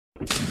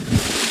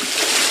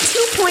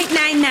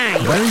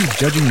2.99. Why are you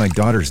judging my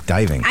daughter's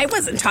diving? I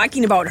wasn't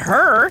talking about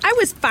her. I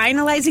was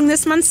finalizing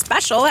this month's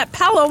special at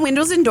Pella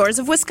Windows and Doors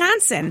of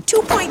Wisconsin.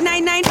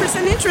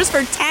 2.99% interest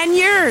for 10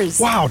 years.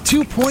 Wow,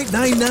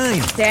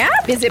 2.99. Yeah?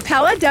 Visit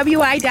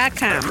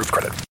PellaWI.com. Approved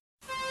credit.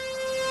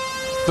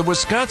 The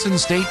Wisconsin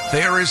State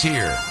Fair is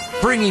here,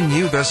 bringing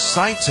you the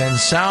sights and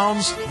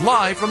sounds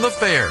live from the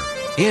fair.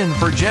 In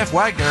for Jeff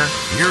Wagner,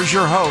 here's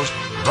your host,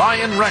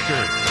 Ryan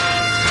Record.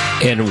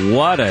 And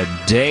what a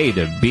day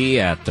to be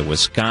at the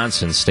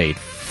Wisconsin State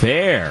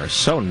Fair.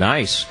 So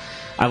nice.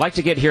 I like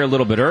to get here a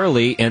little bit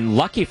early, and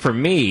lucky for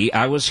me,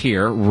 I was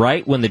here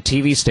right when the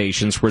TV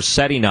stations were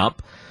setting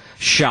up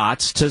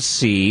shots to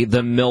see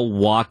the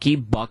Milwaukee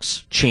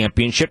Bucks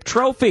championship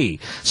trophy.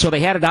 So they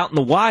had it out in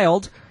the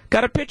wild,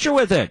 got a picture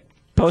with it.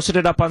 Posted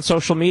it up on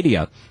social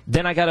media.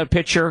 Then I got a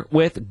picture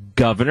with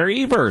Governor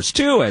Evers,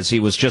 too, as he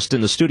was just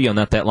in the studio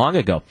not that long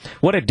ago.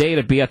 What a day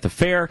to be at the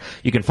fair.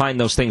 You can find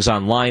those things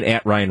online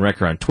at Ryan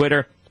Recker on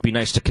Twitter. Be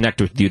nice to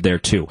connect with you there,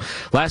 too.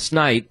 Last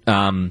night,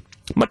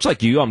 much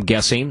like you, I'm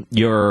guessing,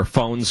 your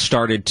phones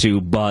started to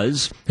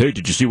buzz. Hey,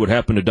 did you see what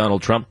happened to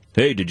Donald Trump?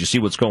 Hey, did you see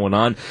what's going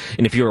on?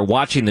 And if you were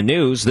watching the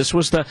news, this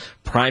was the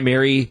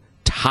primary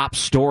top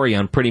story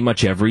on pretty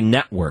much every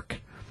network.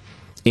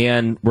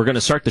 And we're going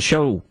to start the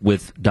show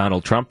with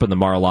Donald Trump and the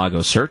Mara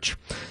Lago search.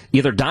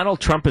 Either Donald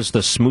Trump is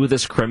the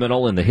smoothest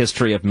criminal in the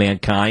history of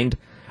mankind,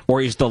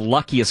 or he's the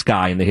luckiest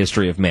guy in the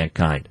history of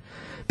mankind.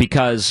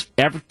 Because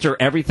after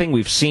everything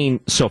we've seen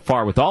so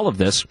far with all of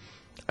this,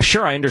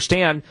 sure, I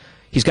understand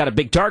he's got a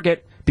big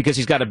target because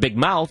he's got a big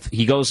mouth.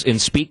 He goes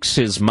and speaks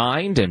his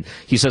mind, and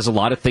he says a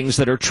lot of things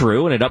that are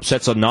true, and it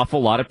upsets an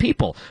awful lot of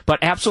people. But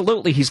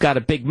absolutely, he's got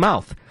a big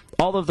mouth.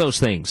 All of those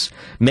things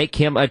make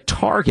him a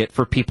target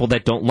for people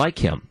that don't like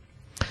him.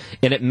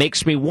 And it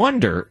makes me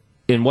wonder,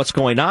 in what's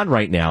going on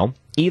right now,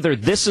 either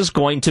this is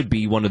going to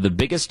be one of the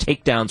biggest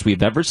takedowns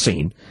we've ever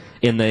seen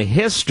in the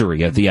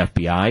history of the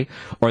FBI,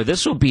 or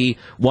this will be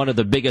one of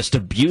the biggest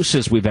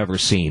abuses we've ever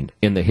seen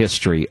in the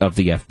history of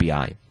the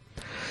FBI.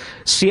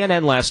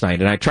 CNN last night,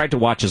 and I tried to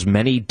watch as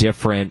many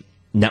different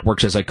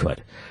networks as I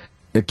could,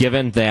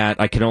 given that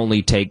I can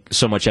only take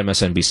so much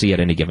MSNBC at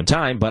any given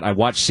time, but I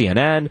watched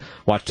CNN,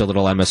 watched a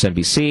little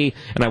MSNBC,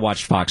 and I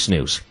watched Fox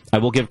News. I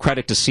will give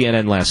credit to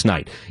CNN last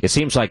night. It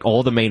seems like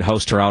all the main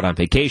hosts are out on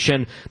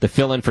vacation. The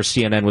fill-in for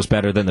CNN was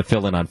better than the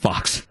fill-in on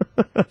Fox.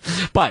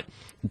 But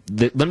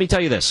let me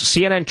tell you this.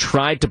 CNN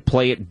tried to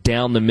play it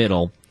down the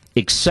middle,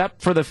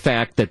 except for the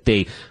fact that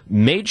they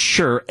made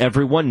sure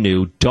everyone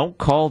knew, don't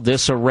call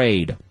this a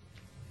raid.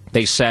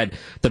 They said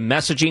the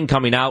messaging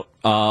coming out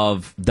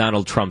of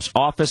Donald Trump's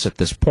office at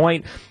this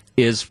point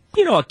is,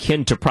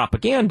 akin to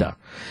propaganda.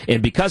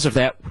 And because of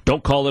that,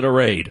 don't call it a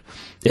raid.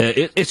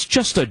 It's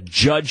just a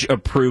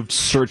judge-approved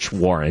search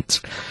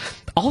warrant.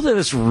 All of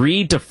this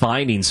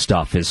redefining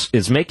stuff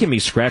is making me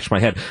scratch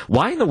my head.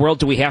 Why in the world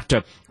do we have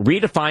to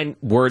redefine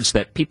words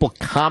that people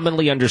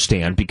commonly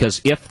understand? Because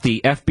if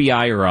the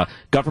FBI or a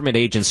government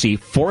agency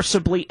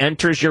forcibly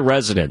enters your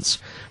residence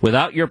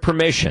without your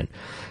permission,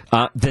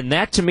 then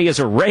that to me is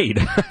a raid.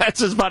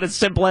 That's about as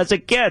simple as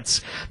it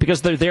gets,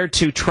 because they're there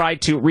to try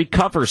to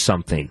recover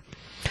something.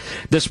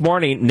 This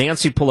morning,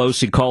 Nancy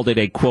Pelosi called it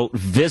a, quote,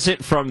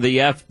 visit from the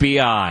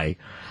FBI.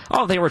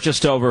 Oh, they were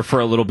just over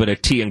for a little bit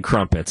of tea and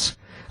crumpets.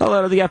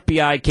 Oh, the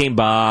FBI came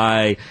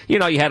by.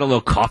 You had a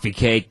little coffee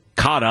cake,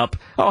 caught up.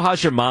 Oh,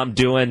 how's your mom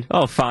doing?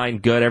 Oh, fine,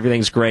 good,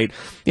 everything's great.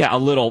 Yeah, a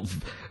little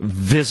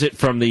visit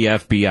from the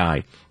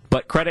FBI.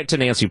 But credit to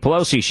Nancy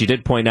Pelosi, she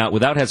did point out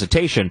without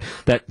hesitation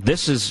that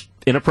this is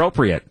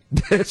inappropriate.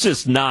 This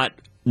is not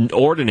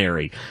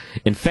ordinary.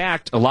 In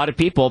fact, a lot of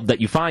people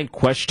that you find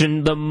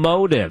question the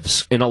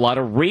motives, and a lot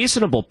of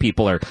reasonable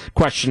people are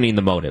questioning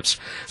the motives.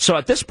 So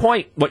at this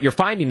point, what you're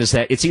finding is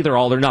that it's either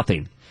all or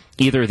nothing.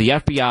 Either the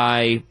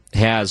FBI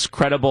has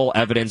credible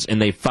evidence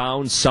and they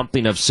found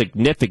something of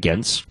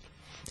significance,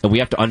 and we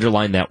have to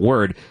underline that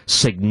word,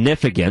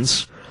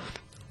 significance,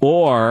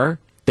 or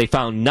they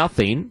found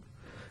nothing.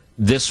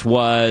 This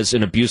was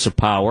an abuse of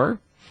power.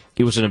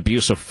 It was an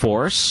abuse of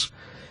force.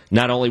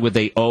 Not only would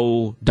they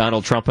owe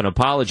Donald Trump an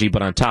apology,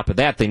 but on top of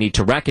that, they need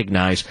to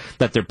recognize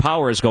that their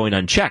power is going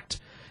unchecked.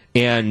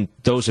 And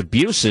those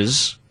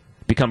abuses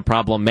become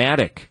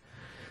problematic.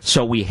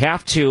 So we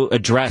have to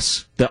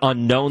address the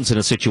unknowns in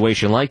a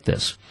situation like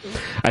this.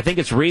 I think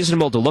it's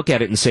reasonable to look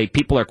at it and say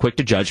people are quick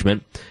to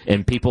judgment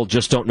and people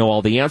just don't know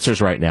all the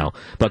answers right now.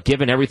 But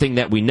given everything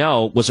that we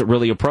know, was it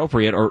really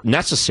appropriate or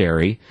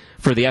necessary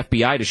for the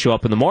FBI to show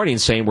up in the morning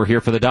saying we're here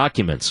for the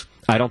documents?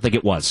 I don't think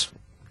it was.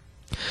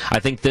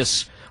 I think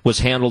this was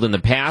handled in the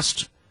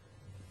past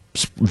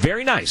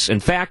very nice.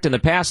 In fact, in the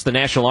past, the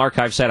National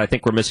Archives said, I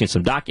think we're missing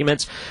some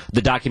documents.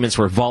 The documents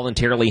were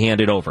voluntarily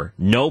handed over.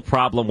 No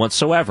problem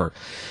whatsoever.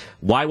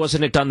 Why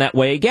wasn't it done that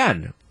way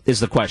again? is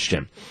the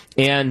question.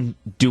 And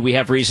do we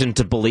have reason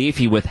to believe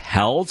he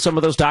withheld some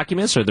of those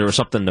documents, or there was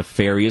something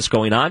nefarious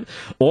going on?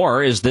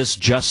 Or is this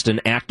just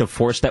an act of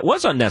force that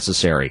was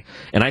unnecessary?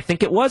 And I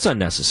think it was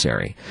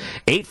unnecessary.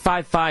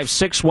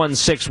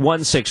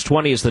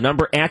 855-616-1620 is the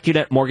number.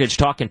 AccuNet Mortgage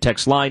Talk and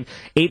Text line,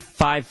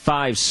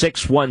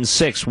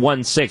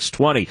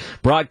 855-616-1620.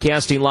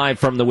 Broadcasting live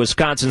from the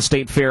Wisconsin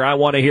State Fair. I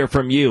want to hear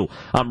from you.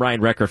 I'm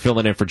Ryan Recker,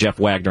 filling in for Jeff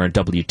Wagner on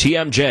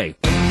WTMJ.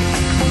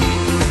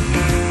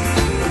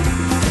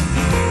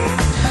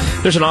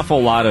 There's an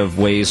awful lot of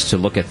ways to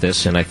look at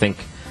this, and I think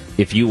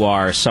if you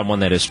are someone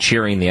that is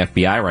cheering the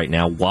FBI right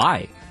now,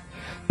 why?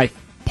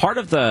 Part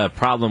of the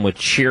problem with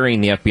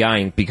cheering the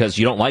FBI, because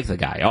you don't like the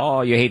guy.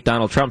 Oh, you hate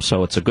Donald Trump,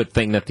 so it's a good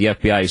thing that the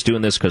FBI is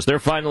doing this because they're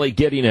finally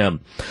getting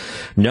him.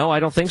 No, I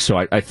don't think so.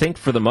 I think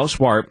for the most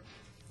part,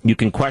 you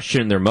can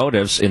question their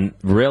motives, and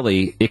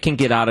really, it can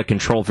get out of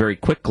control very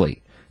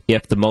quickly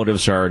if the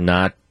motives are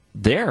not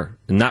there,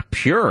 not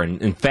pure,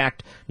 and in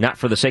fact, not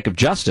for the sake of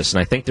justice.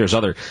 And I think there's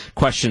other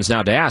questions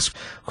now to ask.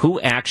 Who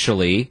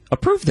actually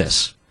approved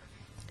this?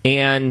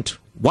 And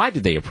why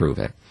did they approve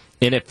it?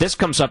 And if this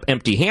comes up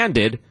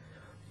empty-handed,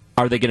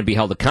 are they going to be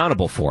held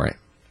accountable for it?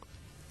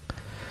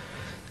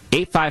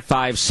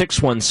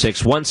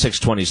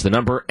 855-616-1620 is the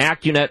number.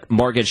 AccuNet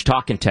Mortgage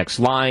Talk and Text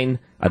line.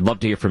 I'd love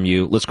to hear from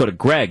you. Let's go to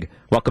Greg.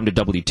 Welcome to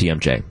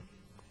WTMJ.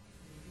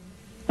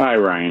 Hi,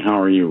 Ryan.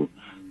 How are you?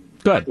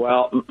 Good.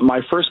 Well,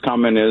 my first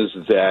comment is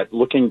that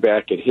looking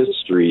back at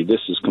history,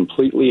 this is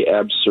completely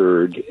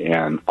absurd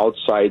and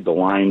outside the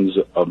lines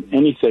of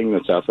anything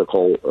that's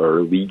ethical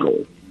or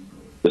legal.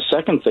 The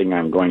second thing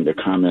I'm going to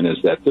comment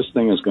is that this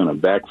thing is going to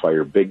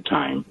backfire big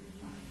time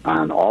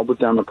on all the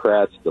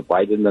Democrats, the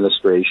Biden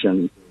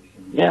administration,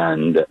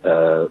 and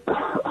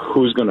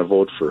who's going to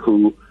vote for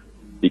who,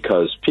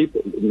 because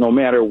people, no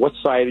matter what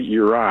side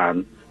you're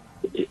on,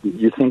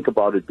 you think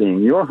about it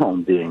being your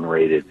home being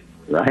raided,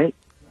 right?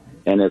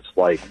 And it's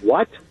like,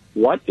 what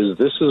is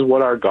this? Is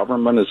what our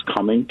government is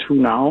coming to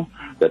now?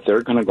 That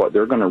they're going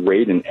to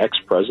raid an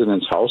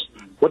ex-president's house?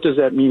 What does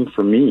that mean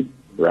for me,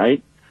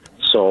 right?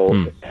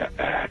 So,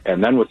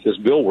 and then with this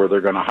bill where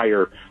they're going to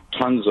hire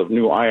tons of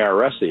new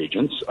IRS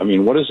agents, I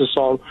mean, what is this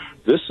all?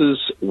 This is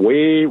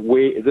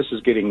this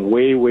is getting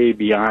way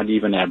beyond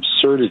even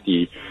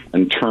absurdity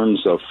in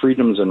terms of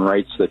freedoms and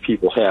rights that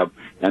people have,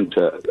 and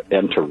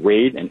to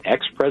raid an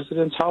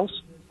ex-president's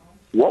house.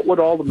 What would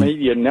all the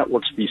media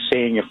networks be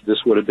saying if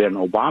this would have been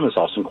Obama's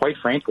house? And quite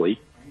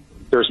frankly,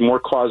 there's more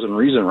cause and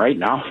reason right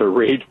now to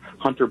raid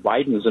Hunter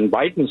Biden's and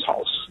Biden's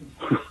house.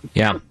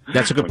 Yeah,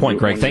 that's a good point,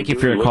 Greg. Thank you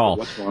for your call.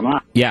 What's going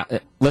on? Yeah,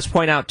 let's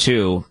point out,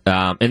 too,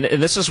 and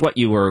this is what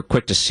you were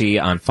quick to see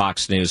on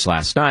Fox News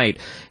last night,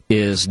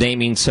 is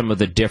naming some of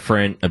the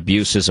different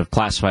abuses of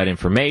classified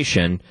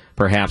information,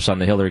 perhaps on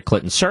the Hillary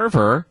Clinton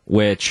server,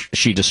 which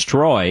she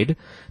destroyed.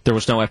 There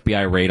was no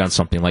FBI raid on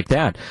something like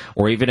that.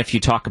 Or even if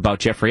you talk about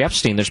Jeffrey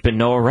Epstein, there's been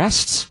no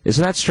arrests.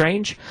 Isn't that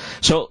strange?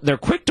 So they're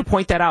quick to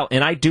point that out,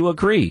 and I do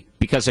agree,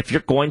 because if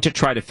you're going to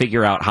try to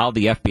figure out how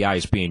the FBI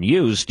is being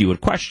used, you would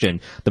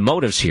question the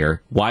motives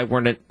here. Why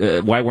weren't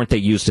they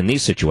used in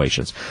these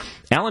situations?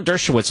 Alan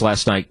Dershowitz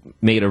last night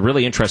made a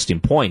really interesting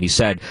point. He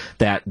said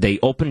that they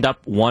opened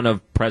up one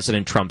of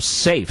President Trump's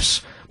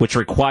safes, which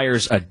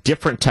requires a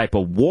different type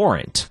of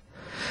warrant.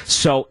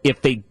 So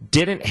if they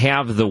didn't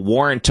have the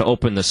warrant to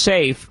open the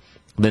safe,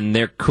 then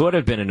there could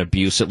have been an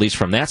abuse, at least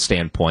from that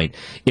standpoint.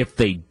 If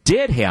they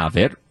did have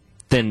it,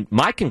 then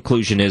my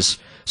conclusion is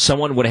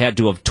someone would have had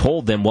to have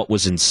told them what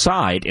was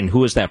inside, and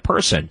who is that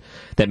person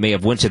that may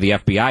have went to the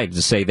FBI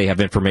to say they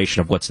have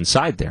information of what's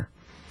inside there.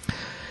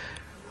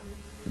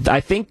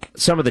 I think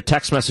some of the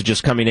text messages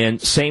coming in,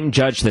 same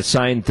judge that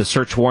signed the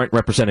search warrant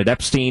represented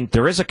Epstein.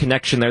 There is a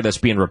connection there that's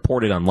being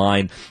reported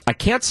online. I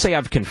can't say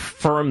I've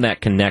confirmed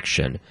that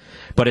connection,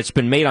 but it's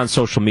been made on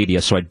social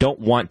media, so I don't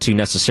want to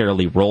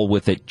necessarily roll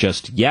with it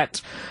just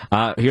yet.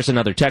 Here's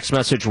another text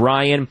message.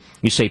 Ryan,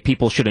 you say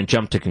people shouldn't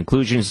jump to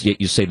conclusions, yet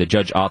you say the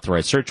judge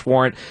authorized search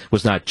warrant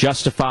was not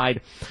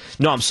justified.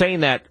 No, I'm saying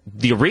that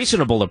the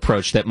reasonable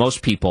approach that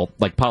most people,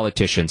 like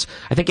politicians,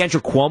 I think Andrew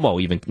Cuomo,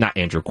 even, not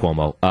Andrew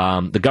Cuomo,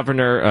 the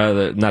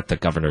governor, not the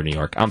governor of New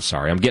York, I'm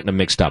sorry, I'm getting them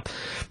mixed up.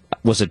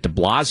 Was it de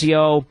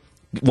Blasio?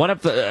 One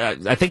of the,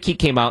 I think he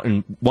came out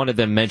and one of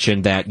them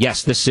mentioned that,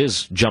 yes, this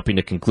is jumping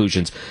to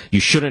conclusions. You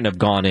shouldn't have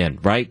gone in,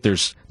 right?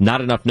 There's not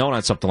enough known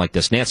on something like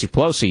this. Nancy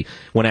Pelosi,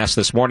 when asked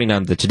this morning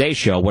on the Today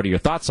Show, what are your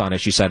thoughts on it?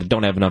 She said, I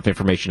don't have enough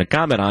information to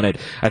comment on it.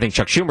 I think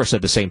Chuck Schumer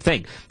said the same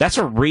thing. That's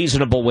a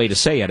reasonable way to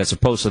say it, as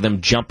opposed to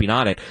them jumping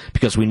on it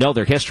because we know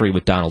their history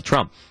with Donald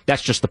Trump.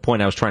 That's just the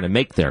point I was trying to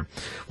make there.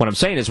 What I'm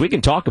saying is we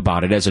can talk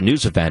about it as a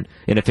news event,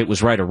 and if it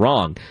was right or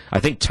wrong, I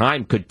think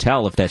time could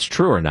tell if that's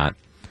true or not.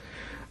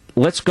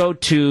 Let's go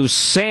to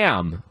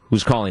Sam,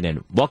 who's calling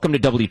in. Welcome to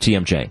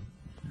WTMJ.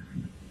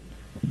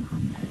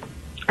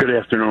 Good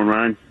afternoon,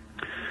 Ryan.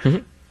 Mm-hmm.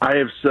 I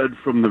have said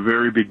from the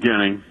very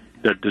beginning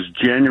that this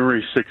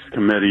January 6th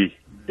committee,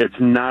 it's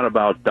not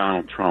about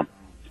Donald Trump.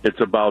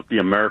 It's about the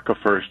America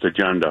First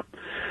agenda.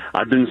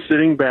 I've been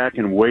sitting back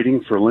and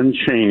waiting for Lynn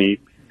Cheney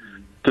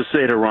to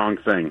say the wrong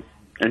thing.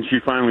 and she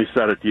finally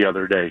said it the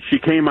other day. She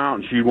came out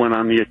and she went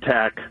on the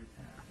attack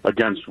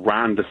against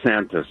Ron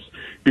DeSantis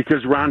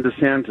because Ron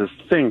DeSantis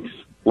thinks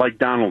like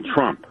Donald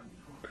Trump.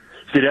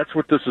 See, that's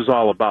what this is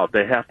all about.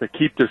 They have to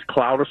keep this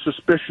cloud of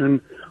suspicion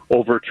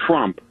over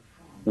Trump,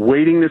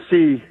 waiting to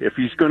see if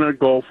he's going to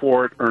go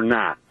for it or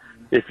not.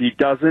 If he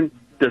doesn't,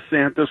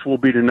 DeSantis will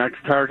be the next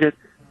target.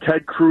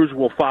 Ted Cruz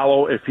will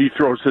follow if he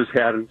throws his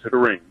hat into the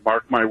ring.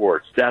 Mark my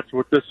words. That's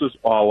what this is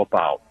all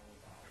about.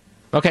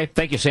 Okay,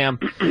 thank you, Sam.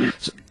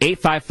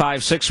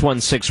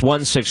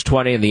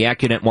 855-616-1620 in the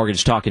AccuNet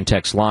Mortgage Talk and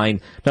Text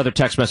line. Another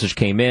text message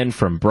came in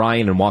from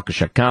Brian in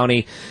Waukesha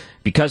County.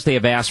 Because they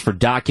have asked for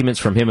documents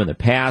from him in the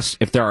past,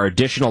 if there are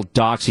additional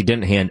docs he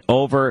didn't hand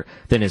over,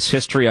 then his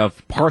history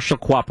of partial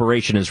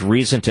cooperation is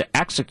reason to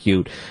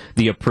execute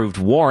the approved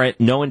warrant.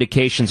 No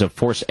indications of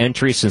forced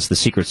entry since the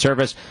Secret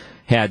Service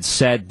had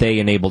said they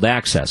enabled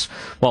access.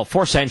 Well,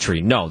 forced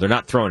entry, no, they're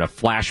not throwing a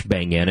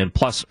flashbang in, and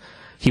plus,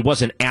 he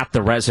wasn't at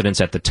the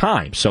residence at the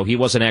time, so he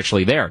wasn't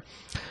actually there.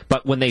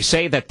 But when they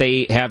say that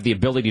they have the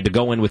ability to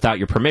go in without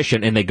your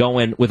permission, and they go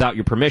in without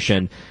your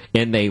permission,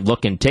 and they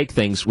look and take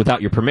things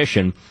without your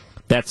permission,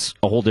 that's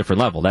a whole different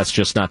level. That's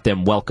just not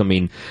them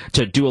welcoming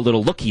to do a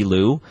little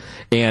looky-loo.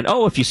 And,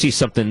 oh, if you see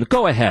something,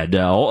 go ahead.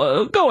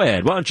 Go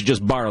ahead. Why don't you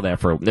just borrow that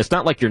for... It's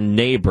not like your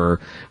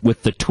neighbor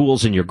with the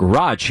tools in your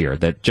garage here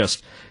that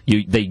just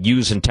they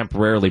use and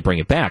temporarily bring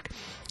it back.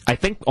 I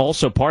think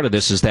also part of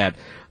this is that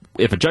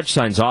if a judge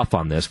signs off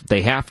on this,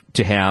 they have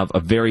to have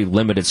a very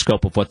limited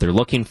scope of what they're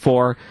looking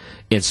for,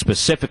 and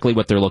specifically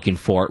what they're looking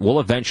for. We'll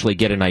eventually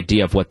get an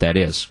idea of what that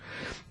is.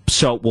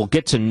 So we'll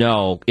get to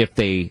know if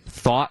they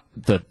thought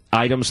the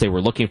items they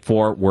were looking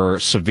for were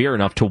severe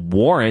enough to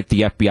warrant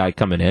the FBI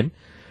coming in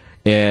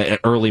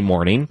early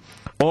morning,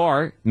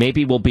 or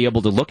maybe we'll be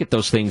able to look at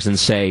those things and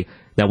say,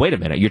 now, wait a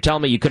minute, you're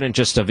telling me you couldn't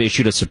just have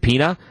issued a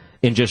subpoena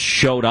and just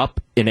showed up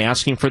in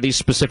asking for these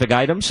specific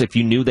items if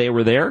you knew they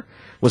were there?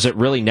 Was it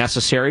really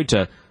necessary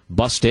to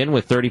bust in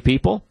with 30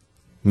 people?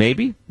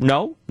 Maybe.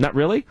 No, not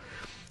really.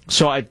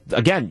 So,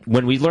 again,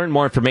 when we learn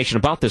more information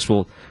about this,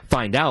 we'll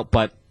find out,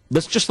 but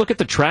let's just look at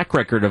the track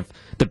record of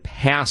the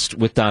past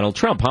with Donald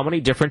Trump. How many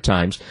different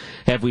times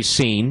have we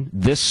seen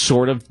this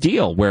sort of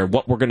deal where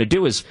what we're going to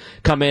do is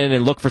come in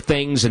and look for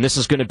things, and this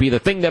is going to be the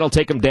thing that'll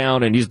take them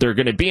down, and they're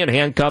going to be in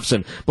handcuffs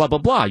and blah, blah,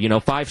 blah.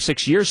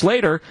 5-6 years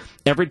later,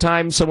 every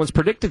time someone's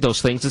predicted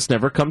those things, it's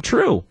never come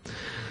true.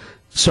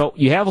 So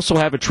you also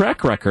have a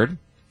track record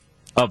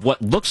of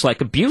what looks like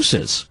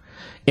abuses.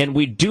 And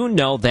we do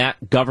know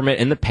that government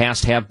in the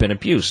past have been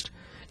abused.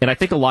 And I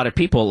think a lot of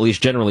people, at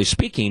least generally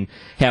speaking,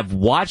 have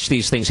watched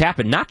these things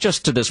happen, not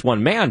just to this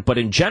one man, but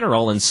in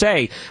general, and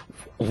say,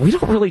 we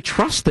don't really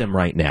trust them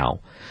right now.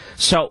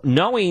 So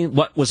knowing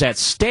what was at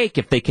stake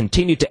if they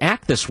continue to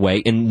act this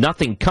way and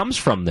nothing comes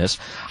from this,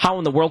 how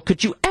in the world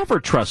could you ever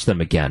trust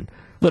them again,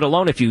 let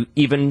alone if you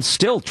even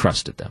still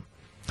trusted them?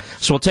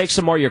 So we'll take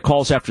some more of your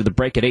calls after the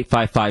break at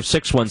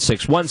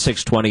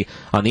 855-616-1620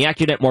 on the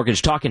AccuNet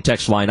Mortgage Talk and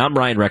Text line. I'm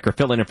Ryan Recker,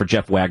 filling in for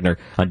Jeff Wagner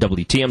on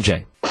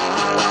WTMJ.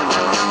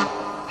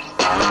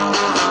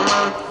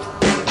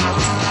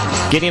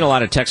 Getting a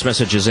lot of text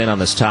messages in on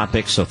this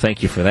topic, so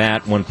thank you for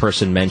that. One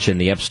person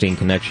mentioned the Epstein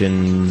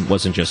connection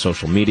wasn't just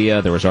social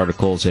media. There was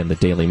articles in the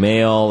Daily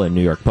Mail and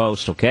New York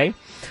Post, okay?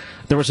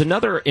 There was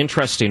another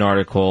interesting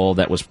article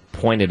that was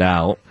pointed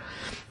out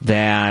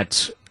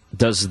that,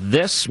 does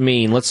this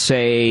mean, let's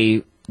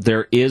say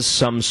there is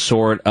some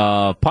sort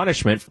of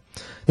punishment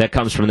that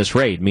comes from this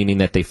raid, meaning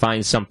that they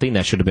find something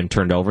that should have been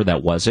turned over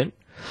that wasn't,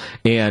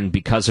 and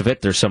because of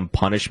it, there's some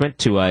punishment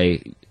to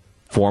a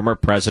former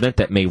president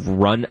that may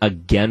run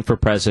again for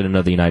president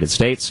of the United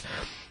States,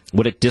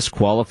 would it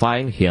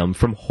disqualify him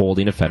from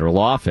holding a federal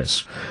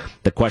office?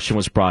 The question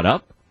was brought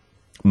up.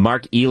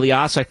 Mark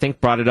Elias, I think,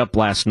 brought it up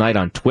last night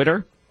on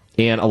Twitter,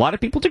 and a lot of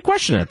people did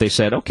question it. They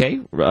said, okay,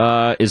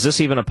 is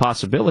this even a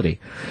possibility?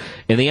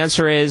 And the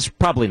answer is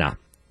probably not.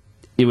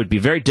 It would be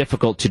very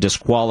difficult to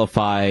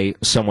disqualify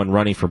someone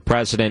running for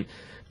president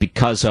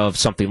because of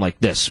something like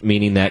this,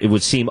 meaning that it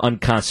would seem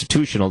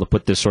unconstitutional to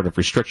put this sort of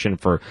restriction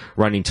for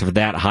running to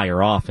that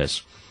higher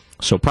office.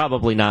 So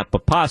probably not,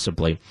 but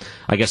possibly.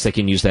 I guess they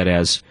can use that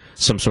as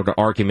some sort of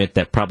argument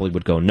that probably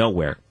would go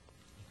nowhere.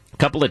 A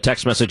couple of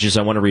text messages.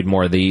 I want to read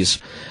more of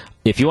these.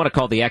 If you want to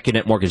call the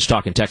AccuNet Mortgage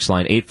Talk and Text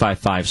line,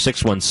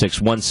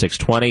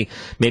 855-616-1620.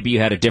 Maybe you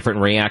had a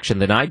different reaction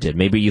than I did.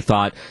 Maybe you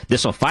thought,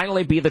 this will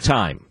finally be the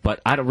time. But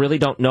I really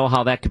don't know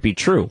how that could be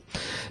true.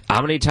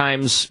 How many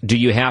times do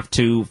you have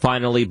to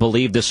finally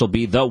believe this will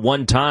be the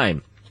one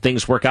time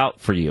things work out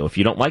for you if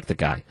you don't like the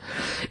guy?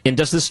 And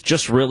does this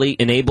just really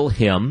enable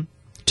him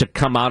to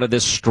come out of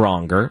this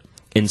stronger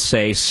and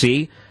say,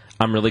 see,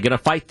 I'm really going to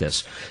fight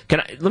this?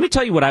 Let me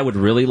tell you what I would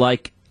really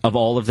like of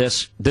all of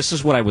this. This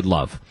is what I would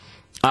love.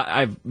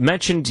 I've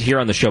mentioned here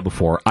on the show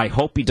before, I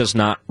hope he does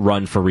not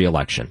run for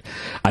re-election.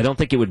 I don't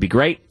think it would be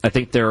great. I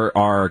think there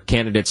are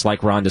candidates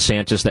like Ron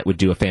DeSantis that would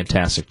do a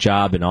fantastic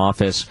job in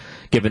office.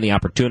 Given the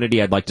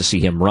opportunity, I'd like to see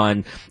him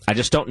run. I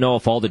just don't know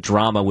if all the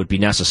drama would be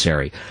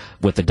necessary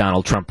with the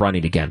Donald Trump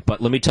running again.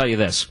 But let me tell you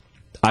this.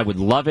 I would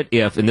love it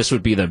if, and this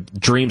would be the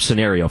dream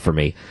scenario for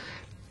me,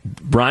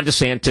 Ron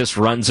DeSantis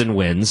runs and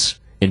wins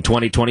in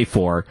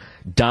 2024.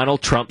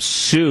 Donald Trump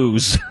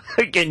sues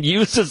and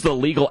uses the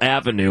legal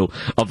avenue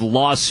of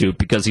lawsuit,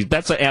 because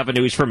that's an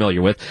avenue he's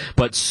familiar with,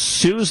 but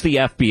sues the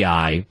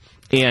FBI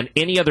and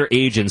any other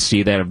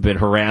agency that have been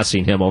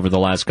harassing him over the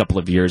last couple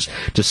of years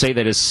to say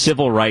that his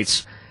civil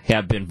rights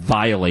have been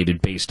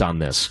violated based on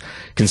this.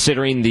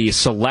 Considering the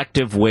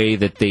selective way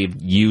that they've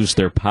used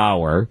their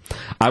power,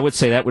 I would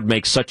say that would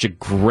make such a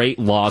great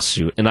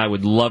lawsuit, and I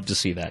would love to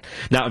see that.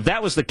 Now, if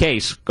that was the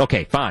case,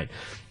 okay, fine.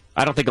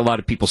 I don't think a lot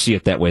of people see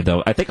it that way,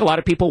 though. I think a lot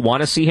of people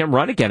want to see him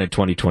run again in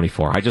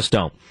 2024. I just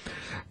don't.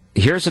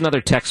 Here's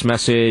another text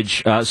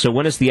message. So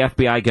when is the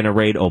FBI going to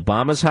raid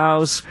Obama's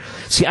house?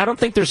 See, I don't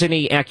think there's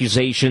any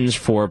accusations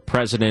for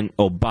President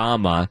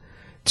Obama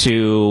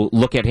to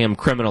look at him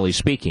criminally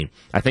speaking.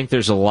 I think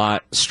there's a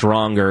lot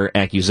stronger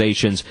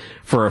accusations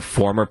for a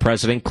former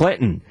President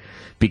Clinton.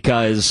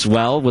 Because,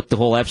 well, with the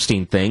whole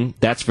Epstein thing,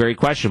 that's very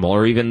questionable.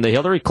 Or even the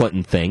Hillary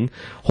Clinton thing,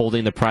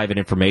 holding the private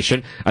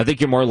information. I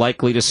think you're more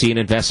likely to see an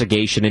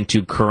investigation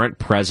into current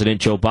President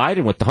Joe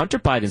Biden. With the Hunter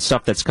Biden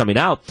stuff that's coming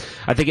out,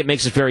 I think it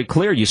makes it very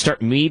clear. You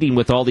start meeting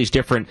with all these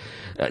different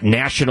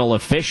national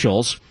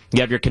officials. You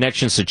have your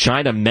connections to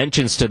China,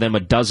 mentions to them a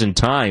dozen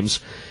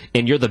times,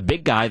 and you're the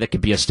big guy that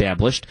could be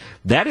established.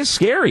 That is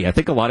scary. I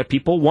think a lot of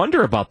people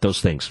wonder about those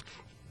things.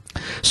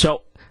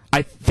 So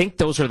I think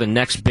those are the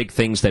next big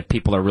things that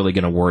people are really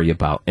going to worry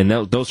about, and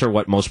those are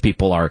what most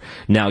people are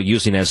now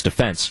using as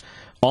defense.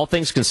 All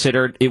things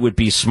considered, it would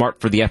be smart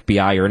for the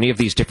FBI or any of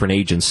these different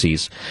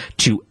agencies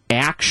to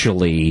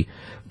actually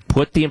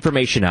put the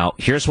information out.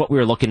 Here's what we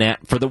were looking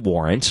at for the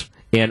warrant.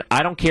 And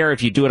I don't care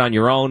if you do it on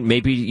your own.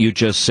 Maybe you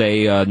just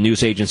say a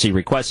news agency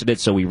requested it,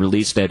 so we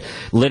released it.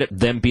 Let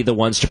them be the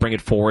ones to bring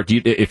it forward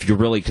if you're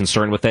really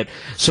concerned with it.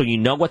 So you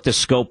know what the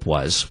scope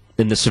was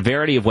and the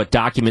severity of what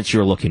documents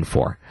you're looking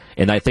for.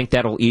 And I think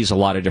that'll ease a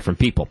lot of different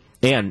people.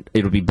 And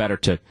it'll be better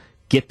to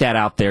get that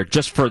out there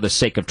just for the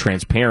sake of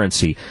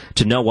transparency,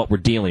 to know what we're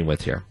dealing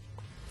with here.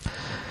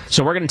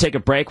 So we're going to take a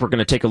break. We're going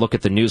to take a look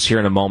at the news here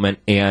in a moment.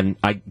 And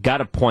I got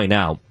to point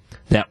out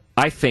that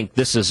I think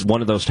this is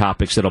one of those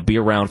topics that'll be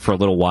around for a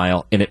little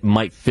while, and it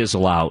might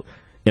fizzle out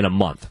in a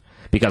month.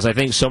 Because I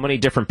think so many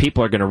different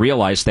people are going to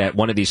realize that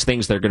one of these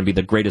things that are going to be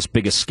the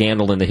biggest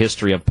scandal in the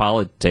history of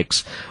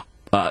politics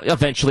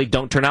eventually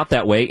don't turn out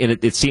that way,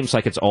 and it seems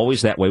like it's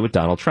always that way with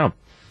Donald Trump.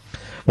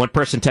 One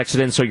person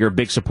texted in, so you're a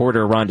big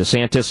supporter of Ron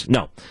DeSantis?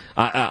 No,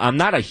 I'm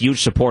not a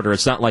huge supporter.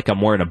 It's not like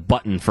I'm wearing a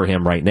button for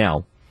him right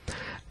now.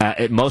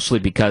 Mostly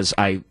because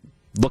I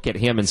look at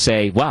him and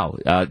say, wow,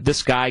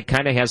 this guy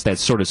kind of has that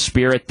sort of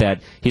spirit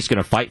that he's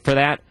going to fight for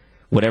that,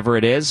 whatever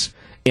it is.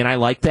 And I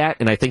like that,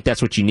 and I think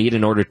that's what you need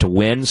in order to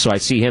win, so I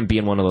see him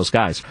being one of those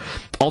guys.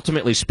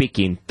 Ultimately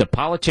speaking, the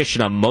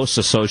politician I'm most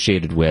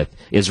associated with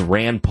is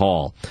Rand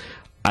Paul.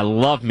 I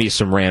love me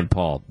some Rand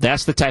Paul.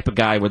 That's the type of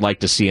guy I would like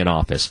to see in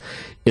office.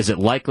 Is it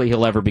likely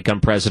he'll ever become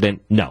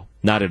president? No,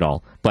 not at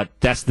all. But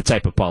that's the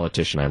type of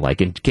politician I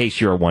like. In case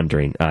you're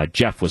wondering,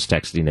 Jeff was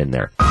texting in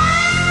there.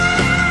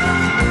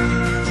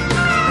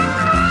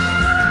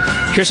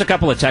 Here's a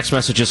couple of text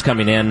messages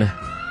coming in,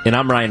 and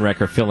I'm Ryan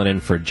Recker filling in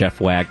for Jeff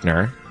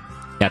Wagner.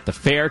 At the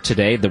fair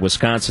today, the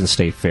Wisconsin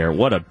State Fair,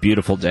 what a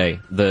beautiful day.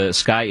 The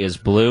sky is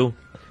blue.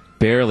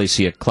 Barely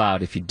see a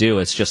cloud. If you do,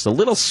 it's just a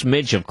little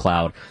smidge of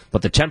cloud,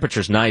 but the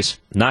temperature's nice,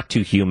 not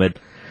too humid.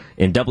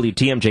 In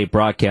WTMJ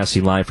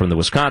broadcasting live from the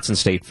Wisconsin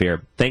State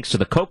Fair, thanks to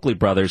the Coakley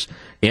Brothers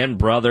and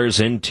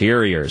Brothers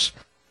Interiors.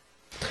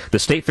 The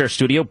State Fair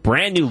studio,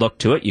 brand new look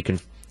to it. You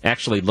can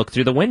actually look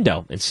through the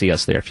window and see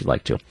us there if you'd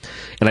like to.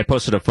 And I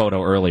posted a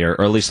photo earlier,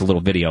 or at least a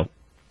little video.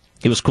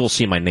 It was cool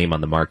seeing my name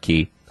on the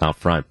marquee out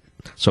front.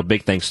 So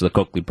big thanks to the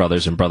Coakley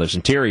Brothers and Brothers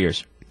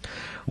Interiors.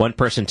 One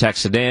person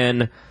texted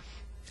in,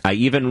 I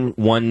even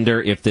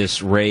wonder if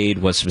this raid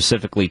was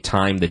specifically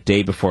timed the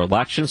day before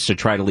elections to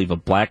try to leave a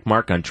black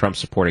mark on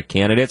Trump-supported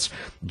candidates.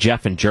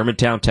 Jeff in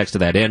Germantown texted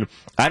that in.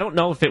 I don't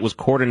know if it was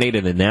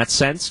coordinated in that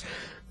sense,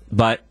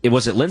 but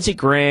was it Lindsey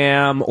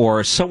Graham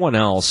or someone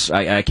else?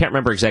 I can't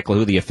remember exactly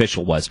who the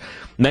official was.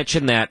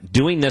 Mentioned that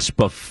doing this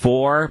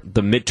before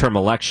the midterm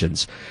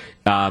elections,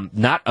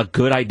 not a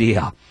good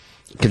idea,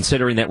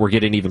 considering that we're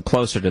getting even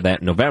closer to that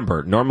in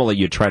November. Normally,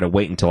 you try to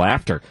wait until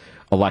after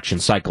election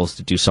cycles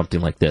to do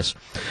something like this.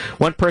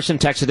 One person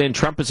texted in,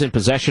 Trump is in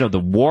possession of the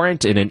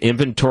warrant and an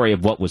inventory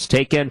of what was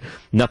taken.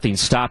 Nothing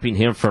stopping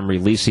him from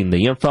releasing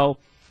the info.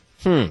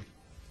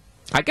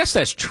 I guess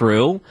that's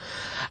true.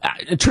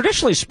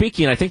 Traditionally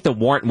speaking, I think the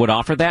warrant would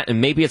offer that,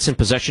 and maybe it's in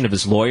possession of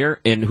his lawyer,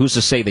 and who's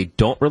to say they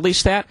don't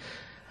release that?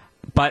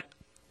 But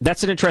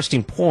that's an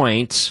interesting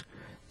point.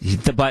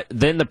 But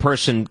then the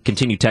person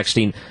continued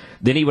texting,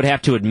 then he would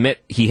have to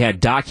admit he had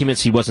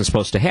documents he wasn't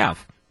supposed to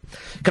have.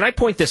 Can I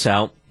point this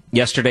out?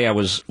 Yesterday I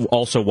was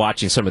also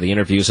watching some of the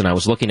interviews, and I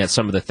was looking at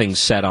some of the things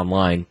said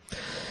online.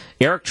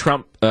 Eric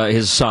Trump,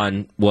 his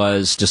son,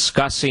 was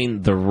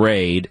discussing the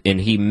raid,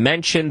 and he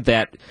mentioned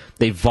that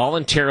they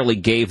voluntarily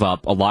gave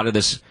up a lot of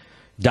this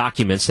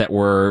documents that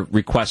were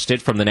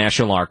requested from the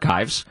National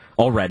Archives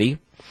already,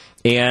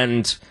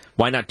 And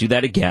why not do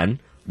that again?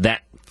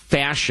 That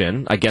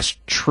fashion, I guess,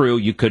 true,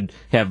 you could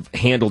have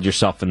handled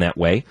yourself in that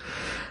way.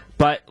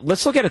 But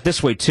let's look at it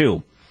this way,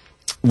 too.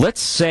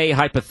 Let's say,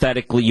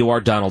 hypothetically, you are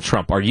Donald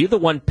Trump. Are you the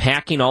one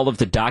packing all of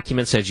the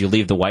documents as you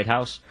leave the White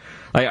House?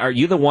 Are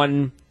you the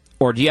one,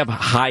 or do you have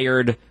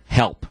hired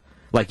help?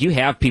 Like, you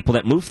have people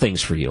that move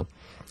things for you.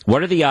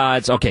 What are the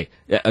odds? Okay,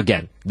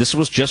 again, this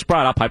was just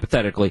brought up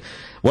hypothetically.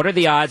 What are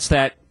the odds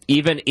that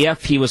even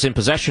if he was in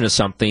possession of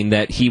something,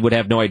 that he would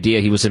have no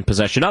idea he was in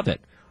possession of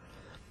it?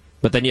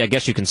 But then I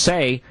guess you can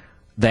say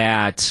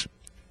that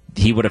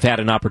he would have had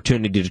an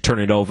opportunity to turn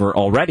it over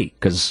already,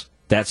 because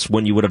that's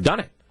when you would have done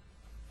it.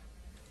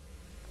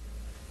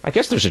 I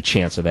guess there's a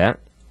chance of that.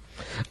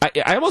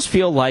 I almost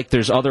feel like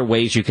there's other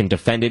ways you can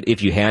defend it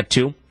if you had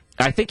to.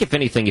 I think, if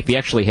anything, if he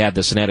actually had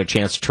this and had a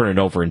chance to turn it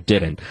over and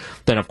didn't,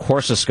 then of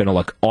course it's going to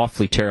look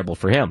awfully terrible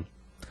for him.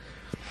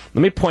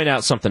 Let me point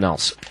out something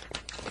else.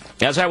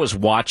 As I was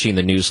watching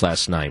the news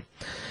last night,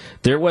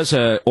 there was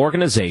an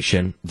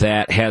organization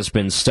that has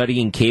been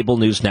studying cable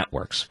news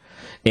networks.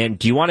 And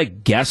do you want to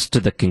guess to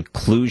the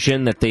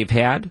conclusion that they've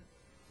had?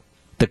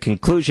 The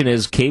conclusion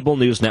is cable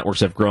news networks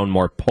have grown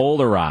more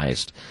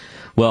polarized.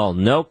 Well,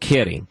 no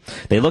kidding.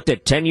 They looked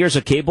at 10 years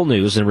of cable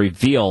news and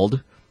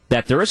revealed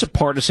that there is a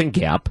partisan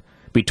gap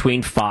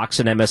between Fox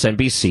and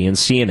MSNBC and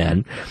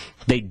CNN.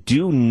 They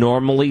do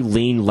normally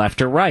lean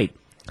left or right.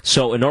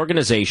 So an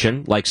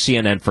organization like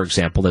CNN, for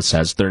example, that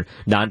says they're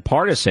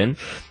nonpartisan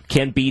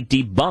can be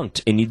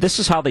debunked. And this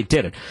is how they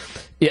did it.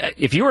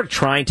 If you were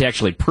trying to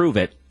actually prove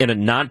it in a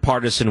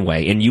nonpartisan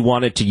way and you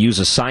wanted to use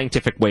a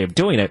scientific way of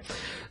doing it,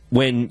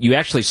 when you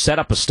actually set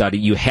up a study,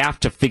 you have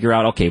to figure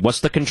out, okay, what's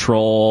the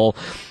control?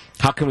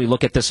 How can we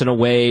look at this in a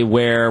way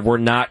where we're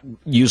not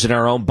using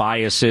our own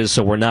biases,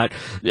 so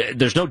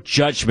there's no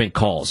judgment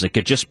calls. It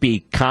could just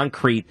be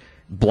concrete,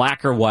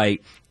 black or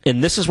white.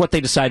 And this is what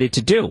they decided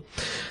to do.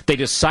 They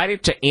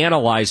decided to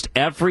analyze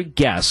every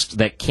guest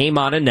that came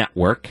on a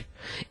network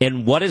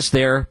and what is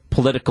their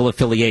political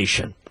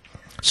affiliation.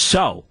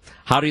 So,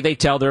 how do they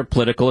tell their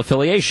political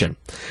affiliation?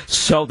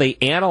 So they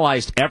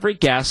analyzed every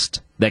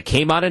guest that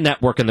came on a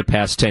network in the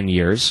past 10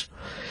 years,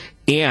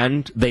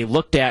 and they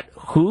looked at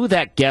who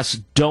that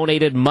guest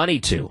donated money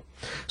to.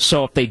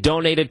 So if they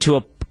donated to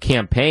a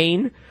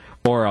campaign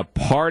or a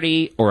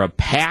party or a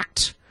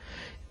PAC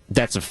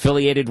that's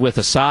affiliated with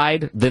a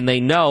side, then they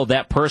know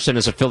that person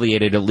is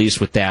affiliated at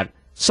least with that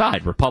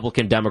side,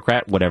 Republican,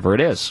 Democrat, whatever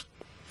it is.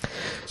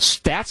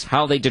 That's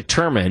how they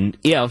determine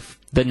if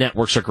the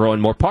networks are growing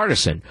more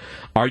partisan.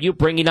 Are you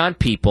bringing on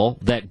people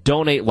that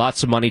donate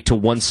lots of money to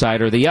one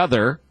side or the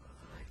other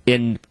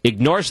and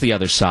ignores the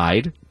other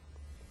side?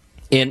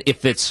 And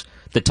if it's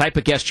the type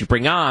of guest you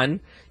bring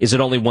on, is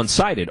it only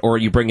one-sided, or are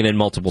you bringing in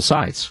multiple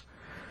sides?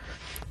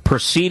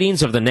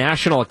 Proceedings of the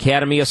National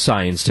Academy of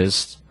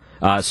Sciences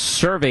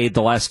surveyed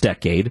the last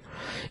decade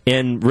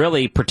and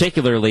really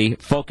particularly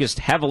focused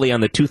heavily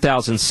on the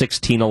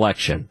 2016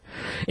 election.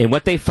 And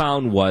what they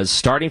found was,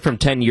 starting from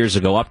 10 years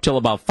ago up till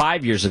about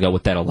 5 years ago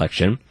with that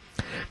election,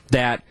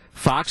 that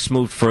Fox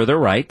moved further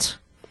right,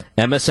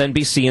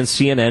 MSNBC and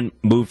CNN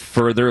moved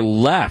further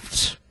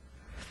left.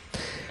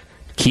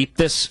 Keep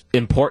this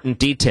important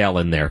detail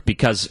in there,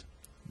 because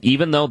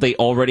even though they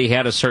already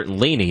had a certain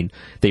leaning,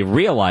 they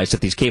realized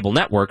that these cable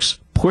networks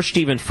pushed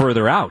even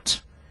further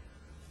out.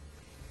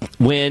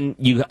 When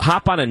you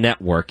hop on a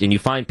network and you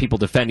find people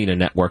defending a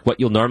network, what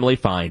you'll normally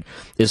find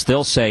is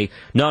they'll say,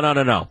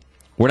 no,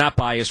 we're not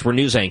biased, we're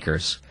news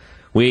anchors.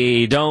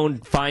 We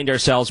don't find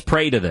ourselves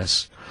prey to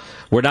this.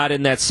 We're not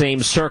in that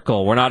same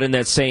circle. We're not in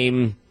that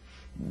same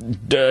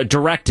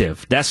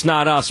directive. That's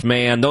not us,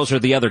 man. Those are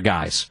the other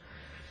guys.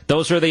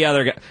 Those are the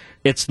other guys.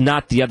 It's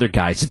not the other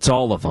guys. It's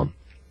all of them.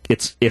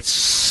 It's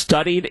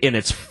studied and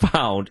it's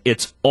found.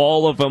 It's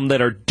all of them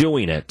that are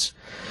doing it.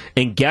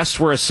 And guests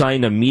were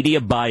assigned a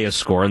media bias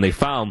score, and they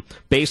found,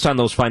 based on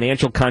those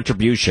financial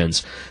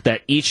contributions,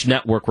 that each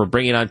network were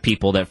bringing on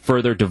people that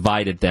further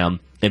divided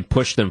them and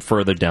pushed them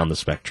further down the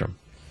spectrum.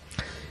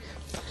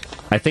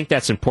 I think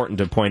that's important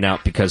to point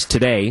out, because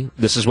today,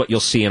 this is what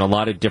you'll see in a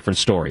lot of different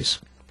stories.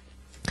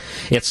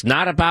 It's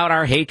not about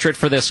our hatred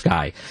for this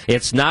guy.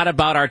 It's not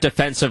about our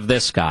defense of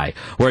this guy.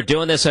 We're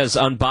doing this as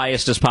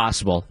unbiased as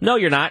possible. No,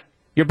 you're not.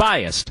 You're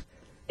biased.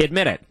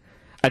 Admit it.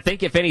 I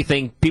think, if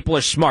anything, people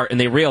are smart and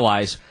they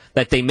realize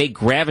that they may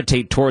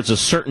gravitate towards a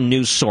certain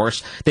news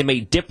source. They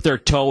may dip their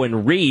toe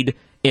and read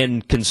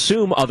and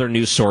consume other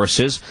news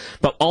sources,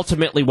 but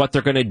ultimately what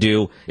they're going to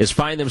do is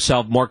find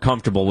themselves more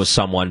comfortable with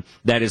someone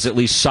that is at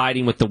least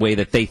siding with the way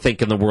that they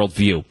think in the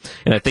worldview.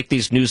 And I think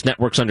these news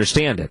networks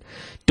understand it.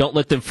 Don't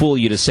let them fool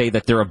you to say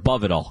that they're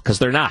above it all, because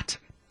they're not.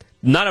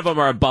 None of them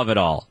are above it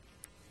all.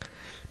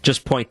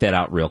 Just point that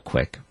out real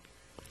quick.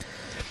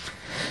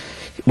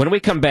 When we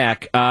come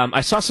back,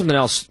 I saw something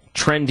else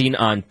trending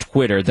on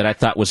Twitter that I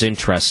thought was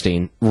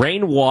interesting.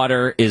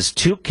 Rainwater is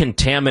too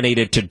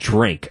contaminated to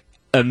drink.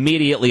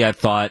 Immediately I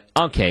thought,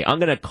 okay, I'm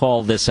going to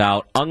call this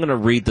out. I'm going to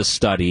read the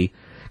study,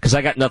 because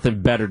I got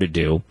nothing better to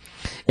do.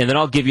 And then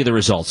I'll give you the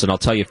results, and I'll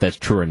tell you if that's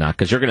true or not,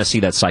 because you're going to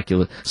see that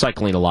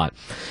cycling a lot.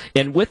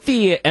 And with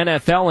the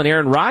NFL and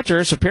Aaron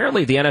Rodgers,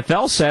 apparently the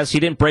NFL says he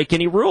didn't break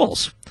any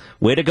rules.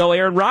 Way to go,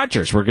 Aaron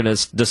Rodgers. We're going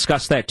to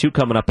discuss that, too,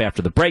 coming up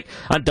after the break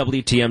on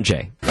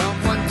WTMJ.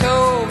 Someone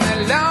told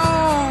me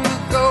long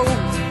ago.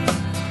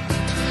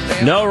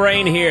 No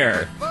rain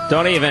here.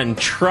 Don't even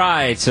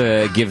try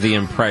to give the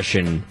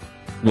impression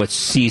with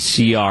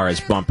CCR as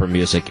bumper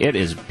music. It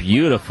is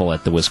beautiful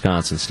at the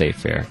Wisconsin State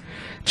Fair.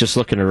 Just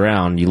looking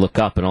around, you look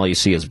up and all you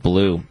see is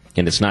blue,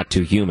 and it's not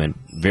too humid.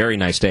 Very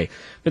nice day.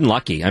 Been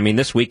lucky. I mean,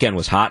 this weekend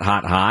was hot,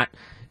 hot, hot,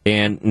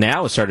 and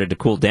now it started to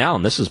cool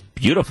down. This is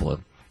beautiful.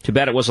 Too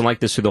bad it wasn't like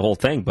this through the whole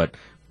thing, but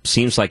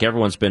seems like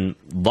everyone's been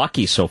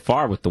lucky so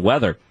far with the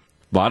weather.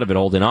 A lot of it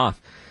holding off.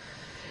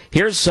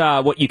 Here's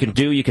what you can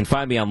do. You can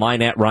find me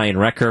online at Ryan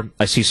Recker.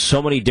 I see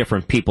so many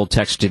different people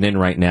texting in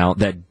right now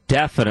that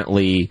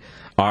definitely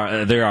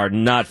are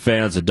not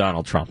fans of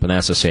Donald Trump, and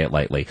that's to say it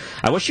lightly.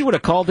 I wish you would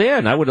have called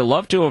in. I would have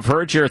loved to have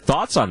heard your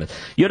thoughts on this.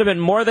 You'd have been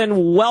more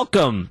than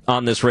welcome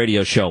on this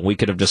radio show. We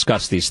could have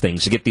discussed these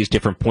things to get these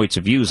different points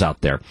of views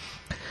out there.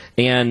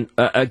 And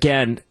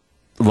again,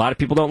 a lot of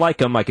people don't like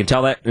him. I can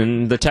tell that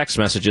in the text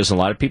messages. A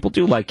lot of people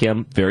do like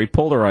him. Very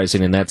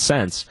polarizing in that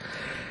sense.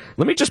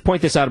 Let me just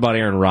point this out about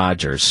Aaron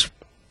Rodgers.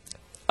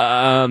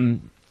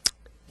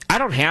 I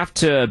don't have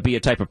to be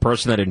a type of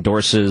person that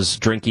endorses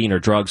drinking or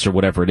drugs or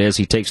whatever it is.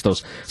 He takes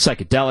those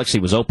psychedelics. He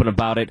was open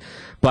about it.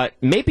 But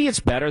maybe it's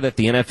better that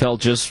the NFL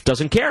just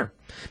doesn't care.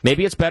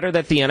 Maybe it's better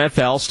that the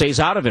NFL stays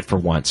out of it for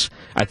once.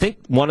 I think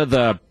one of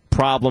the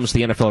problems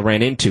the NFL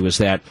ran into is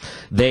that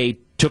they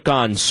took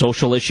on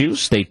social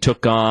issues. They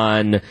took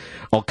on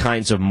all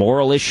kinds of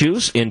moral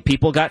issues, and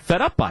people got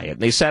fed up by it.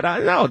 They said,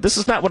 no, this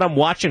is not what I'm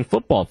watching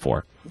football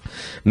for.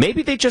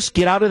 Maybe they just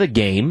get out of the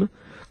game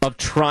of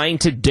trying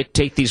to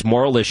dictate these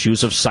moral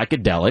issues of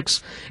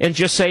psychedelics and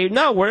just say,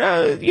 no,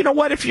 we're, you know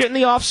what, if you're in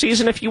the off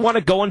season, if you want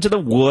to go into the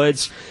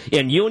woods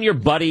and you and your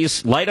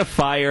buddies light a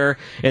fire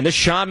and the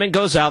shaman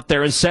goes out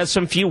there and says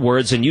some few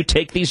words and you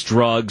take these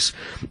drugs,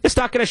 it's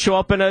not going to show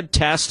up in a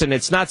test and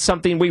it's not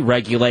something we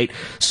regulate.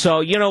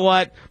 So, you know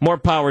what, more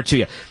power to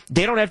you.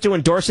 They don't have to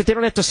endorse it. They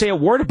don't have to say a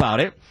word about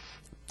it.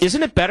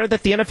 Isn't it better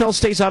that the NFL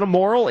stays out of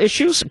moral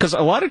issues? Because a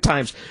lot of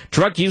times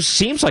drug use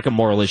seems like a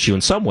moral issue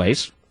in some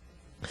ways.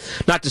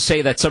 Not to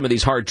say that some of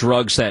these hard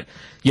drugs that,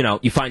 you know,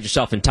 you find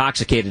yourself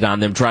intoxicated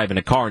on them driving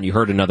a car and you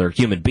hurt another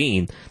human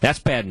being, that's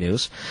bad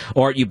news.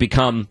 Or you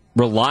become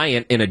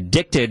reliant and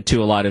addicted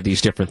to a lot of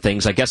these different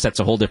things. I guess that's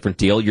a whole different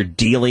deal. You're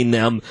dealing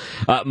them.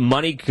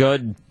 Money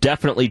could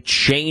definitely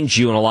change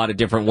you in a lot of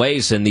different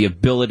ways, and the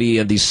ability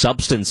of these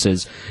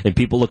substances and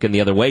people looking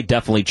the other way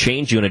definitely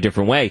change you in a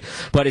different way.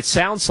 But it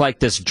sounds like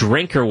this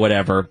drink or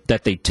whatever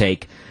that they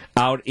take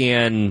out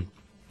in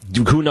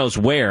who knows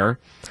where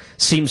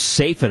seems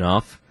safe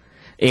enough,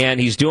 and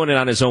he's doing it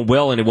on his own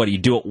will, and what, you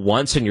do it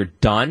once and you're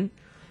done?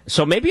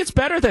 So maybe it's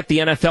better that the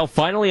NFL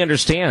finally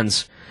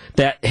understands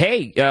that,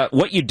 hey,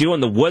 what you do in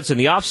the woods in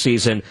the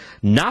offseason,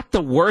 not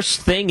the worst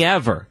thing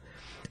ever.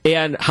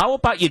 And how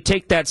about you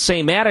take that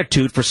same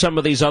attitude for some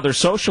of these other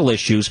social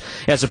issues,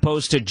 as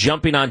opposed to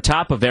jumping on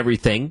top of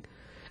everything,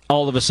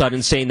 all of a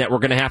sudden saying that we're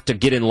going to have to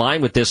get in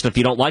line with this, and if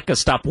you don't like us,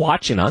 stop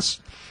watching us.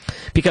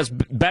 Because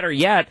better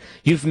yet,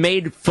 you've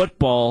made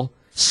football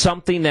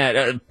something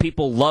that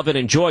people love and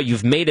enjoy.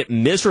 You've made it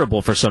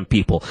miserable for some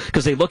people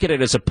because they look at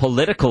it as a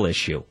political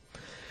issue.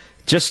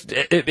 Just,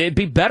 it'd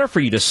be better for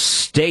you to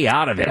stay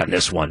out of it on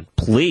this one,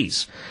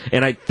 please.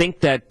 And I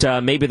think that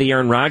maybe the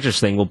Aaron Rodgers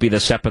thing will be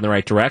the step in the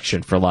right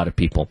direction for a lot of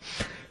people.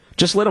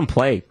 Just let him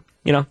play.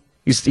 You know,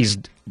 he's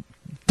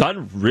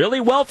done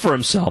really well for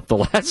himself the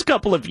last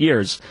couple of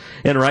years,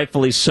 and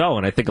rightfully so.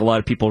 And I think a lot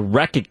of people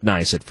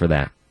recognize it for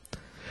that.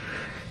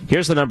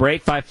 Here's the number,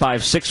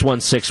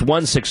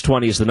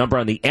 855-616-1620 is the number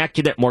on the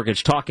AccuNet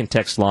Mortgage Talk and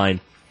Text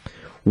line.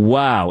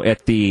 Wow,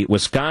 at the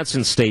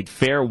Wisconsin State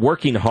Fair,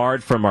 working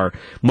hard from our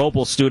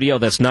mobile studio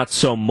that's not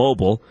so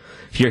mobile.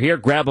 If you're here,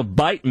 grab a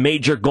bite.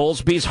 Major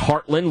Goldsby's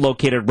Heartland,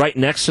 located right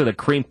next to the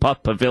Cream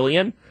Puff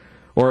Pavilion,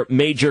 or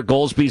Major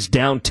Goldsby's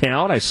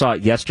downtown. I saw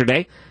it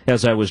yesterday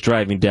as I was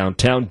driving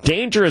downtown,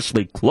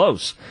 dangerously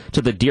close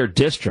to the Deer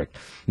District.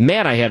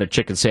 Man, I had a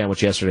chicken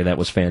sandwich yesterday. That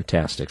was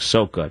fantastic.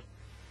 So good.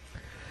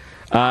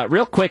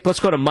 Real quick, let's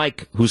go to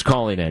Mike, who's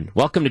calling in.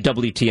 Welcome to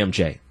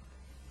WTMJ.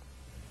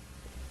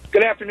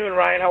 Good afternoon,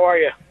 Ryan. How are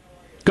you?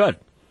 Good.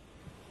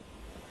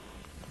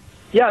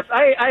 Yes,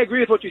 I agree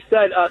with what you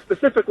said.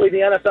 Specifically, the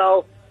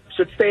NFL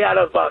should stay out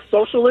of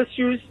social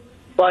issues.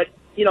 But,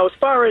 you know, as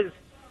far as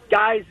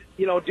guys,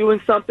 you know,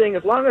 doing something,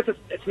 as long as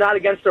it's not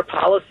against their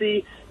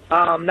policy,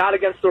 not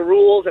against the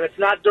rules, and it's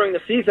not during the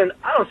season,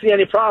 I don't see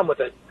any problem with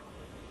it.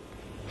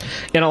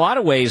 In a lot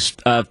of ways,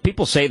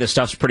 people say this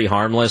stuff's pretty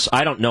harmless.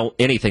 I don't know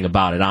anything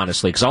about it,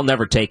 honestly, because I'll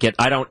never take it.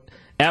 I don't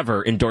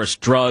ever endorse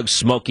drugs,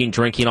 smoking,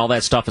 drinking, all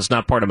that stuff is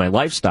not part of my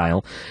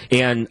lifestyle.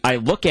 And I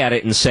look at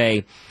it and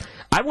say,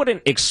 I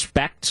wouldn't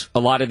expect a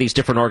lot of these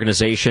different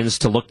organizations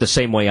to look the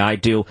same way I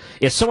do.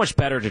 It's so much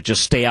better to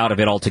just stay out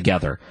of it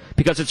altogether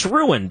because it's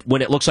ruined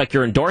when it looks like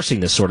you're endorsing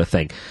this sort of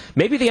thing.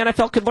 Maybe the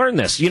NFL could learn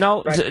this.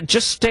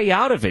 Just stay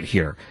out of it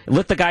here.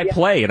 Let the guy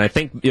play, and I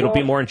think it'll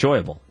be more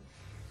enjoyable.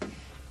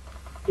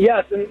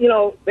 Yes, and,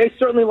 they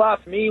certainly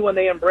lost me when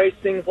they embraced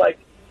things like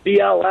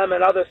BLM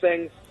and other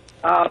things.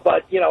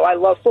 But, I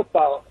love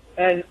football.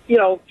 And,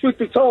 truth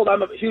be told,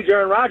 I'm a huge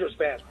Aaron Rodgers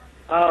fan.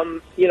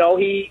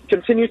 He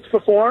continues to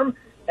perform,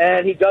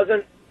 and he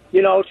doesn't,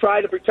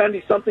 try to pretend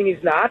he's something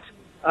he's not.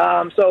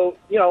 So,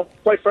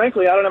 quite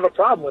frankly, I don't have a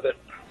problem with it.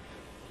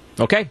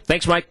 Okay,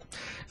 thanks, Mike.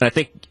 And I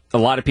think a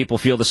lot of people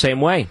feel the same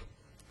way.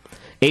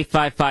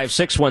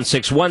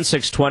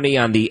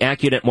 855-616-1620 on the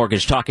AccuNet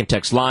Mortgage Talk and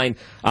Text line.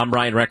 I'm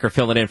Ryan Recker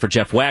filling in for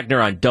Jeff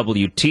Wagner on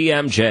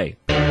WTMJ.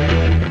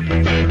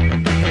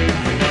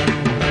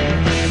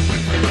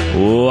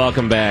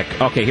 Welcome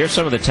back. Okay, here's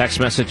some of the text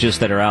messages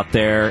that are out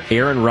there.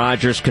 Aaron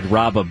Rodgers could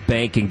rob a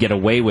bank and get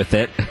away with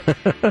it.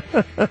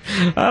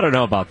 I don't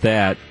know about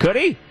that. Could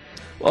he?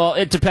 Well,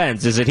 it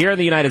depends. Is it here in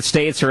the United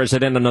States or is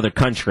it in another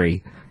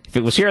country? If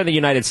it was here in the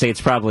United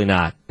States, probably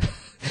not.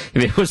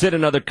 If it was in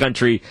another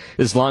country,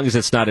 as long as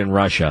it's not in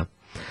Russia.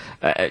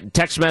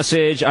 Text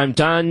message, I'm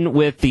done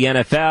with the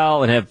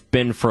NFL and have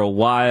been for a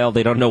while.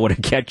 They don't know what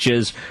a catch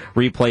is.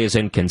 Replay is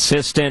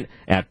inconsistent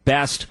at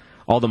best.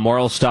 All the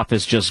moral stuff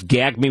is just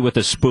gag me with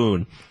a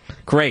spoon.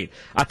 Great.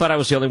 I thought I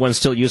was the only one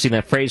still using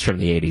that phrase from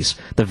the 80s.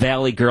 The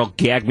Valley Girl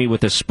gag me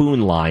with a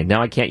spoon line.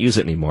 Now I can't use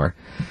it anymore.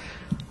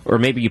 Or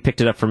maybe you picked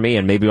it up from me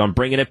and maybe I'm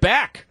bringing it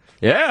back.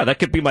 Yeah, that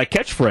could be my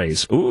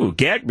catchphrase. Ooh,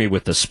 gag me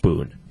with a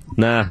spoon.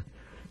 Nah,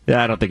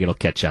 I don't think it'll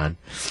catch on.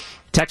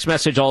 Text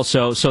message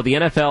also, so the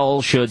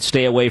NFL should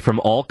stay away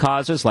from all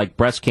causes like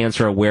breast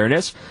cancer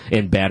awareness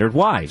and battered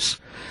wives.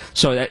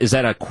 So is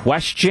that a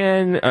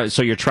question?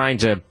 So you're trying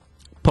to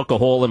poke a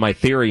hole in my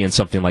theory and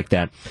something like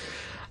that.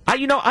 I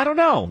don't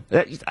know.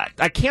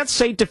 I can't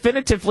say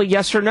definitively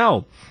yes or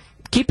no.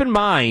 Keep in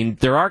mind,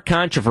 there are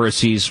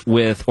controversies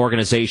with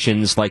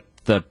organizations like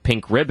the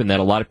Pink Ribbon that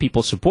a lot of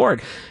people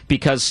support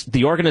because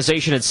the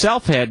organization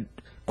itself had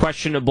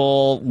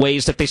questionable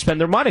ways that they spend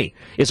their money.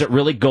 Is it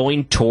really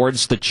going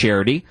towards the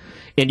charity?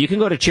 And you can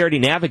go to Charity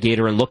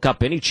Navigator and look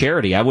up any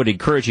charity. I would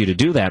encourage you to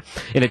do that.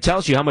 And it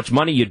tells you how much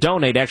money you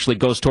donate actually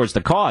goes towards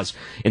the cause.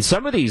 And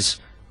some of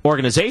these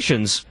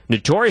organizations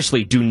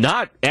notoriously do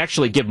not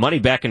actually give money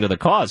back into the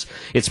cause.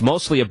 It's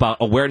mostly about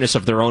awareness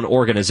of their own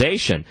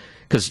organization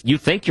because you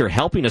think you're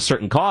helping a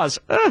certain cause.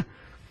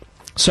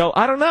 So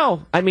I don't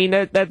know. I mean,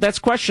 that's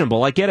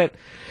questionable. I get it.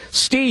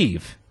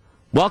 Steve,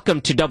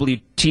 welcome to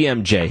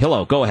WTMJ.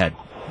 Hello, go ahead.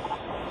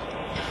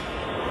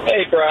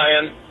 Hey,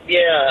 Brian.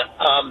 Yeah,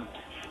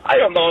 I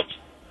don't know if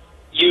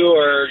you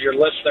or your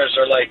listeners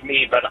are like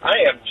me, but I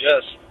am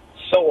just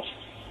so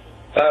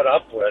fed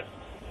up with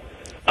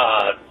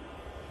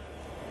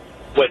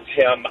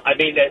him. I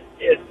mean,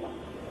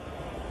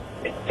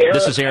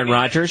 this is Aaron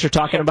Rodgers you're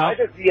talking about?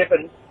 Why does he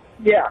even?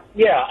 Yeah.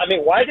 I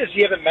mean, why does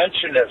he even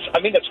mention this? I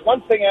mean, it's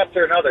one thing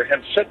after another.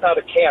 Him sitting out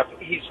of camp,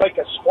 he's like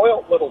a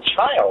spoiled little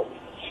child.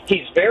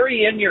 He's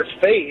very in your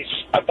face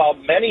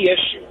about many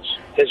issues.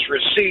 His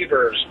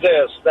receivers,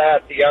 this,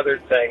 that, the other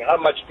thing, how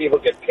much people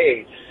get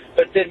paid.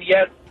 But then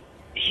yet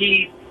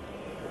he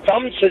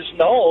thumbs his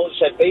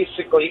nose at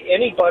basically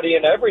anybody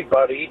and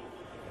everybody.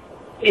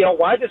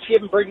 Why does he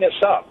even bring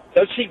this up?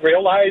 Does he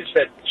realize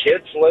that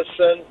kids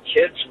listen,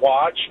 kids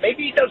watch?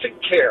 Maybe he doesn't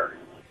care.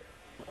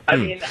 I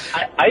mean,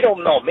 I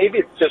don't know. Maybe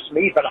it's just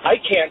me, but I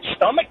can't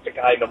stomach the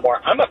guy no more.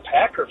 I'm a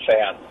Packer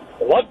fan.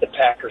 I love the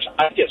Packers.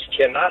 I just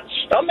cannot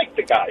stomach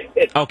the guy.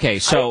 Okay,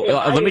 so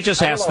let me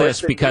just ask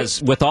this,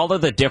 because with all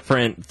of the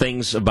different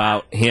things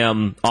about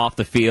him off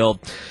the field,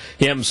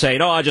 him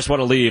saying, I just want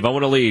to leave,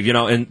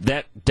 and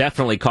that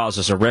definitely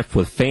causes a rift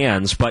with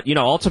fans. But,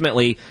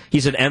 ultimately,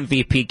 he's an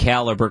MVP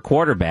caliber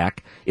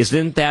quarterback.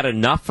 Isn't that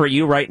enough for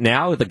you right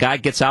now? The guy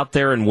gets out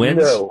there and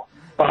wins? No.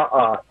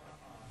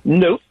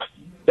 Nope.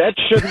 That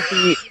shouldn't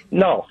be.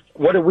 No.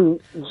 What are we?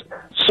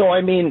 So,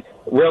 I mean,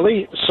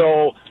 really?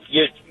 So,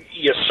 you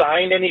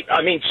sign any?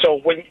 I mean,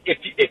 so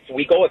if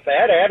we go with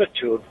that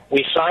attitude,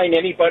 we sign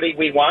anybody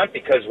we want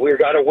because we're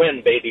got to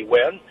win, baby,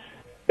 win.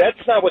 That's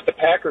not what the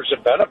Packers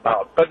have been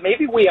about. But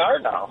maybe we are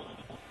now.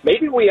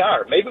 Maybe we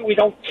are. Maybe we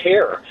don't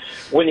care.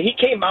 When he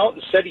came out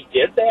and said he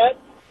did that,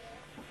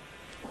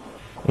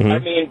 I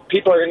mean,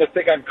 people are going to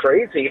think I'm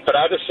crazy, but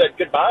I just said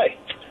goodbye.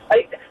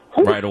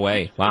 Right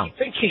away. Wow. He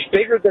thinks he's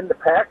bigger than the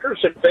Packers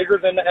and bigger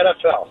than the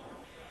NFL.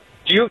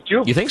 Do you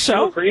think so? Do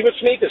you agree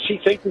with me? Does he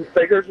think he's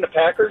bigger than the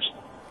Packers?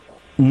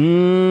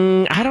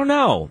 I don't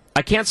know.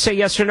 I can't say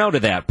yes or no to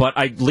that, but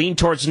I lean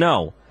towards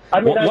no. I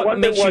mean, what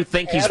makes you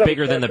think he's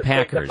bigger than the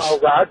Packers?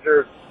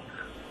 Rodgers.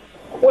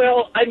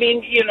 Well, I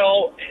mean, he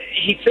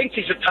thinks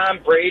he's a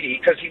Tom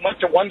Brady because he went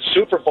to one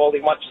Super Bowl. He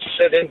wants to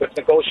sit in with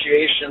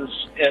negotiations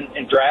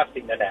and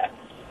drafting and that.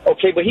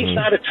 Okay, but he's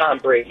not a Tom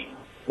Brady.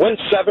 Win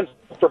 7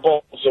 Super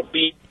Bowls will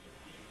be,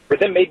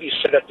 but then maybe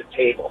sit at the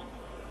table.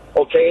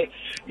 Okay,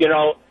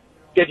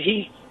 did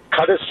he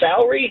cut his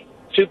salary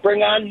to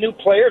bring on new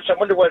players. I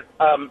wonder what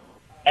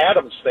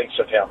Adams thinks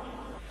of him.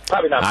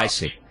 Probably not. I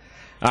see.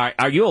 All right.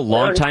 Are you a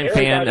longtime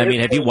fan? I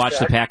mean, have you watched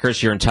the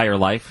Packers your entire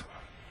life?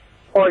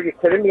 Oh, are you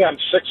kidding me? I'm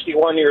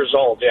 61 years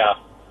old, yeah.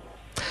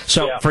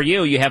 So for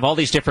you have all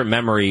these different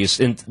memories,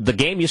 and the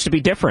game used to be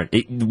different.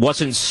 It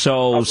wasn't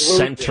so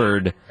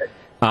centered.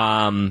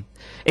 And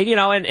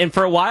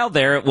for a while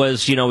there, it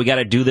was, we got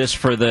to do this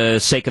for the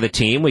sake of the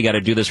team. We got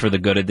to do this for the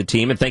good of the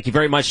team. And thank you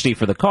very much, Steve,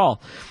 for the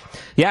call.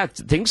 Yeah,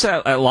 things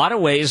a lot of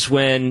ways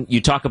when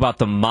you talk about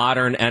the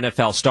modern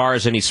NFL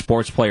stars, any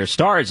sports player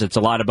stars, it's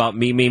a lot about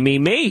me, me, me,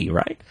 me,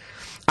 right?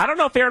 I don't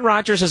know if Aaron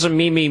Rodgers is a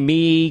me, me,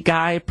 me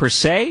guy per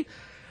se,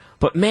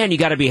 but man, you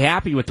got to be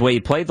happy with the way he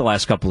played the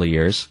last couple of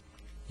years.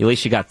 At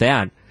least you got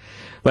that.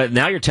 But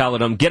now you're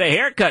telling him, get a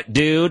haircut,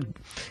 dude.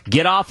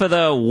 Get off of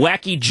the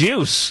wacky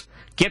juice.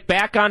 Get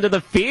back onto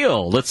the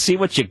field. Let's see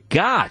what you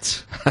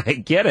got. I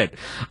get it.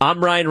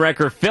 I'm Ryan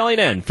Recker filling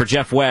in for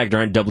Jeff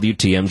Wagner on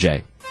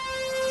WTMJ.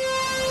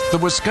 The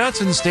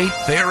Wisconsin State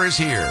Fair is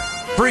here,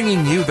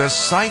 bringing you the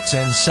sights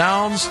and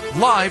sounds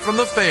live from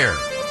the fair.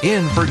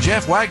 In for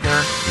Jeff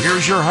Wagner,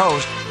 here's your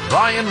host,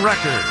 Ryan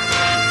Recker.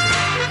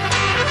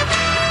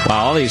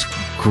 Wow, all these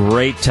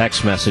great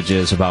text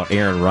messages about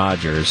Aaron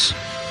Rodgers.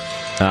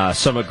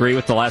 Some agree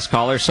with the last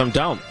caller, some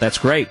don't. That's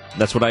great.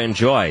 That's what I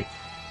enjoy.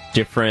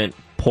 Different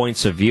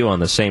points of view on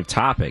the same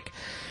topic.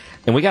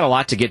 And we got a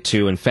lot to get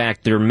to. In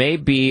fact, there may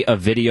be a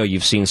video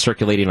you've seen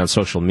circulating on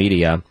social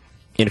media.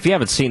 And if you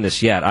haven't seen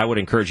this yet, I would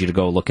encourage you to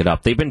go look it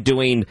up. They've been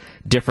doing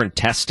different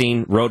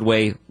testing,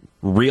 roadway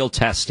real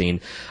testing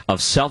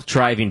of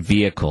self-driving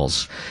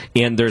vehicles.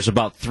 And there's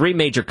about 3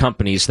 major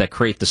companies that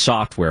create the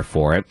software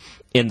for it.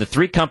 And the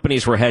 3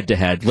 companies were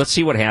head-to-head. Let's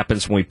see what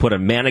happens when we put a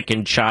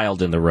mannequin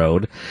child in the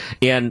road.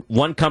 And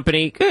one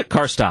company,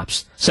 car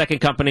stops. Second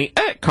company,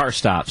 car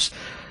stops.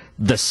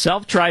 The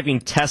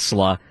self-driving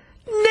Tesla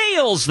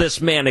nails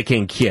this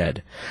mannequin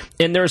kid.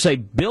 And there's a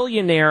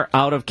billionaire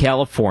out of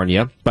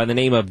California by the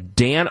name of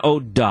Dan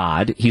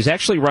O'Dodd. He's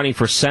actually running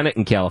for Senate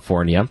in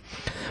California.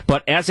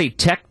 But as a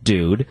tech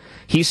dude,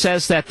 he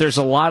says that there's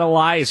a lot of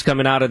lies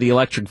coming out of the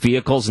electric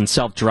vehicles and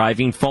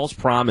self-driving, false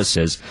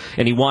promises.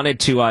 And he wanted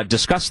to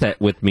discuss that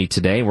with me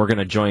today. We're going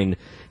to join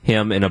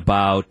him in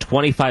about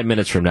 25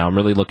 minutes from now. I'm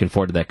really looking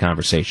forward to that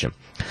conversation.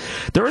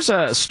 There was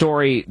a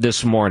story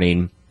this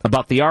morning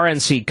about the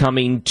RNC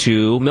coming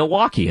to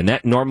Milwaukee, and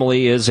that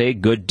normally is a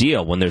good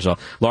deal. When there's a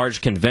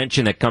large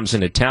convention that comes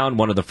into town,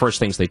 one of the first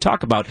things they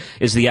talk about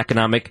is the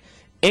economic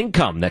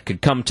income that could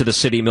come to the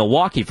city of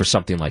Milwaukee for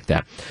something like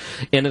that.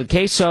 And in the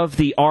case of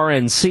the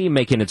RNC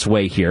making its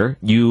way here,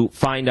 you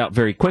find out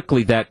very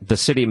quickly that the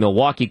city of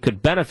Milwaukee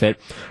could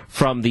benefit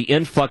from the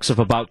influx of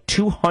about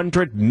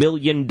 $200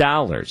 million.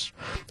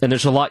 And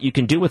there's a lot you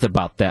can do with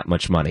about that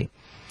much money.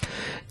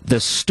 The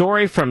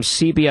story from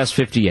CBS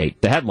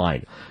 58, the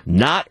headline,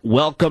 "Not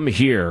Welcome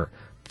Here.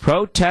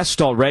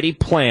 Protest already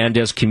planned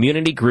as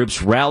community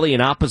groups rally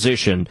in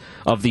opposition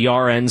of the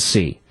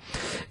RNC."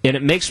 And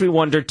it makes me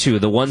wonder, too,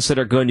 the ones that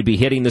are going to be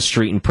hitting the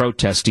street and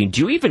protesting,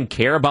 do you even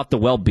care about the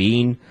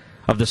well-being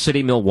of the city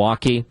of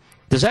Milwaukee?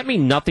 Does that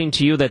mean nothing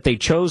to you that they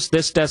chose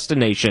this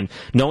destination,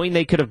 knowing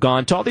they could have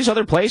gone to all these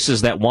other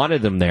places that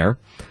wanted them there,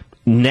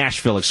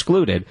 Nashville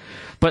excluded,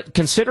 but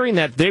considering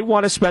that they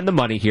want to spend the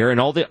money here and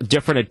all the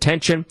different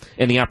attention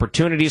and the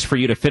opportunities for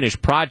you to finish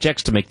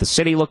projects to make the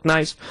city look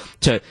nice,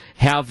 to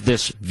have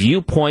this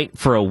viewpoint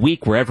for a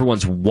week where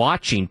everyone's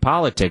watching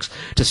politics,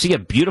 to see a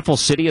beautiful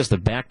city as the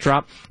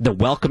backdrop, the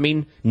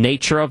welcoming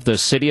nature of the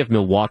city of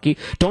Milwaukee,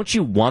 don't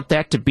you want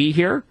that to be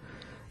here?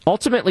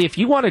 Ultimately, if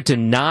you want to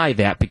deny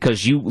that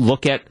because you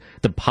look at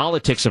the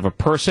politics of a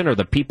person or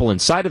the people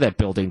inside of that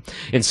building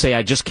and say,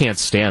 I just can't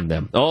stand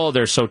them. Oh,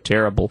 they're so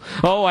terrible.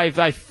 Oh,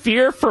 I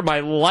fear for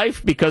my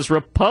life because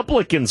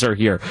Republicans are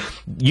here.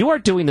 You are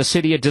doing the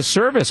city a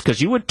disservice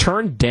because you would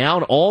turn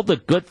down all the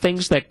good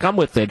things that come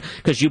with it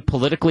because you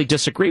politically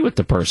disagree with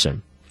the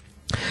person.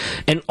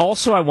 And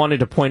also I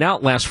wanted to point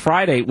out last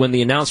Friday when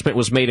the announcement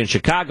was made in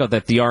Chicago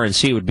that the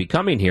RNC would be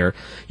coming here,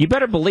 you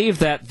better believe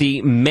that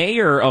the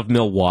mayor of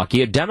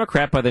Milwaukee, a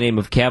Democrat by the name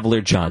of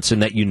Cavalier Johnson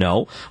that you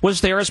know,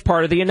 was there as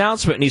part of the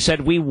announcement. And he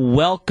said, we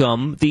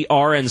welcome the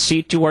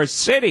RNC to our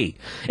city.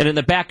 And in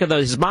the back of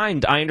his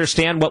mind, I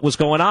understand what was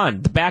going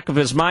on. The back of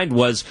his mind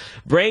was,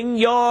 bring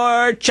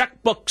your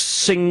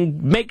checkbooks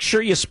and make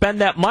sure you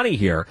spend that money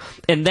here.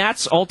 And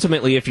that's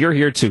ultimately, if you're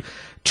here to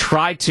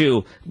try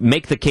to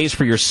make the case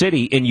for your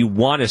city and you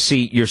want to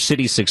see your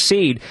city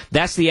succeed,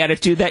 that's the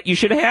attitude that you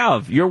should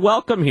have. You're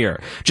welcome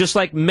here. Just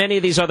like many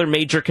of these other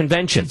major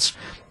conventions.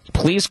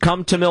 Please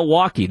come to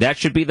Milwaukee. That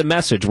should be the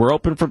message. We're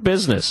open for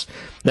business.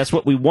 That's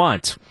what we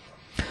want.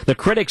 The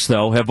critics,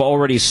 though, have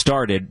already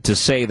started to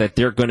say that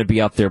they're going to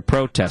be out there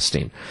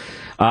protesting.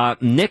 Kyle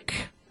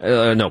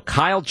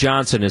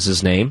Johnson is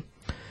his name.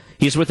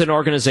 He's with an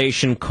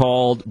organization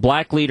called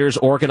Black Leaders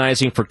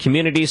Organizing for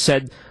Community,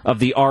 said of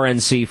the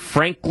RNC,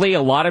 frankly,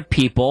 a lot of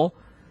people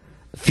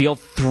feel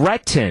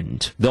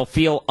threatened. They'll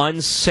feel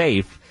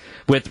unsafe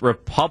with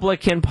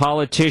Republican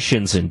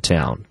politicians in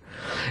town.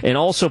 And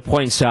also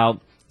points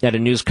out at a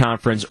news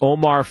conference,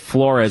 Omar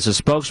Flores, a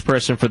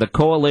spokesperson for the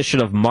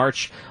Coalition of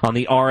March on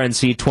the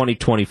RNC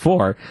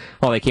 2024,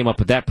 well, they came up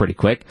with that pretty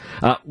quick,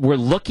 we're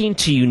looking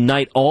to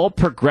unite all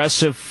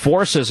progressive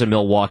forces in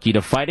Milwaukee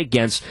to fight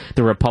against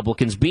the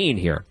Republicans being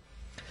here.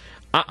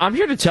 I'm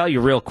here to tell you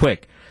real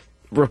quick,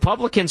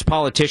 Republicans,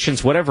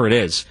 politicians, whatever it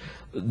is,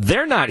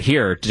 they're not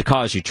here to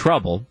cause you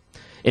trouble.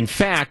 In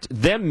fact,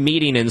 them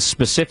meeting in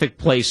specific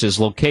places,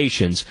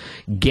 locations,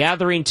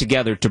 gathering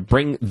together to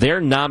bring their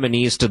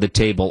nominees to the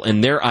table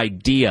and their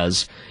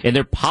ideas and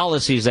their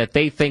policies that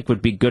they think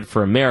would be good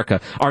for America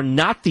are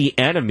not the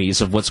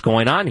enemies of what's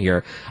going on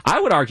here.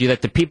 I would argue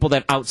that the people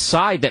that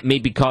outside that may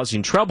be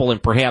causing trouble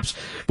and perhaps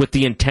with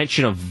the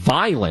intention of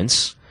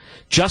violence,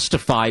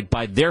 justified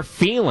by their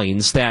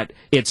feelings that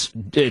it's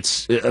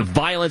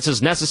violence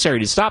is necessary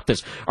to stop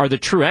this, are the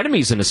true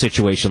enemies in a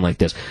situation like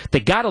this.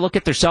 They got to look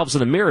at themselves in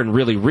the mirror and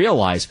really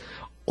realize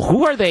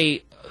who are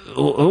they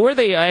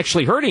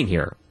actually hurting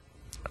here?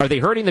 Are they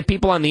hurting the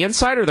people on the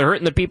inside, or are they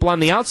hurting the people on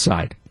the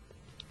outside?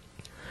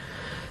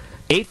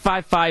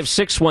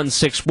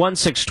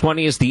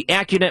 855-616-1620 is the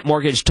AccuNet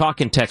Mortgage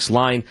talk and text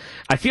line.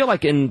 I feel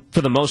like,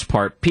 for the most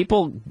part,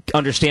 people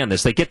understand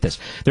this. They get this.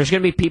 There's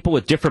going to be people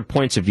with different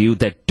points of view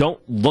that don't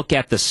look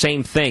at the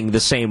same thing the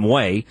same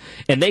way,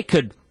 and they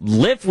could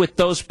live with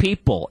those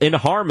people in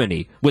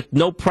harmony with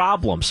no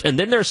problems. And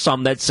then there's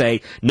some that say,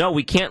 no,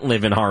 we can't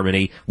live in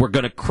harmony. We're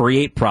going to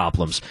create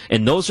problems.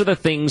 And those are the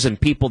things and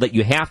people that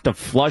you have to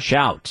flush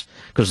out,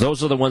 because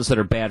those are the ones that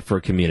are bad for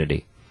a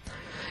community.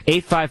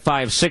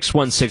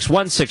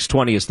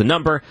 855-616-1620 is the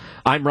number.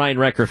 I'm Ryan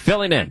Recker,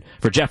 filling in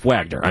for Jeff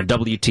Wagner on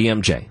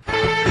WTMJ.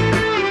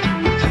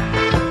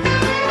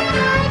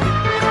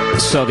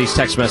 So these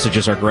text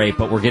messages are great,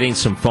 but we're getting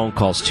some phone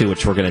calls, too,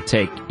 which we're going to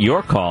take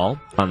your call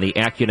on the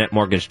AccuNet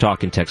Mortgage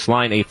talk and text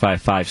line,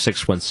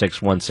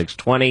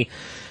 855-616-1620.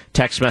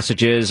 Text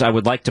messages, I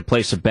would like to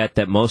place a bet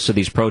that most of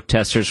these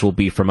protesters will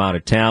be from out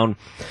of town.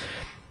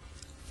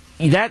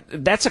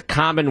 That's a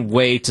common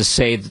way to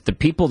say that the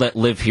people that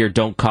live here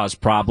don't cause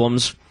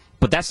problems,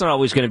 but that's not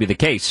always going to be the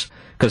case,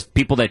 because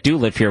people that do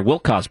live here will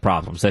cause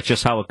problems. That's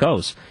just how it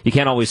goes. You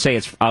can't always say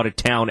it's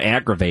out-of-town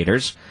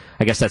aggravators.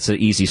 I guess that's an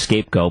easy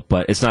scapegoat,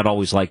 but it's not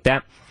always like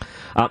that.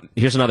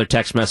 Here's another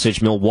text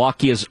message.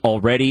 Milwaukee is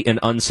already an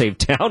unsafe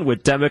town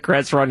with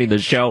Democrats running the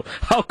show.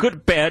 How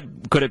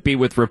bad could it be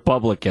with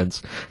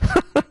Republicans?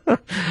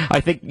 I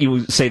think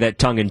you say that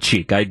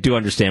tongue-in-cheek. I do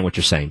understand what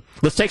you're saying.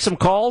 Let's take some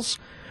calls.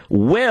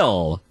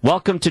 Will,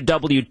 welcome to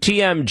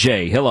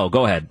WTMJ. Hello,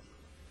 go ahead.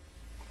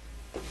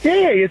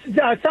 Hey, it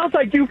sounds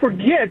like you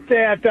forget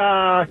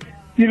that,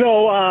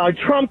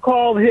 Trump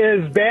called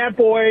his bad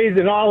boys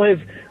and all his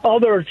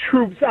other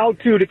troops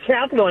out to the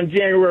Capitol on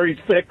January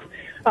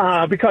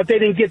 6th because they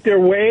didn't get their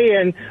way,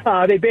 and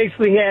they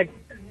basically had,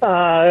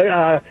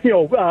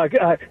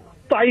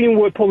 fighting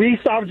with police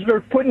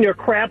officers, putting their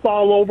crap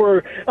all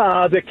over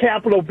the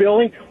Capitol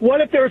building. What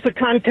if there's a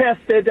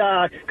contested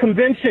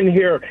convention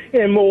here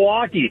in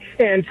Milwaukee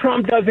and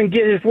Trump doesn't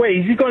get his way?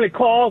 Is he going to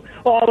call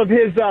all of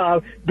his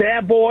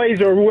bad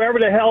boys or whoever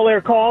the hell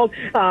they're called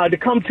to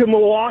come to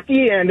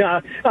Milwaukee and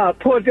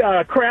put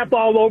crap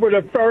all over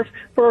the First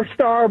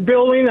Star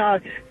building?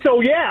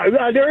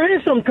 There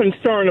is some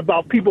concern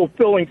about people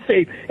feeling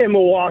safe in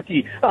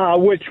Milwaukee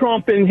with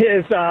Trump and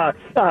his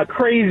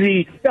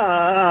crazy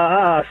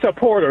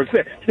supporters,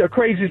 the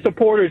crazy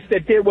supporters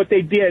that did what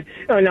they did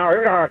in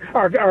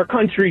our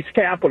country's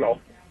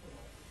capital.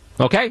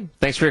 Okay,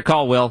 thanks for your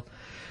call, Will.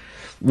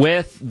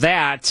 With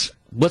that,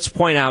 let's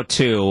point out,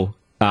 too,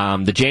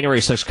 the January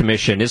 6th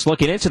Commission is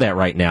looking into that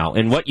right now.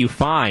 And what you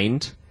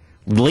find,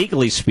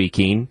 legally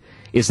speaking,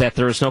 is that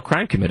there is no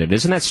crime committed.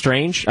 Isn't that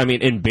strange? I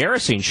mean,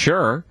 embarrassing,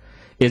 sure.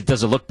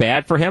 Does it look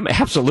bad for him?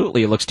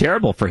 Absolutely, it looks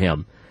terrible for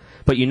him.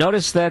 But you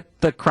notice that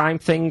the crime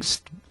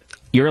thing's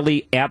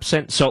eerily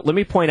absent. So let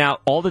me point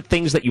out all the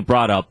things that you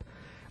brought up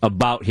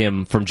about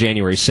him from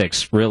January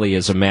 6th really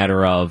is a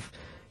matter of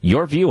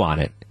your view on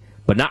it,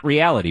 but not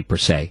reality per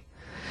se.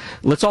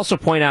 Let's also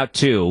point out,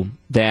 too,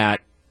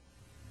 that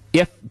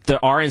if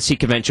the RNC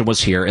convention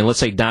was here, and let's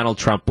say Donald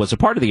Trump was a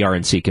part of the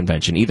RNC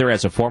convention, either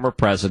as a former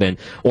president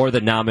or the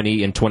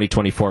nominee in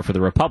 2024 for the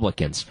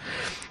Republicans,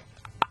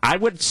 I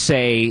would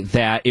say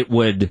that it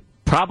would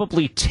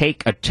probably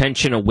take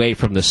attention away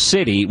from the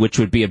city, which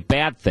would be a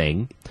bad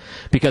thing,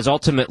 because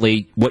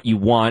ultimately what you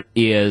want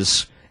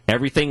is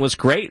everything was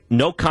great,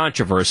 no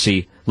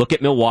controversy, look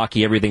at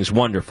Milwaukee, everything's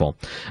wonderful.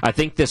 I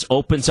think this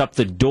opens up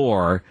the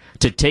door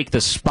to take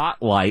the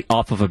spotlight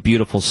off of a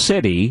beautiful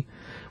city,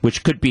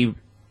 which could be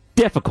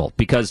difficult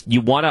because you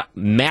want to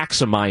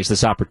maximize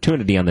this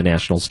opportunity on the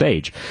national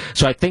stage.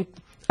 So I think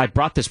I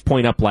brought this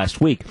point up last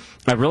week.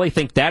 I really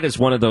think that is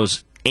one of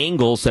those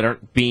angles that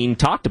aren't being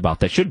talked about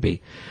that should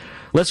be.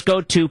 Let's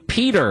go to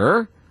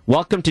Peter.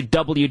 Welcome to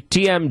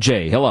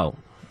WTMJ. Hello.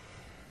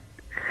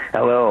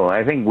 Hello.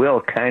 I think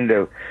Will kind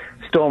of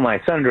stole my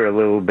thunder a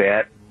little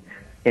bit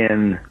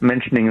in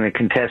mentioning the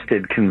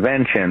contested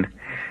convention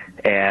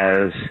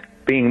as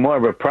being more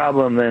of a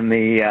problem than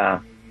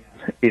the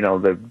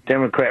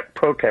Democrat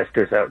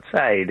protesters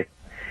outside.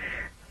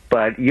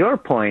 But your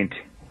point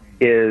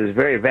is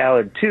very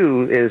valid,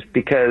 too, is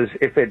because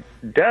if it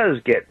does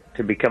get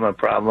to become a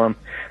problem,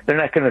 they're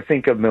not going to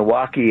think of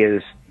Milwaukee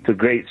as the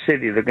great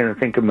city. They're going to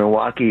think of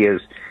Milwaukee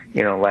as,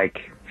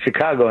 like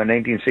Chicago in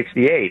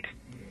 1968.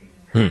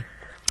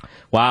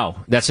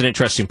 Wow, that's an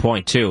interesting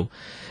point, too.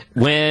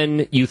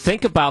 When you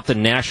think about the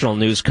national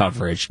news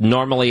coverage,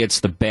 normally it's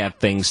the bad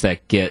things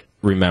that get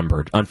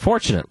remembered,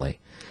 unfortunately.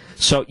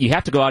 So you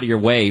have to go out of your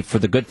way for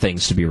the good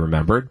things to be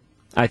remembered.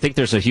 I think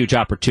there's a huge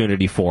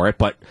opportunity for it,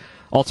 but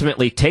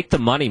ultimately, take the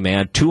money,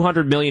 man.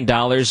 $200 million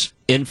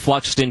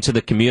influxed into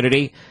the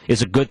community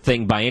is a good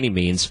thing by any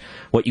means.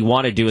 What you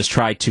want to do is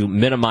try to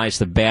minimize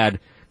the bad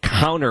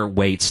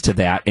counterweights to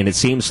that, and it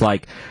seems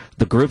like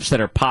the groups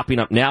that are popping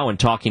up now and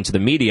talking to the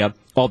media,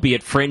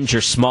 albeit fringe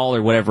or small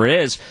or whatever it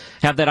is,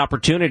 have that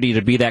opportunity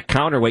to be that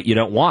counterweight you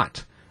don't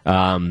want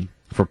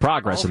for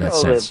progress in that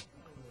sense.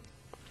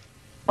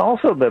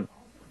 Also, the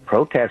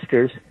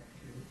protesters,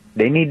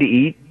 they need to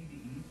eat.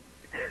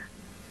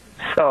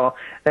 So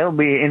there'll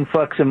be an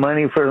influx of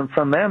money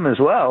from them as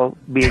well,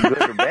 be it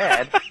good or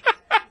bad.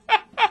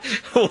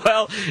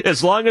 Well,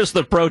 as long as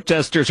the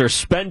protesters are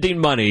spending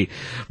money,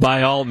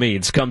 by all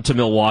means, come to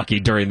Milwaukee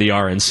during the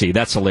RNC.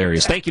 That's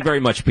hilarious. Thank you very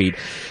much,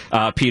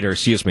 Peter,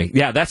 excuse me.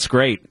 Yeah, that's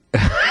great.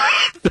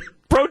 The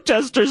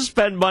protesters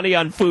spend money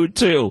on food,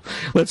 too.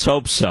 Let's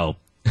hope so.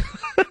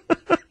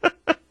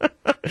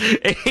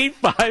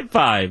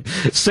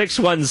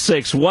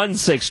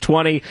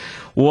 855-616-1620.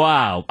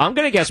 Wow. I'm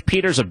going to guess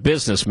Peter's a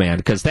businessman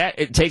because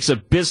it takes a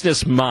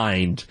business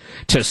mind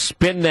to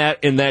spin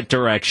that in that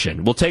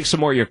direction. We'll take some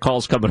more of your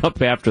calls coming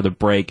up after the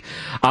break.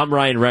 I'm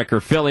Ryan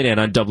Recker filling in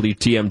on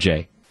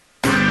WTMJ.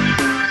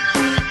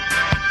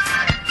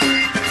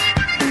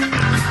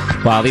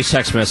 Wow, these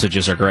text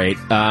messages are great.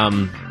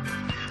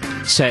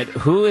 Said,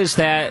 who is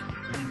that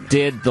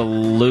did the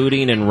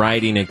looting and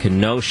rioting in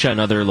Kenosha and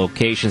other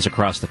locations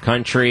across the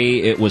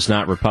country? It was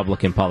not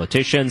Republican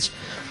politicians.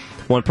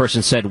 One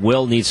person said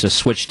Will needs to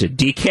switch to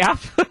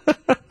decaf.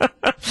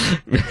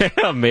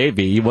 Yeah,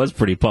 maybe. He was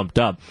pretty pumped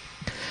up.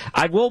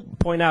 I will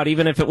point out,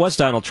 even if it was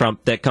Donald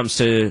Trump that comes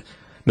to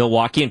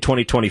Milwaukee in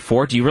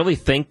 2024, do you really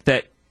think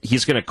that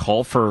he's going to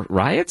call for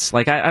riots?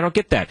 Like, I don't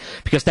get that.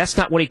 Because that's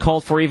not what he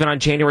called for even on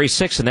January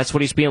 6th, and that's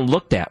what he's being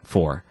looked at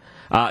for.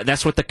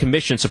 That's what the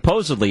commission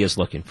supposedly is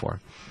looking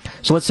for.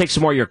 So let's take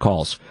some more of your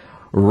calls.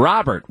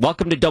 Robert,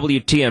 welcome to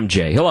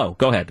WTMJ. Hello,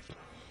 go ahead.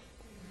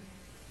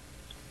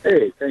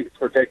 Hey, thanks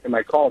for taking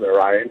my call there,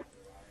 Ryan.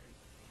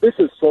 This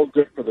is so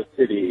good for the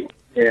city,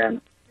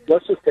 and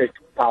let's just take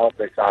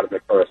politics out of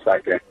it for a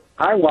second.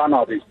 I want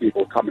all these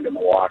people coming to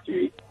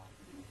Milwaukee.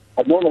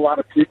 I've known a lot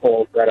of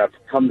people that have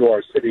come to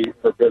our city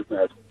for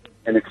business,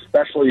 and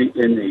especially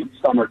in the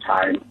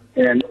summertime,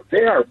 and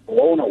they are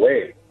blown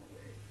away.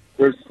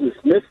 There's this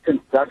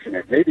misconception,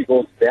 it maybe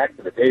goes back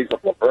to the days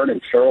of Laverne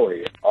and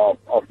Shirley of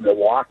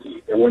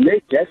Milwaukee. And when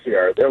they get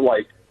here, they're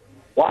like,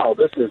 wow,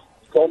 this is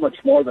so much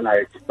more than I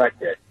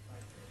expected.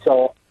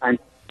 So I'm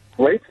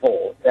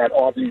grateful that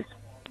all these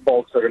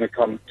folks are going to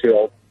come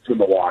to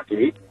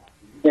Milwaukee.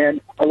 And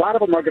a lot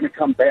of them are going to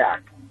come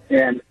back.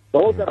 And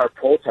those that are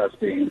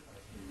protesting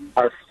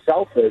are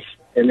selfish,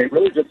 and they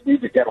really just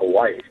need to get a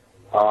life.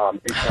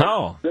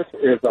 Because this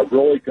is a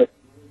really good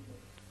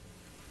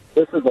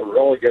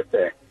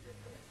thing.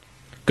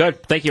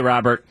 Good. Thank you,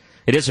 Robert.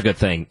 It is a good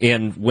thing.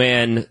 And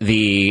when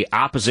the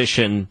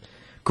opposition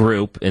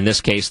group, in this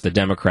case the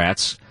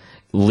Democrats,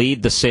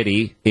 lead the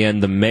city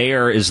and the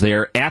mayor is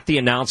there at the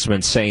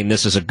announcement saying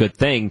this is a good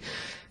thing,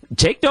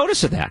 take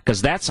notice of that,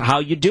 because that's how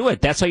you do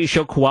it. That's how you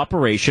show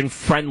cooperation,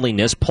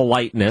 friendliness,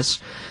 politeness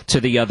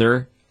to the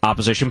other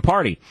opposition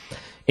party.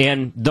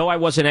 And though I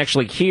wasn't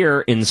actually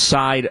here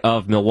inside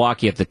of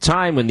Milwaukee at the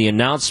time when the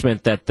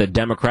announcement that the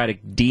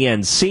Democratic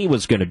DNC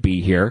was going to be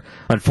here,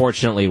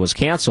 unfortunately, was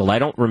canceled, I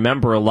don't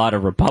remember a lot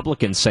of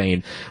Republicans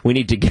saying we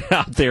need to get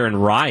out there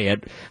and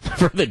riot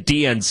for the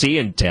DNC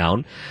in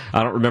town.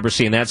 I don't remember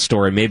seeing that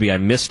story. Maybe I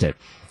missed it.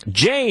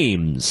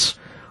 James,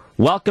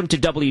 welcome to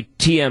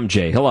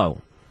WTMJ. Hello.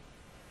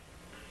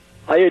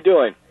 How you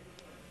doing?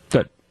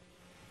 Good.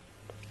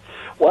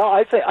 Well,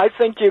 I think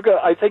you're going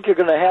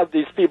to have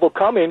these people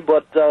coming,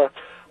 but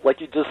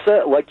like you just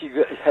said, like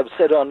you have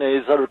said on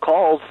these other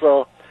calls,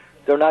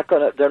 they're not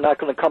going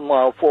to come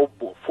full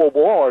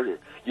bore.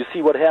 You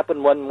see what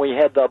happened when we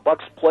had the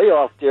Bucks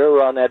playoff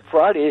there on that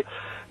Friday.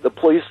 The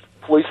police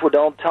were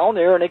downtown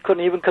there, and they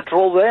couldn't even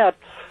control that.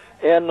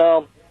 And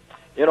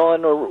in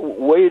the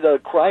way the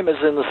crime is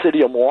in the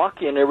city of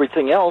Milwaukee and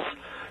everything else,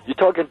 you're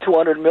talking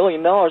 $200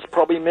 million.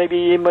 Probably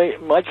maybe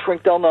might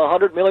shrink down to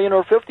 $100 million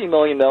or $50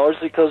 million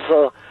because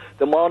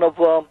the amount of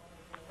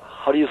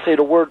how do you say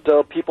the word?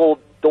 People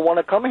don't want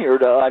to come here.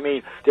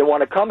 They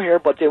want to come here,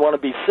 but they want to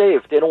be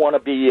safe. They don't want to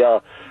be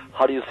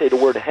how do you say the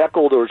word,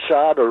 heckled or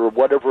shot or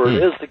whatever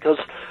it is, because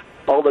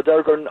all the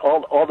dark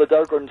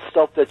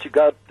stuff that you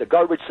got, the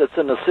garbage that's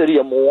in the city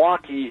of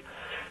Milwaukee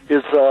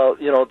is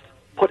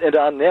putting it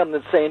on them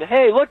and saying,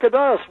 hey, look at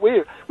us,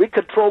 we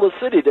control the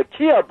city, the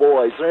Kia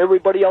boys, and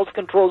everybody else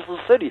controls the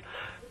city.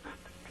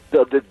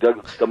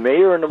 The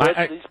mayor and the rest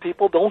of these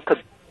people don't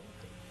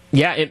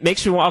Yeah, it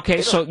makes me.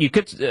 Okay, so you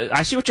could.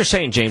 I see what you're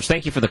saying, James.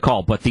 Thank you for the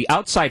call. But the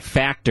outside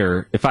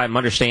factor, if I'm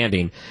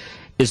understanding,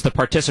 is the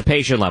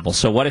participation level.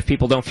 So what if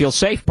people don't feel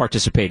safe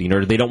participating,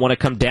 or they don't want to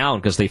come down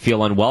because they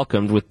feel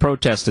unwelcomed with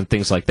protests and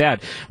things like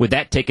that? Would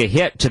that take a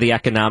hit to the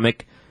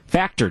economic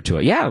factor to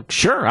it? Yeah,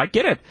 sure, I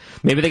get it.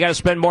 Maybe they got to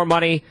spend more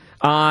money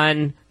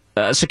on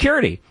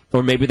security,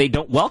 or maybe they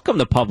don't welcome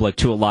the public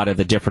to a lot of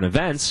the different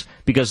events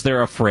because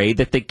they're afraid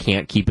that they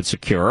can't keep it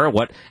secure, or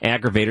what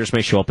aggravators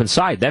may show up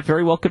inside. That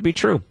very well could be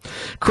true.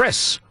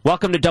 Chris,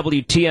 welcome to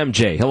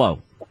WTMJ.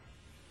 Hello.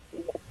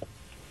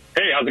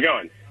 Hey, how's it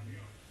going?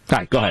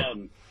 Hi, go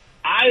ahead.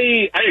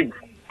 I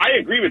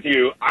agree with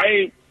you.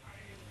 I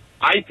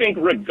think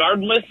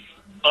regardless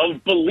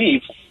of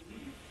beliefs,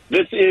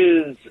 this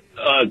is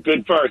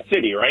good for our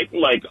city, right?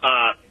 Like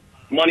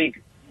money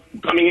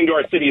coming into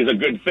our city is a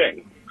good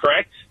thing,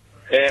 correct?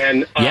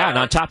 And and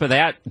on top of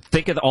that,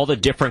 think of all the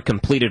different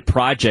completed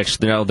projects.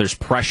 You know, there's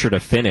pressure to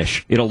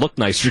finish. It'll look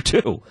nicer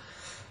too.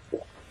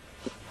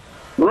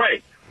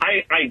 Right.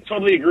 I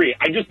totally agree.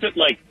 I just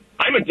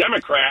I'm a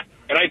Democrat,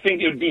 and I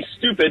think it would be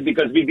stupid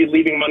because we'd be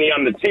leaving money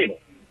on the table.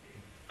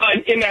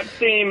 In that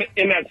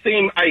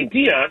same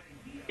idea,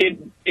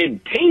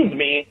 it pains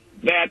me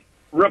that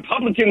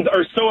Republicans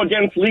are so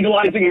against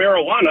legalizing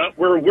marijuana,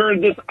 where we're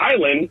this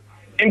island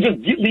and just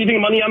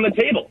leaving money on the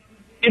table.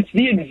 It's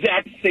the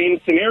exact same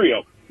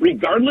scenario.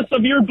 Regardless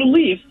of your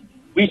belief,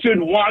 we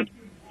should want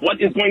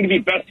what is going to be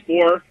best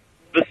for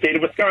the state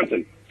of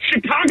Wisconsin.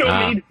 Chicago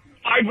made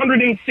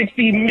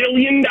 $560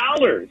 million.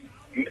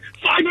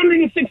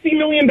 $560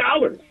 million.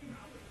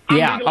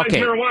 Yeah,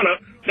 okay. Marijuana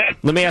that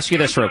let me ask you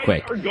this real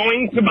quick. Are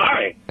going to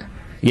buy.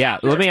 Yeah,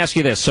 let me ask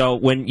you this. So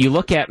when you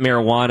look at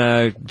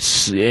marijuana,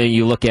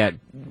 you look at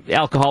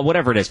alcohol,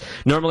 whatever it is,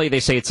 normally they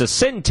say it's a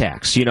sin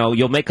tax. You know,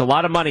 you'll make a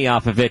lot of money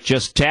off of it.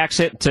 Just tax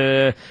it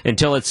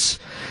until it's,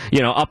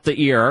 up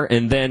the ear,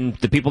 and then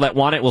the people that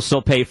want it will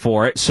still pay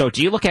for it. So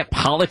do you look at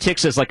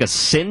politics as like a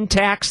sin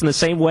tax in the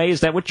same way?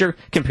 Is that what you're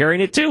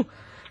comparing it to?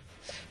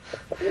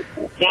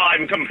 Well,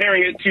 I'm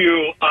comparing it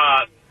to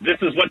this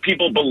is what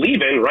people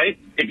believe in, right?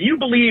 If you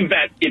believe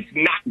that it's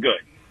not good,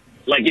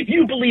 like if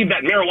you believe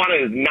that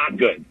marijuana is not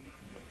good,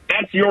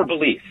 that's your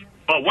belief.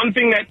 But one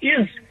thing that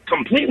is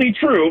completely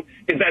true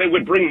is that it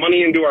would bring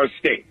money into our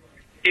state.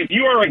 If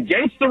you are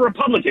against the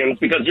Republicans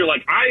because you're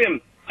like, I am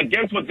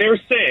against what they're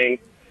saying,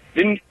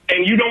 then,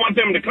 and you don't want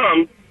them to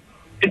come,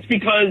 it's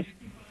because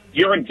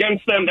you're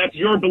against them. That's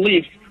your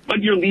beliefs,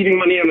 but you're leaving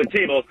money on the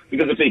table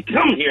because if they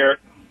come here,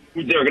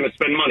 they're going to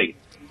spend money.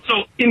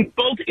 So in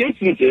both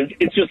instances,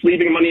 it's just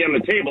leaving money on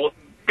the table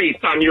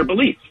based on your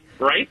beliefs,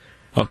 right?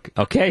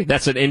 Okay,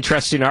 that's an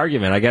interesting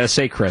argument, I got to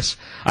say, Chris.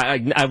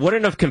 I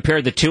wouldn't have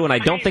compared the two, and I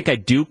don't think I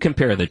do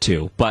compare the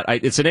two, but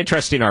it's an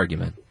interesting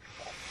argument.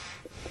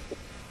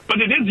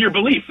 But it is your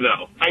belief,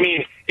 though. I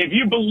mean, if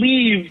you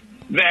believe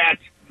that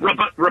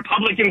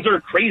Republicans are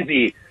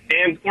crazy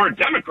or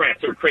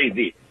Democrats are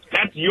crazy,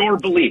 that's your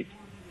belief.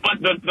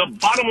 But the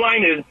bottom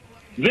line is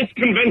this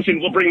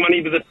convention will bring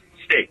money to the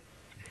state.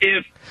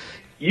 If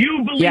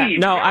you believe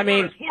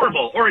it's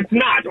horrible, or it's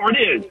not, or it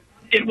is,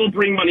 it will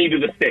bring money to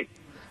the state.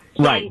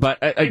 So, right, but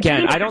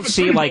again, I don't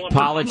see like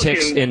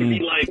politics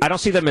I don't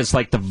see them as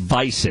like the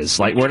vices.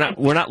 Like we're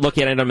not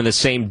looking at them in the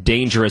same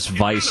dangerous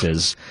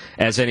vices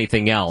as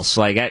anything else.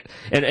 Like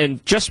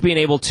and just being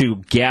able to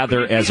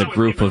gather as a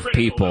group of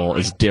people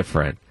is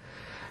different.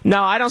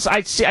 No, I don't.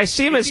 I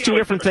see them as two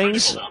different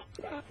things.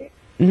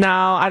 No,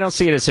 I don't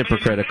see it as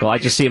hypocritical. I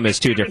just see them as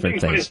two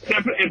different things.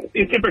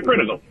 It's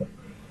hypocritical.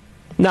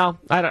 No,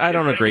 I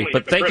don't agree.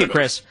 But thank you,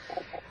 Chris.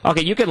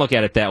 Okay, you can look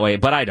at it that way,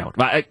 but I don't.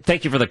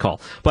 Thank you for the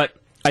call. But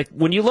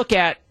when you look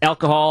at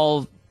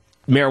alcohol,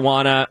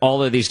 marijuana,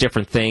 all of these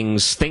different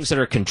things that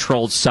are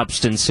controlled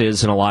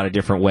substances in a lot of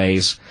different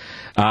ways,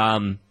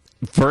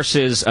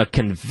 versus a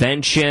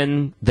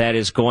convention that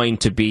is going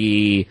to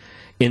be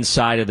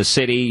inside of the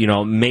city,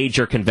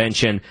 major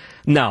convention.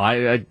 No,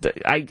 I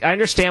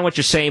understand what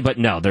you're saying, but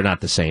no, they're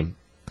not the same.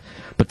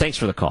 But thanks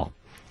for the call.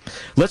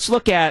 Let's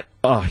look at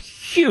a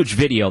huge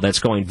video that's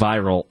going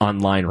viral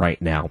online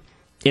right now.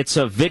 It's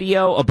a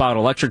video about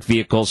electric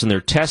vehicles, and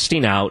they're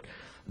testing out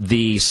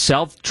the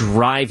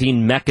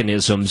self-driving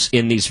mechanisms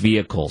in these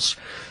vehicles.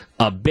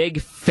 A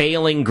big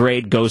failing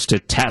grade goes to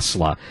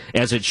Tesla,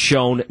 as it's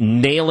shown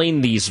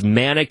nailing these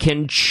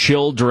mannequin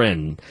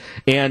children.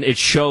 And it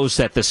shows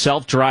that the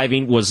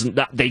self-driving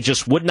they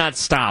just would not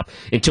stop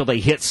until they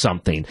hit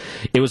something.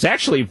 It was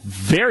actually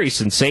very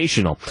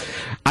sensational.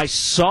 I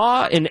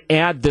saw an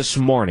ad this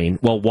morning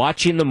while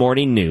watching the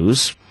morning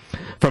news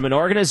from an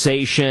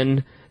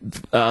organization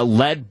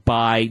led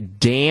by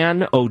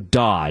Dan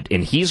O'Dodd,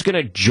 and he's going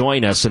to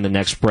join us in the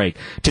next break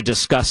to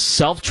discuss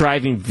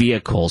self-driving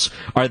vehicles.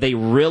 Are they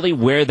really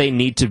where they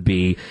need to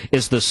be?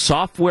 Is the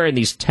software in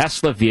these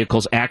Tesla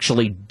vehicles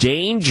actually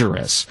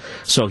dangerous?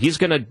 So he's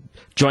going to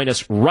join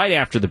us right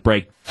after the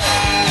break.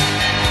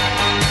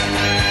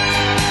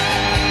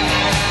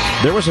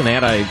 There was an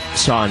ad I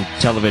saw on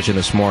television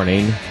this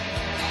morning.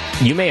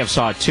 You may have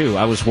saw it too.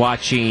 I was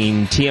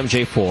watching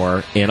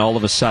TMJ4, and all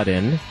of a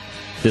sudden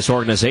this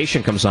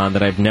organization comes on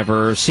that I've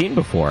never seen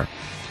before.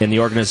 And the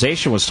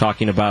organization was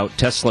talking about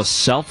Tesla's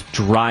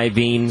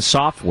self-driving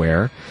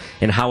software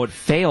and how it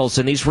fails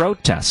in these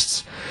road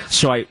tests.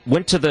 So I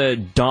went to the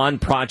Dawn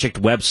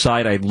Project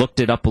website. I looked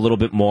it up a little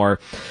bit more,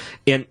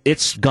 and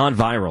it's gone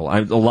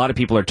viral. A lot of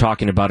people are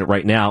talking about it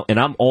right now, and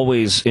I'm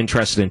always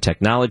interested in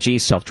technology,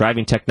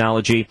 self-driving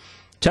technology.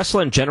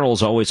 Tesla in general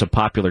is always a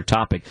popular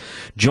topic.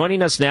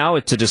 Joining us now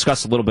to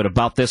discuss a little bit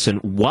about this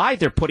and why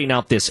they're putting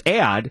out this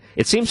ad,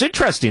 it seems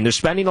interesting. They're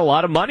spending a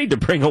lot of money to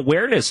bring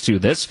awareness to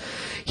this.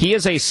 He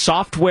is a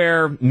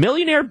software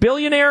millionaire,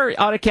 billionaire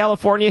out of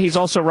California. He's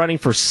also running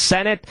for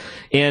Senate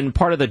and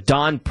part of the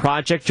Dawn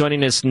Project.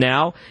 Joining us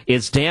now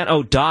is Dan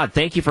O'Dodd.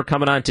 Thank you for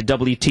coming on to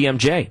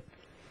WTMJ.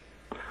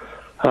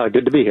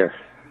 Good to be here.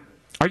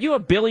 Are you a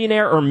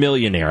billionaire or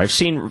millionaire? I've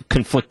seen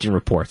conflicting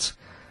reports.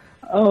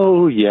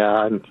 Oh, yeah,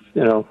 I'm,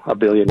 a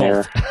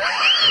billionaire.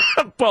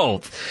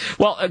 Both.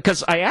 Well,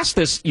 because I asked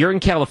this, you're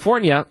in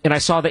California, and I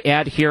saw the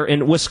ad here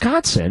in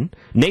Wisconsin,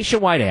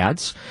 nationwide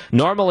ads.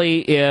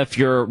 Normally, if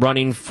you're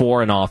running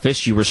for an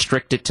office, you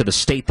restrict it to the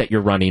state that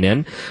you're running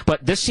in.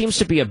 But this seems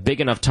to be a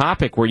big enough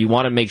topic where you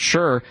want to make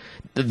sure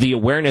the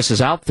awareness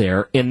is out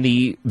there. In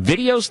the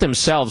videos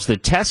themselves, the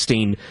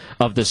testing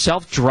of the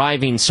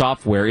self-driving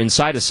software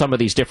inside of some of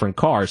these different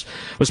cars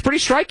was pretty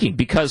striking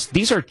because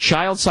these are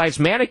child-sized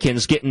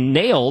mannequins getting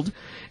nailed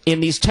in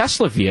these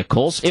Tesla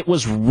vehicles. It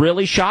was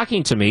really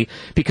shocking to me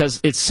because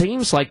it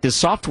seems like this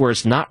software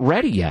is not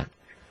ready yet.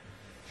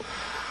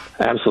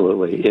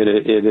 Absolutely. It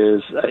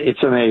is.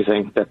 It's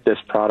amazing that this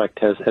product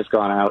has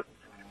gone out.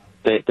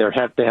 They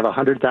have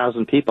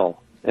 100,000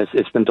 people.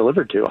 It's been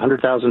delivered to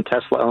 100,000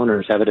 Tesla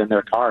owners have it in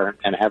their car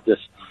and have this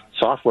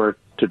software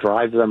to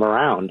drive them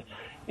around.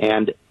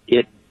 And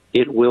it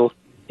will,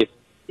 if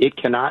it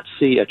cannot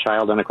see a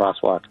child in a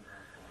crosswalk,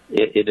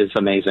 it is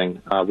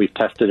amazing. We've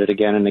tested it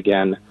again and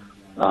again.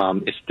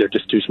 They're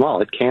just too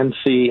small. It can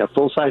see a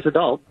full-size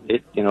adult.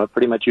 It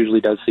pretty much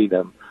usually does see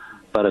them,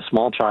 but a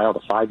small child,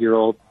 a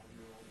 5-year-old,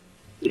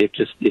 it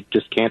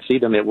just can't see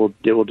them. It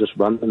will just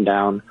run them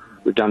down.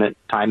 We've done it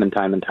time and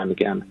time and time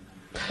again.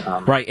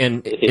 Right,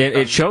 and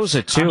it shows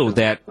it too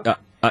that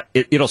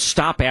it'll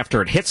stop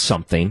after it hits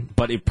something,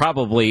 but it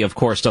probably, of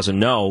course, doesn't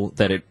know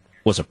that it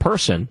was a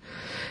person.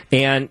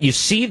 And you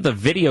see the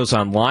videos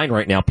online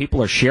right now.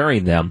 People are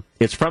sharing them.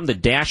 It's from the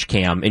dash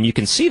cam, and you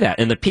can see that.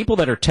 And the people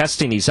that are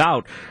testing these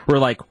out were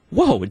like,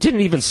 whoa, it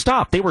didn't even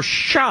stop. They were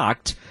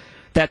shocked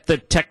that the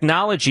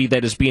technology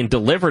that is being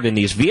delivered in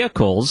these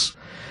vehicles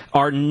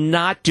are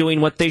not doing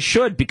what they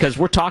should, because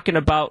we're talking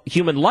about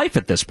human life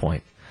at this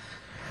point.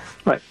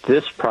 Right.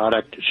 This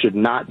product should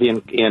not be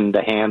in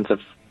the hands of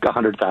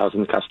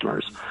 100,000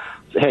 customers.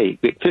 Hey,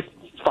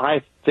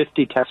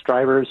 50 test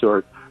drivers who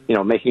are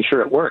making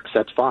sure it works,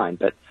 that's fine.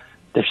 But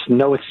there's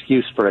no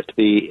excuse for it to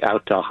be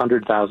out to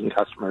 100,000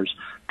 customers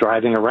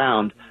driving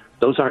around.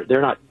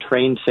 They're not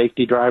trained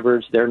safety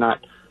drivers. They're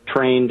not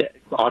trained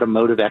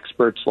automotive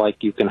experts like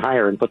you can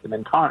hire and put them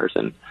in cars.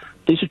 And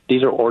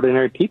these are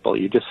ordinary people.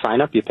 You just sign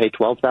up, you pay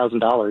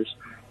 $12,000,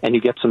 and you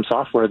get some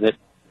software that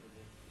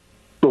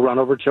will run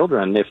over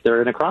children if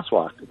they're in a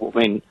crosswalk. I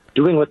mean,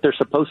 doing what they're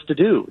supposed to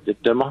do.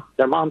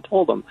 Their mom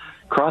told them,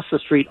 cross the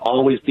street,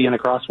 always be in a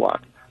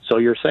crosswalk, so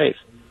you're safe.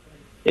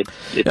 It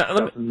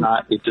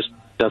just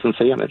doesn't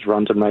see them. It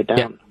runs them right down.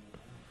 Yeah.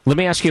 Let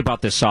me ask you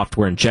about this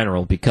software in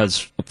general,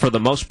 because for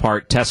the most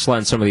part, Tesla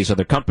and some of these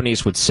other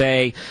companies would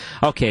say,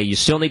 okay, you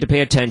still need to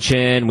pay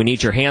attention. We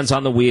need your hands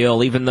on the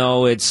wheel. Even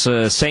though it's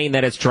saying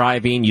that it's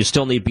driving, you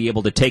still need to be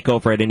able to take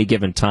over at any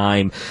given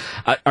time.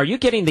 Are you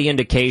getting the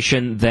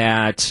indication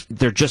that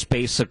they're just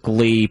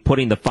basically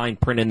putting the fine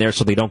print in there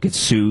so they don't get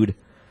sued?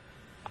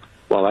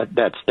 Well,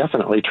 that's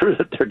definitely true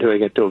that they're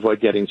doing it to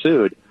avoid getting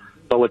sued.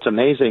 But what's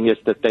amazing is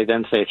that they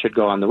then say it should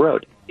go on the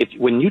road.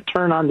 When you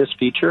turn on this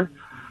feature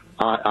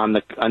on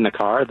the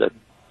car,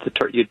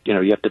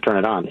 you have to turn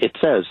it on. It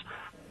says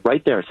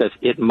right there, it says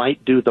it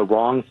might do the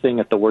wrong thing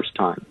at the worst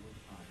time.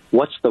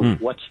 What's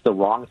the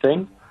wrong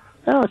thing?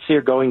 Well, let's say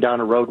you're going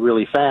down a road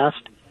really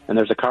fast, and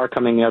there's a car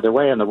coming the other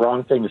way, and the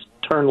wrong thing is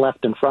turn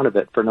left in front of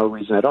it for no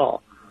reason at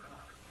all.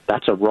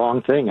 That's a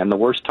wrong thing. And the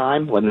worst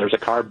time, when there's a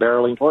car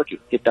barreling towards you,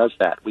 it does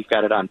that. We've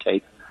got it on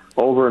tape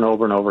over and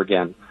over and over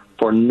again.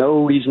 For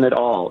no reason at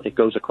all, it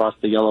goes across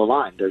the yellow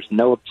line. There's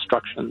no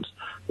obstructions.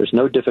 There's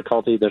no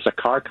difficulty. There's a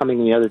car coming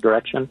in the other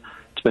direction.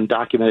 It's been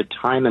documented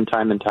time and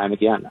time and time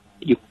again.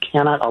 You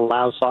cannot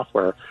allow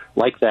software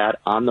like that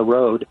on the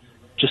road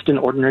just in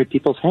ordinary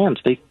people's hands.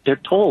 They're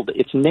told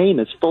its name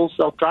is full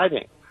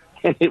self-driving,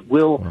 and it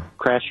will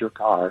crash your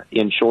car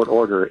in short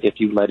order if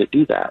you let it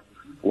do that.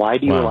 Why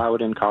do you allow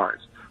it in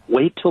cars?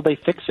 Wait till they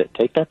fix it.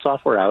 Take that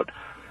software out.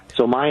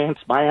 So my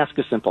ask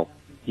is simple.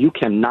 You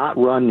cannot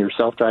run your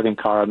self-driving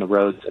car on the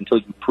roads until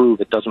you prove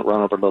it doesn't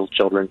run over little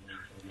children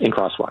in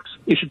crosswalks.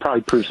 You should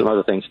probably prove some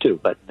other things, too,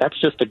 but that's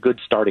just a good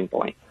starting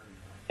point.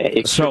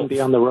 It shouldn't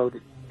be on the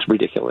road. It's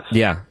ridiculous.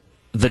 Yeah.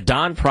 The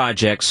Dawn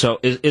Project, so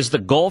is the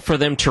goal for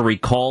them to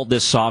recall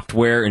this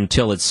software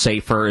until it's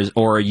safer,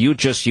 or are you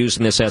just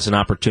using this as an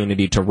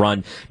opportunity to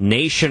run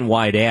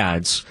nationwide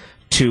ads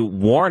to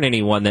warn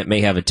anyone that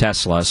may have a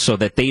Tesla so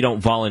that they don't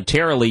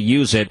voluntarily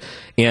use it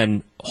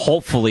and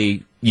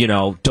hopefully,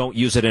 don't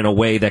use it in a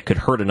way that could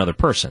hurt another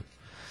person?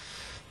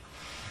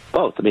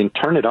 Both. I mean,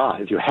 turn it off.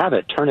 If you have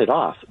it, turn it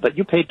off. But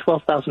you paid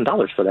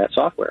 $12,000 for that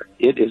software.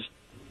 It is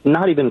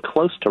not even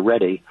close to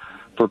ready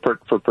for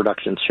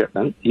production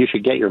shipment. You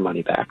should get your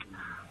money back.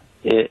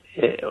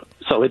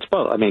 So it's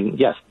both. I mean,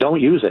 yes, don't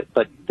use it,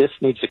 but this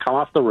needs to come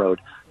off the road.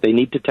 They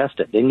need to test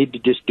it. They need to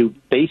just do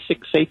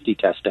basic safety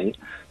testing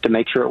to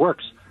make sure it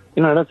works.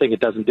 Another thing it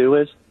doesn't do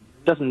is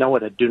it doesn't know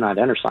what a do not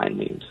enter sign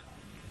means.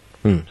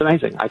 It's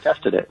amazing. I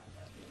tested it.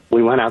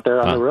 We went out there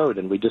on the road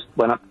and we just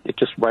went up. It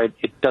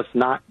does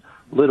not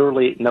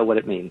literally know what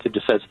it means. It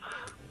just says,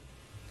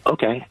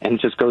 okay, and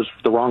it just goes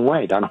the wrong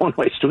way down a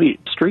one-way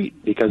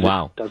street because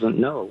it doesn't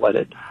know what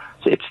it.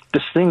 It's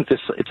this thing.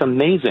 It's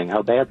amazing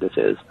how bad this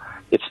is.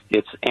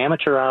 It's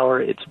amateur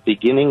hour. It's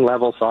beginning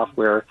level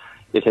software.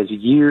 It has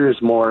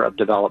years more of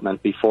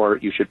development before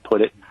you should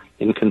put it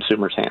in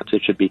consumers' hands.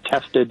 It should be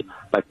tested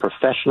by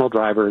professional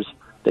drivers.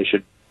 They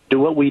should do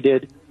what we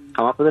did: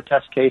 come up with a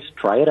test case,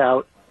 try it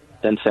out,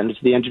 then send it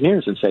to the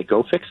engineers and say,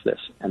 "Go fix this."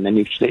 And then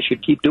they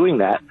should keep doing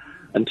that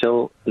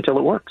until it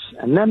works,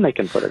 and then they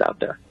can put it out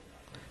there.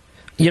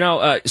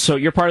 So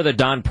you're part of the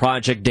Don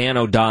Project. Dan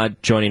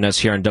O'Dodd joining us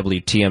here on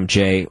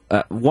WTMJ.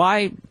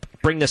 Why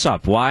bring this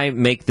up? Why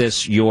make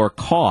this your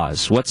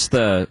cause? What's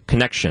the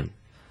connection?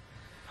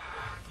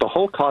 The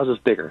whole cause is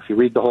bigger. If you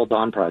read the whole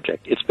Don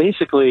Project, it's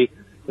basically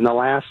in the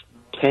last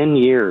 10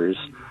 years,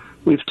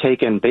 we've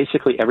taken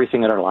basically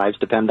everything that our lives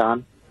depend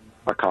on.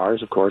 Our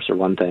cars, of course, are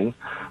one thing.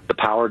 The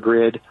power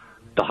grid,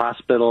 the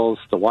hospitals,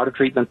 the water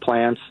treatment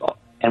plants,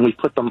 and we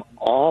put them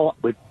all.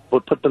 We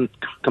put them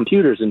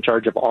computers in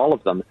charge of all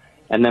of them.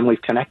 And then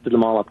we've connected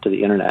them all up to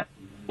the internet.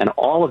 And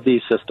all of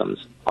these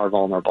systems are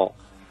vulnerable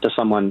to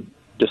someone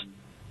just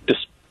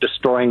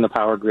destroying the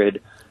power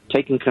grid,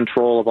 taking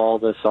control of all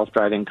the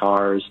self-driving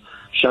cars,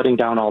 shutting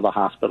down all the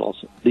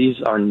hospitals.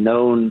 These are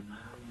known.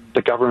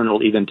 The government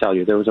will even tell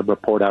you. There was a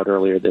report out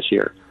earlier this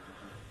year.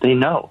 They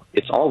know.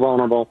 It's all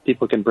vulnerable.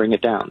 People can bring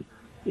it down.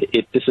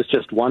 This is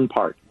just one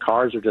part.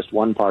 Cars are just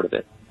one part of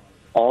it.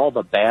 All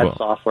the bad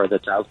software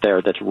that's out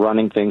there that's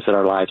running things that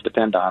our lives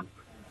depend on.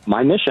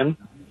 My mission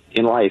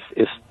in life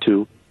is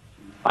to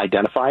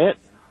identify it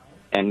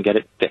and get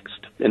it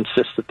fixed.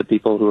 Insist that the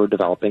people who are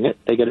developing it,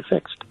 they get it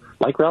fixed.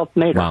 Like Ralph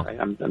Nader. Wow. Right?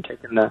 I'm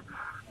taking the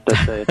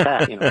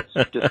attack.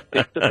 Just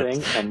fix the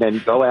thing and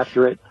then go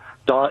after it.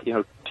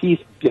 Teeth,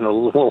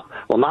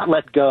 will not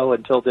let go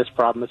until this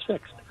problem is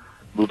fixed.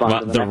 Move on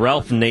to the next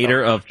Ralph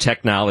Nader of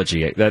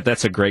technology.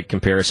 That's a great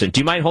comparison. Do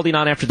you mind holding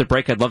on after the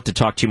break? I'd love to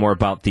talk to you more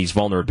about these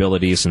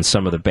vulnerabilities and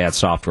some of the bad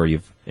software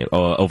you've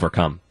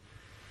overcome.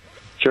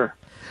 Sure.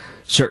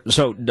 Sure.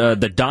 So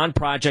the Don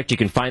Project, you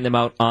can find them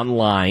out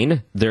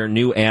online. There are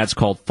new ads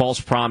called False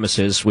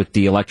Promises with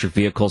the electric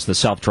vehicles, the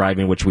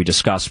self-driving, which we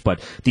discussed.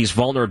 But these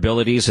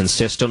vulnerabilities in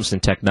systems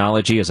and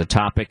technology is a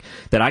topic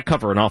that I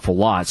cover an awful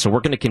lot. So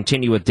we're going to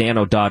continue with Dan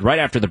O'Dodd right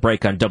after the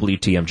break on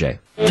WTMJ.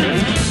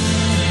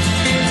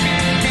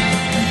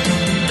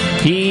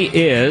 He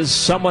is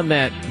someone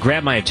that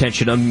grabbed my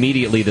attention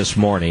immediately this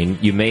morning.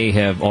 You may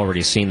have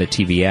already seen the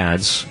TV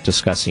ads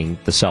discussing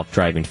the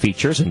self-driving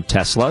features and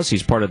Teslas.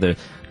 He's part of the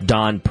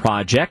Don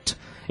Project,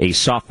 a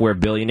software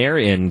billionaire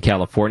in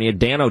California.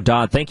 Dan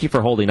O'Dodd, thank you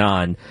for holding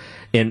on.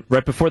 And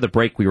right before the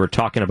break, we were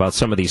talking about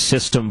some of these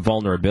system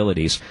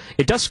vulnerabilities.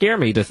 It does scare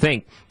me to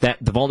think that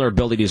the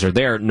vulnerabilities are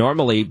there.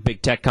 Normally,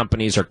 big tech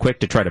companies are quick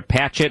to try to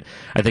patch it.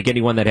 I think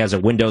anyone that has a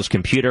Windows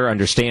computer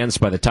understands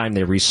by the time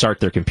they restart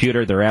their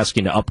computer, they're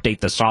asking to update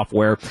the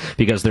software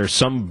because there's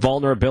some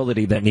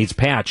vulnerability that needs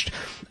patched.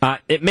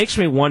 It makes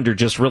me wonder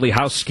just really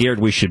how scared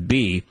we should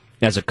be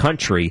as a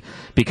country,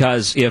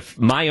 because if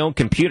my own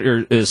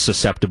computer is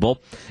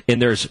susceptible,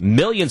 and there's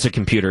millions of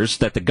computers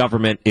that the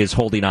government is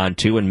holding on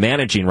to and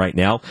managing right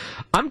now,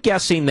 I'm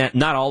guessing that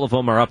not all of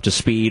them are up to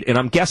speed, and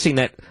I'm guessing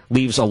that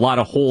leaves a lot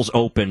of holes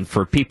open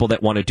for people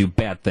that want to do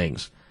bad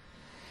things.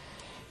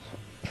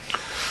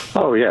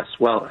 Oh, yes.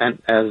 Well, and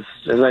as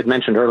I'd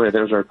mentioned earlier,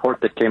 there was a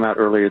report that came out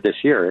earlier this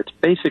year. It's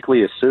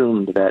basically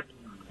assumed that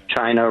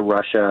China,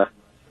 Russia,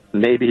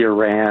 maybe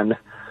Iran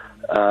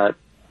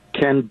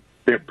can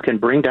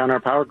bring down our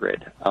power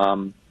grid.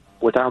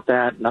 Without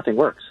that, nothing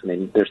works. I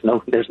mean, there's no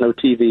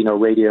TV, no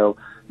radio,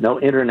 no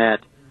internet,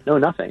 no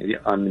nothing.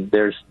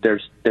 There's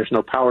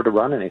no power to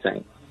run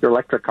anything. Your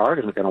electric car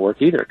isn't going to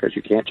work either because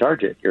you can't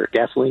charge it. Your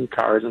gasoline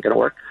car isn't going to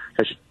work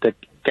because the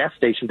gas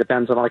station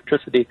depends on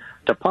electricity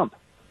to pump.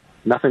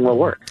 Nothing will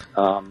work.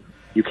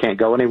 You can't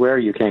go anywhere.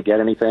 You can't get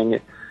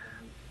anything.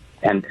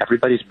 And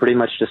everybody's pretty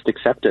much just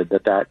accepted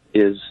that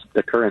is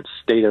the current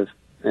state of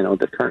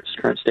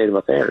current state of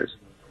affairs.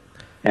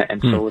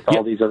 And so with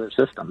all these other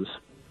systems.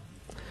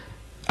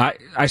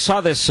 I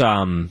saw this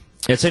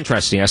It's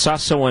interesting. I saw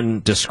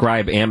someone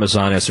describe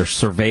Amazon as a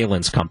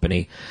surveillance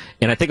company,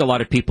 and I think a lot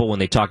of people, when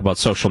they talk about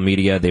social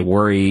media, they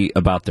worry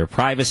about their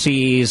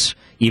privacies,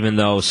 even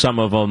though some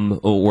of them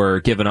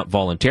were given up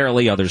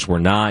voluntarily, others were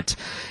not.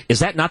 Is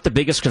that not the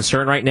biggest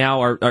concern right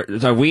now?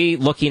 Are we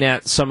looking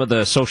at some of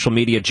the social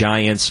media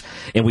giants,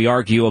 and we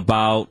argue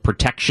about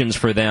protections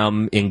for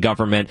them in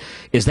government?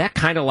 Is that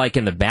kind of like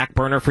in the back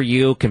burner for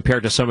you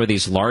compared to some of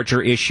these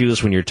larger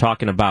issues when you're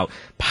talking about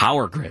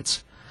power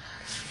grids?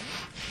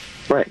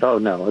 Right. Oh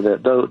no,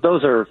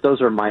 those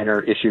are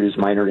minor issues,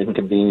 minor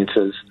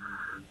inconveniences,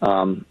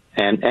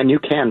 and you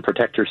can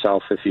protect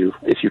yourself if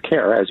you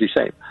care, as you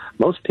say.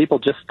 Most people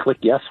just click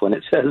yes when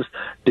it says,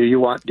 "Do you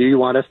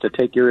want us to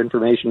take your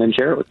information and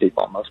share it with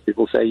people?" Most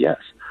people say yes.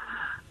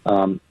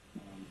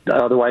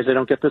 Otherwise, they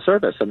don't get the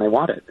service and they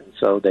want it,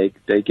 so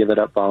they give it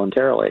up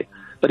voluntarily.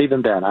 But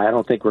even then, I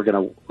don't think we're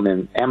going to. I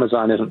mean,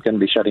 Amazon isn't going to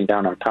be shutting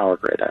down our power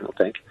grid. I don't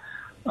think.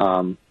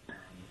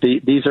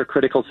 These are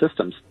critical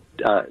systems.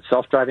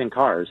 Self-driving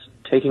cars,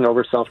 taking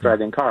over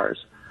self-driving cars.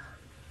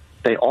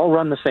 They all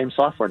run the same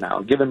software now.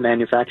 Given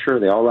manufacturer,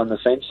 they all run the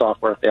same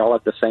software. They all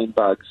have the same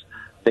bugs.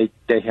 They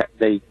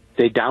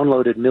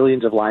downloaded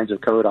millions of lines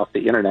of code off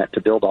the internet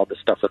to build all the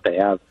stuff that they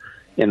have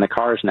in the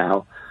cars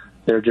now.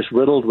 They're just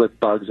riddled with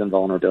bugs and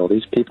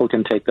vulnerabilities. People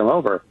can take them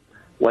over.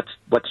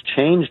 What's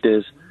changed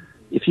is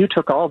if you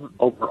took over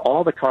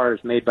all the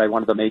cars made by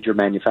one of the major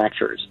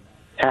manufacturers,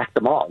 hacked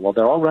them all. Well,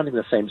 they're all running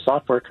the same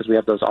software because we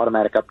have those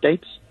automatic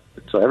updates.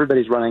 So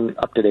everybody's running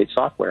up-to-date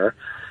software.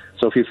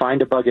 So if you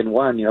find a bug in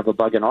one, you have a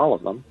bug in all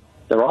of them.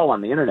 They're all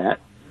on the internet.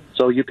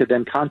 So you could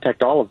then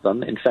contact all of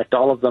them, infect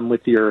all of them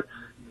with your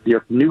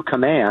new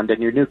command,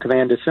 and your new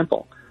command is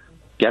simple.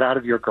 Get out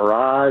of your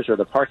garage or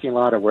the parking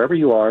lot or wherever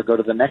you are, go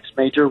to the next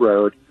major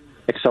road,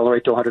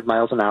 accelerate to 100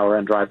 miles an hour,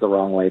 and drive the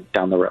wrong way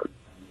down the road.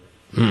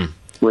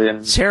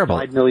 When terrible.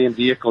 5 million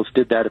vehicles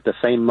did that at the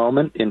same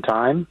moment in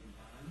time,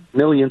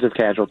 millions of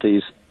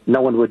casualties,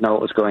 no one would know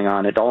what was going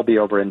on. It'd all be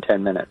over in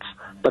 10 minutes.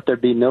 But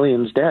there'd be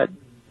millions dead.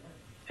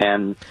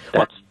 And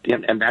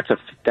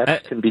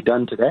that can be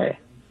done today.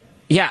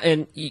 Yeah,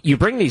 and you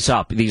bring these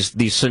up,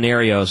 these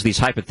scenarios, these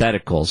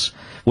hypotheticals,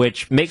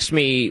 which makes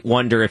me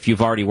wonder if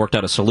you've already worked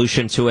out a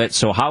solution to it.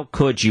 So how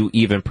could you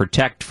even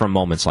protect from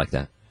moments like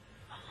that?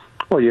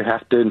 Well, you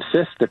have to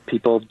insist that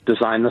people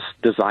design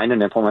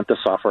and implement the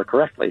software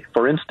correctly.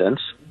 For instance,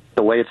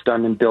 the way it's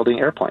done in building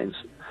airplanes.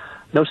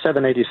 No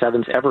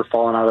 787's ever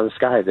fallen out of the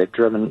sky.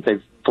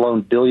 They've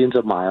flown billions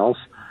of miles,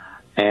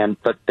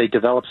 but they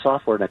develop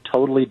software in a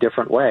totally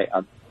different way.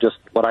 Just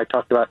what I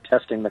talked about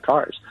testing the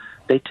cars.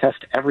 They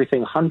test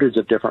everything hundreds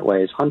of different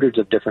ways, hundreds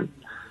of different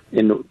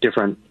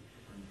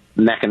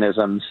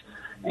mechanisms,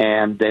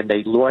 and then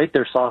they write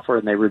their software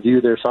and they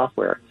review their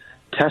software.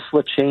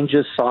 Tesla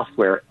changes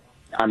software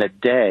on a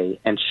day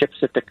and ships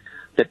it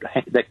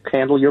that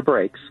handle your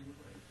brakes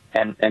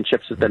and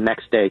ships it the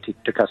next day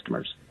to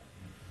customers.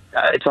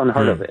 It's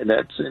unheard of.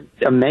 That's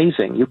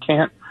amazing. You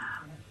can't.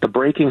 The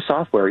braking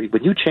software,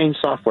 when you change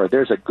software,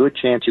 there's a good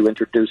chance you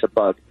introduce a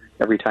bug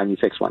every time you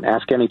fix one.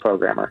 Ask any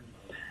programmer.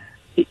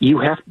 You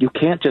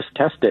can't just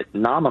test it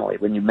nominally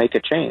when you make a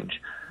change.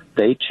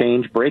 They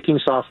change braking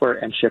software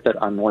and ship it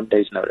on 1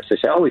 day's notice. They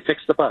say, "Oh, we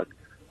fixed the bug."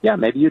 Yeah,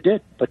 maybe you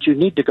did, but you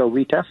need to go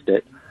retest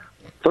it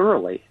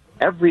thoroughly.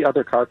 Every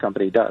other car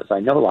company does. I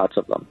know lots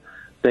of them.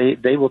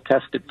 They will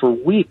test it for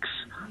weeks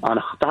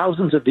on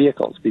thousands of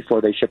vehicles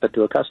before they ship it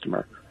to a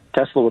customer.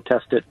 Tesla will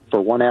test it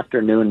for one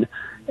afternoon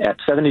at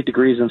 70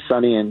 degrees and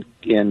sunny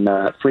in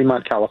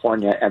Fremont,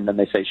 California, and then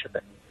they say ship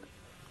it.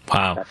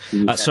 Wow.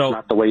 That's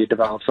not the way you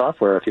develop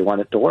software if you want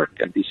it to work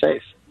and be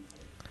safe.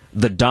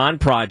 The Dawn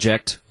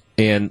Project,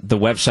 and the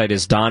website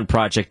is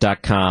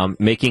dawnproject.com,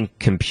 making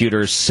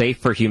computers safe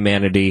for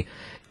humanity.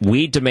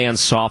 We demand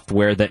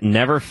software that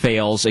never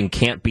fails and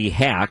can't be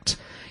hacked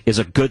is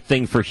a good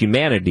thing for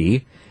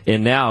humanity.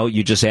 And now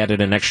you just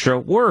added an extra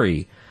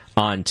worry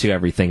onto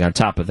everything on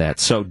top of that.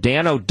 So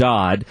Dan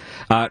O'Dodd,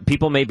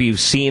 people maybe have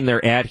seen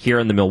their ad here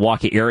in the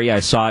Milwaukee area. I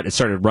saw it. It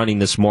started running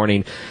this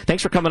morning.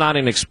 Thanks for coming on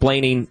and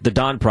explaining the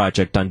Dawn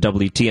Project on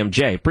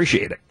WTMJ.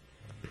 Appreciate it.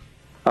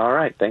 All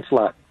right. Thanks a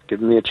lot.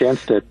 Giving me a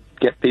chance to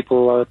get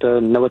people to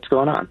know what's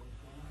going on.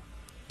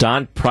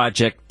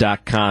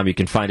 DawnProject.com. You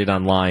can find it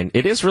online.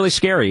 It is really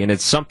scary, and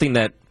it's something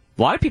that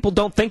a lot of people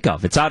don't think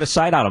of. It's out of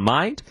sight, out of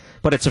mind,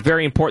 but it's a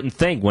very important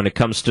thing when it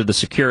comes to the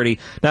security,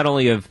 not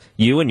only of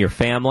you and your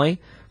family,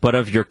 but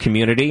of your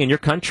community and your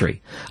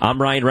country. I'm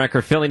Ryan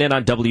Recker, filling in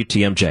on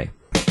WTMJ.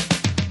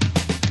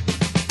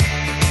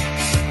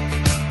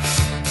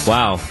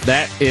 Wow,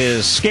 that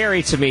is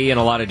scary to me in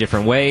a lot of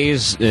different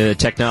ways.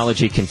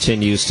 Technology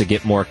continues to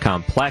get more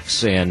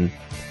complex, and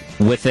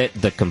with it,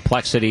 the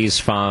complexities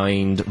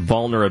find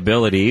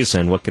vulnerabilities,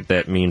 and what could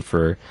that mean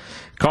for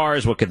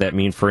cars? What could that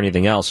mean for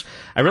anything else?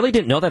 I really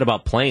didn't know that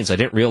about planes. I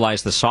didn't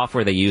realize the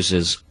software they use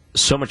is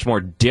so much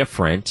more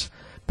different,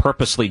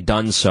 purposely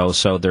done so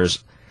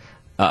there's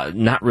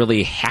not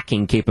really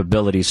hacking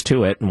capabilities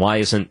to it, and why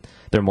isn't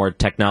there more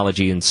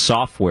technology and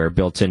software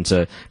built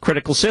into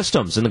critical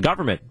systems in the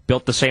government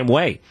built the same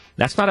way?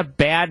 That's not a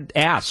bad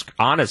ask,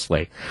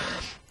 honestly.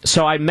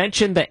 So I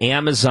mentioned the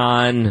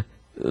Amazon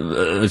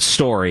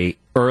story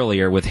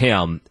earlier with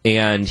him,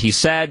 and he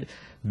said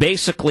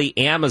basically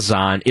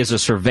Amazon is a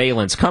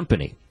surveillance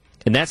company.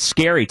 And that's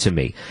scary to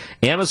me.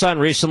 Amazon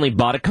recently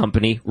bought a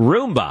company,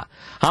 Roomba.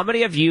 How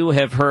many of you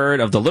have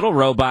heard of the little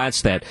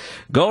robots that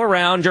go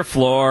around your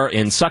floor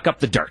and suck up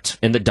the dirt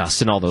and the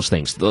dust and all those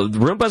things? The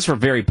Roombas are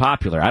very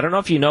popular. I don't know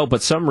if you know,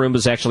 but some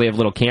Roombas actually have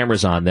little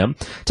cameras on them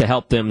to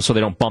help them so they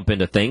don't bump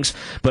into things.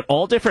 But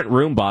all different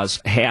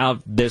Roombas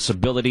have this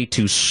ability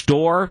to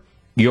store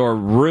your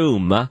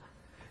room,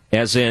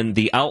 as in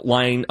the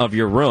outline of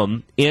your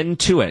room,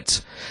 into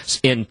it.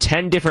 In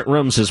 10 different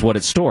rooms is what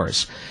it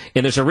stores.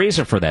 And there's a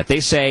reason for that.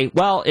 They say,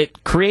 well,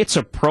 it creates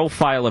a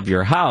profile of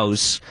your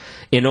house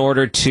in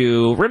order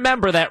to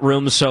remember that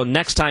room, so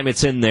next time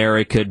it's in there,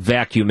 it could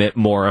vacuum it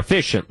more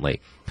efficiently.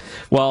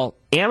 Well,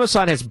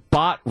 Amazon has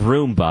bought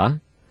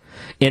Roomba,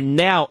 and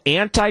now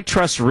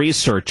antitrust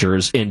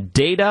researchers and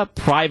data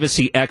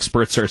privacy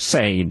experts are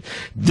saying,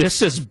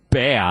 this is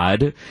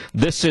bad.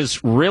 This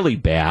is really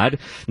bad.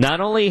 Not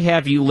only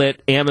have you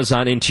let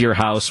Amazon into your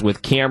house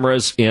with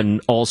cameras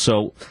and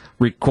also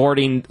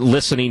recording,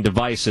 listening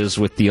devices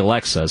with the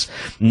Alexas,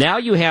 now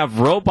you have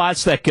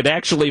robots that could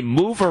actually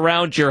move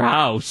around your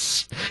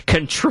house,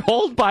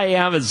 controlled by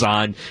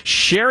Amazon,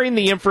 sharing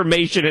the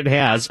information it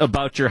has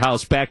about your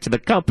house back to the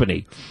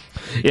company.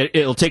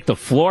 It'll take the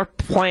floor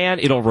plan.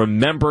 It'll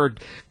remember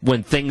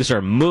when things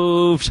are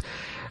moved.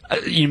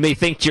 You may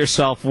think to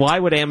yourself, why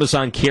would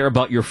Amazon care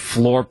about your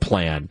floor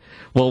plan?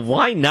 Well,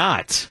 why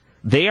not?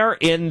 They are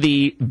in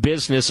the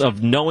business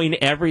of knowing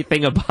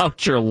everything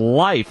about your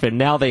life, and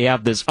now they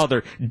have this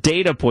other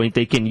data point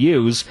they can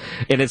use,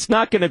 and it's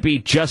not going to be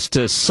just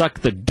to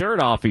suck the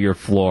dirt off of your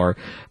floor.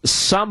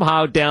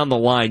 Somehow down the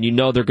line, you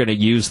know they're going to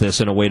use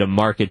this in a way to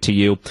market to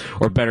you,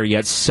 or better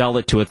yet, sell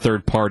it to a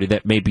third party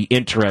that may be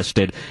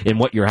interested in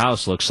what your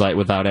house looks like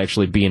without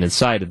actually being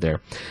inside of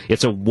there.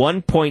 It's a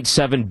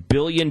 $1.7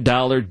 billion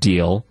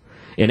deal,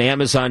 and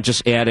Amazon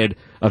just added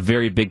a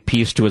very big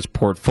piece to its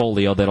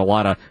portfolio that a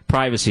lot of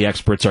privacy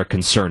experts are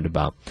concerned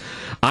about.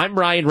 I'm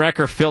Ryan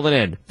Recker filling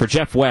in for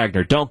Jeff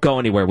Wagner. Don't go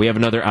anywhere. We have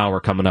another hour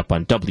coming up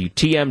on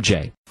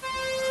WTMJ.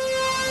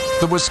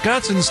 The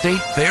Wisconsin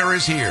State Fair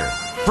is here,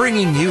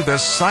 bringing you the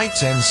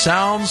sights and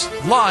sounds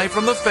live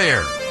from the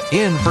fair.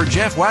 In for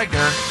Jeff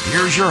Wagner,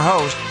 here's your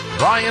host,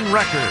 Ryan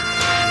Recker.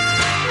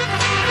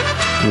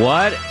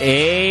 What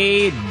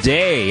a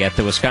day at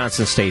the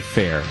Wisconsin State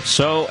Fair.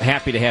 So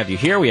happy to have you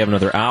here. We have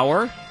another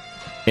hour,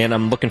 and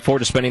I'm looking forward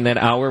to spending that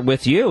hour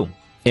with you.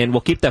 And we'll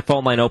keep that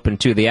phone line open,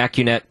 too. The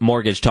AccuNet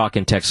Mortgage Talk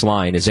and Text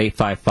line is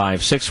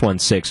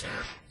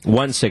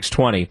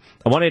 855-616-1620.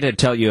 I wanted to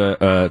tell you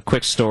a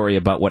quick story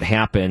about what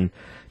happened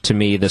to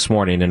me this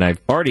morning, and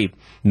I've already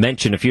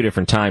mentioned a few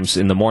different times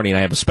in the morning. I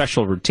have a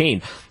special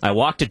routine. I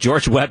walk to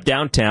George Webb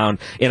downtown,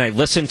 and I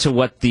listen to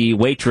what the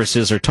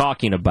waitresses are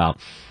talking about.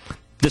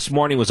 This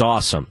morning was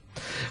awesome.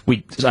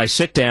 I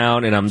sit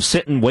down, and I'm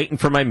sitting waiting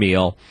for my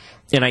meal,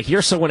 and I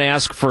hear someone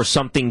ask for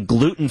something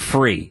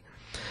gluten-free.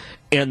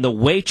 And the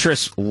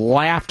waitress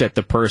laughed at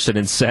the person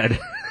and said,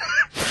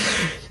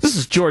 this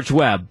is George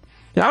Webb.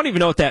 I don't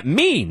even know what that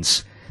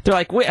means. They're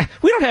like, we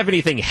don't have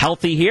anything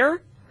healthy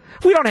here.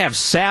 We don't have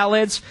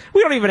salads.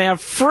 We don't even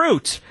have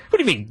fruit. What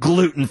do you mean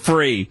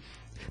gluten-free?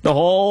 The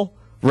whole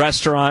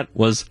restaurant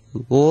was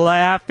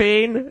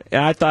laughing,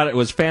 and I thought it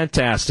was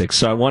fantastic.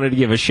 So I wanted to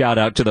give a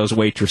shout-out to those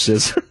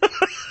waitresses.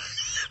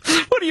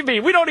 What do you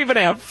mean? We don't even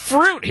have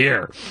fruit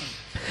here.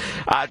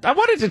 I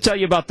wanted to tell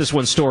you about this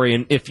one story,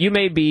 and if you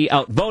may be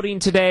out voting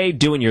today,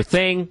 doing your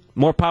thing,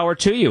 more power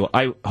to you.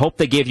 I hope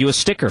they gave you a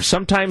sticker.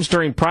 Sometimes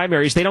during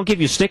primaries, they don't give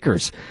you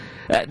stickers.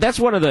 That's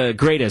one of the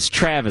greatest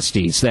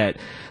travesties, that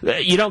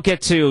you don't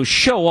get to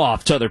show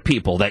off to other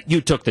people that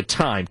you took the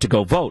time to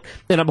go vote.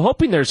 And I'm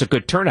hoping there's a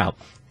good turnout.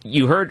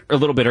 You heard a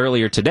little bit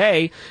earlier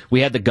today,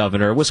 we had the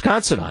governor of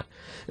Wisconsin on.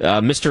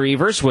 Mr.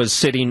 Evers was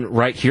sitting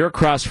right here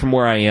across from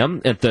where I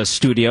am at the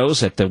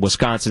studios at the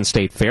Wisconsin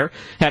State Fair,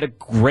 had a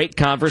great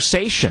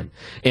conversation,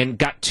 and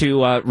got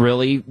to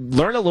really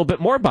learn a little bit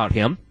more about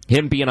him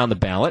being on the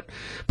ballot.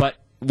 But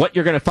what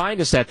you're going to find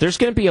is that there's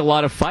going to be a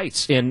lot of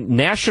fights. And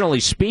nationally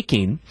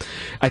speaking,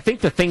 I think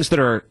the things that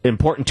are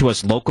important to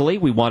us locally,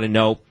 we want to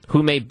know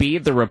who may be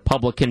the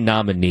Republican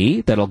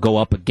nominee that'll go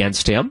up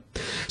against him.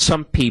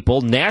 Some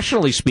people,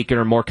 nationally speaking,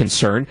 are more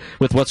concerned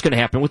with what's going to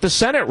happen with the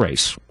Senate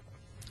race.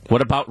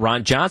 What about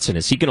Ron Johnson?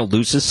 Is he going to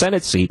lose his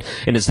Senate seat?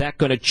 And is that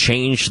going to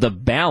change the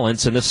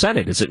balance in the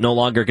Senate? Is it no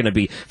longer going to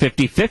be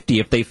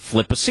 50-50 if they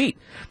flip a seat?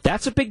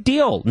 That's a big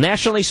deal,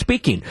 nationally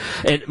speaking.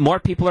 And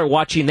more people are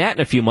watching that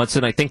in a few months,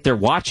 and I think they're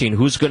watching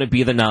who's going to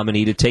be the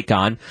nominee to take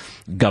on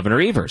Governor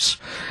Evers.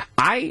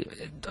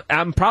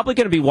 I'm probably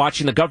going to be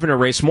watching the governor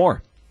race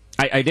more.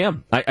 I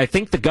am. I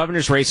think the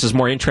governor's race is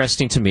more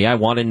interesting to me. I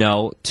want to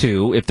know,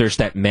 too, if there's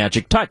that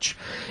magic touch.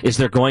 Is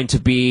there going to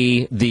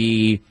be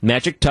the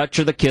magic touch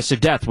or the kiss of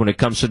death when it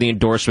comes to the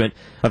endorsement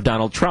of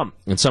Donald Trump?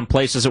 In some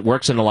places it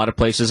works, in a lot of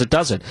places it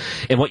doesn't.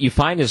 And what you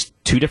find is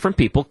two different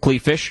people,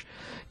 Kleefisch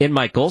and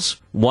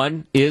Michaels.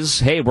 One is,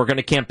 hey, we're going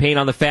to campaign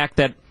on the fact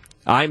that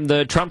I'm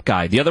the Trump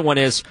guy. The other one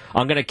is,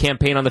 I'm going to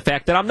campaign on the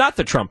fact that I'm not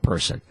the Trump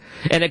person.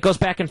 And it goes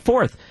back and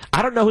forth.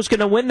 I don't know who's going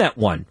to win that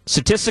one.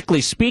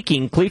 Statistically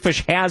speaking,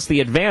 Kleefisch has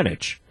the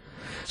advantage.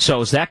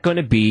 So is that going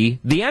to be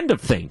the end of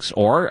things?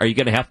 Or are you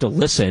going to have to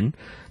listen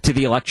to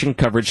the election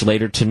coverage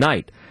later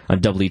tonight on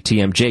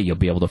WTMJ? You'll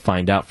be able to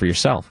find out for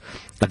yourself.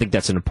 I think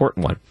that's an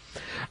important one.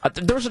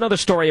 There was another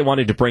story I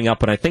wanted to bring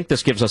up, and I think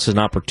this gives us an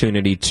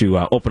opportunity to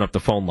open up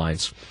the phone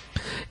lines.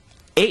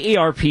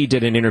 AARP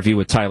did an interview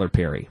with Tyler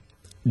Perry.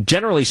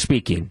 Generally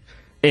speaking,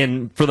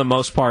 and for the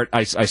most part,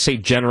 I say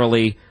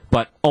generally,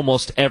 but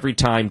almost every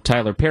time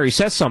Tyler Perry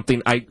says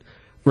something, I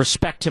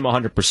respect him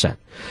 100%.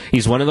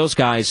 He's one of those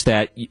guys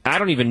that I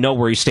don't even know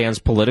where he stands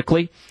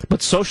politically,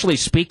 but socially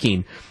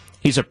speaking,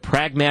 he's a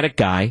pragmatic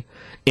guy,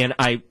 and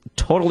I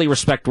totally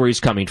respect where he's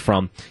coming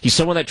from. He's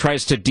someone that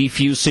tries to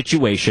defuse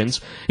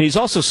situations, and he's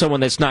also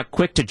someone that's not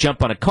quick to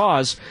jump on a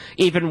cause,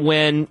 even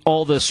when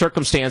all the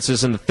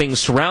circumstances and the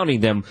things surrounding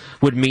them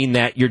would mean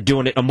that you're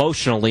doing it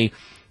emotionally,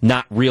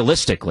 not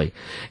realistically.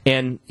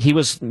 And he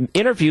was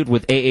interviewed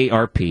with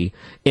AARP,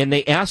 and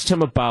they asked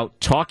him about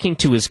talking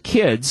to his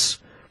kids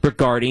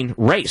regarding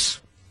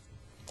race.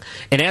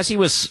 And as he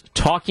was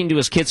talking to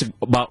his kids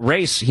about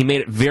race, he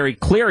made it very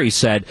clear. He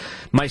said,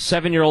 my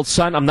 7-year-old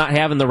son, I'm not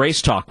having the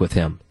race talk with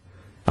him.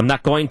 I'm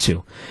not going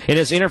to. In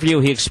his interview,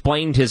 he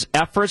explained his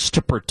efforts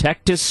to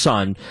protect his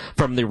son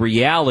from the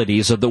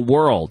realities of the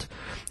world.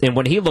 And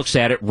when he looks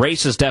at it,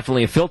 race is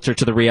definitely a filter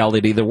to the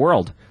reality of the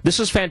world. This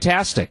is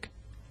fantastic.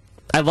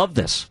 I love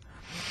this.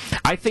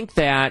 I think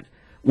that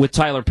with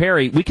Tyler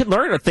Perry, we can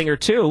learn a thing or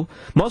two,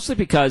 mostly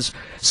because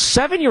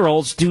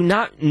 7-year-olds do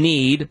not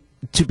need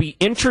to be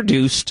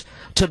introduced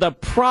to the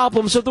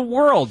problems of the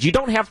world. You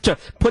don't have to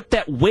put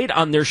that weight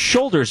on their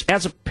shoulders.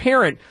 As a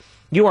parent,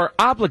 you are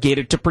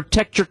obligated to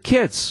protect your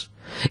kids.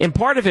 And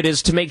part of it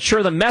is to make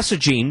sure the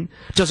messaging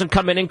doesn't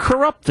come in and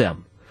corrupt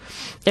them.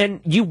 And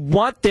you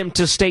want them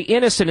to stay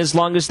innocent as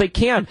long as they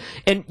can.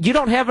 And you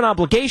don't have an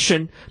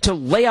obligation to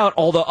lay out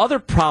all the other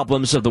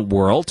problems of the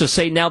world, to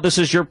say, now this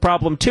is your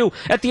problem too.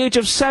 At the age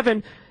of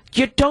 7,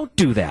 you don't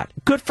do that.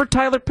 Good for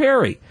Tyler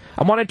Perry.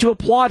 I wanted to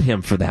applaud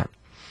him for that.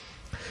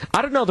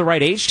 I don't know the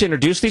right age to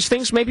introduce these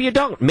things. Maybe you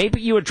don't.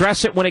 Maybe you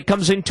address it when it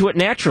comes into it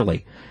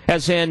naturally.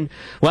 As in,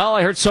 well,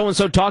 I heard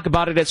so-and-so talk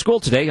about it at school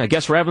today. I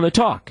guess we're having the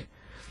talk.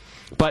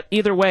 But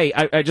either way,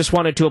 I just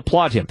wanted to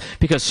applaud him,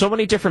 because so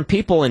many different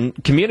people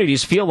and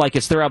communities feel like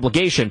it's their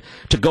obligation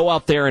to go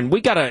out there and we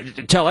got to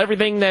tell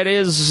everything that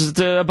is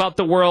about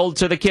the world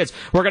to the kids.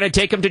 We're going to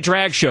take them to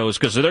drag shows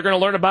because they're going to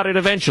learn about it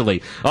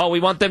eventually. Oh,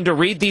 we want them to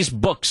read these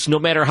books no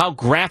matter how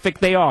graphic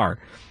they are.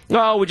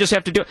 Oh, we just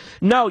have to do it.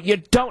 No, you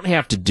don't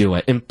have to do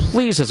it. And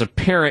please, as a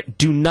parent,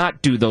 do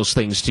not do those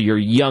things to your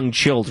young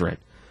children.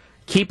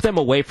 Keep them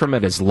away from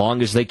it as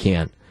long as they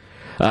can.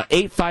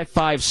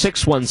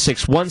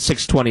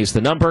 855-616-1620 is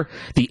the number.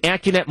 The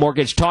AccuNet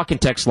Mortgage talk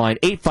and text line,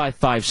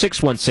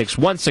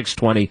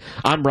 855-616-1620.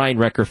 I'm Ryan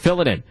Recker,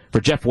 filling in for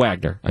Jeff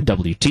Wagner on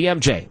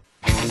WTMJ.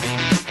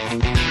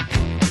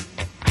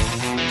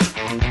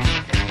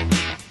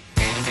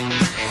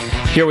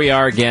 Here we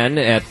are again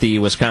at the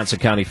Wisconsin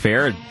County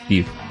Fair. It'd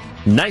be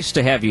nice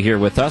to have you here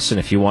with us, and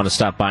if you want to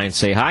stop by and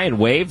say hi and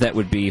wave, that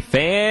would be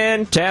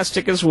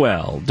fantastic as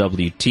well.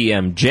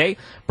 WTMJ,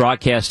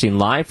 broadcasting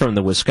live from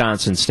the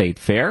Wisconsin State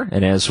Fair,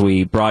 and as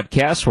we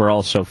broadcast, we're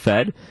also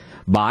fed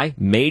by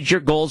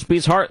Major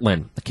Goldsby's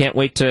Heartland. I can't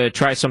wait to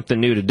try something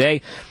new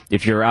today.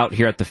 If you're out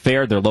here at the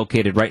fair, they're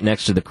located right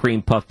next to the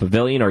Cream Puff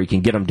Pavilion, or you can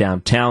get them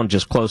downtown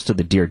just close to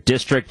the Deer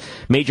District.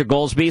 Major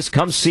Goldsby's,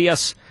 come see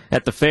us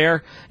at the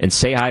fair and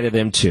say hi to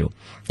them too.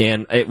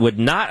 And it would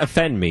not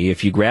offend me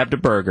if you grabbed a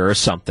burger or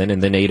something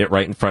and then ate it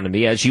right in front of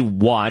me as you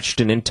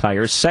watched an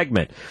entire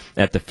segment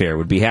at the fair.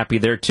 Would be happy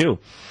there too.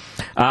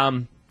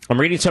 I'm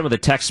reading some of the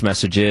text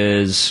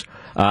messages.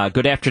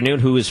 Good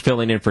afternoon. Who is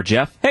filling in for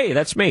Jeff? Hey,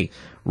 that's me.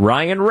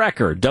 Ryan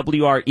Recker,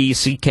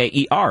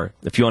 W-R-E-C-K-E-R.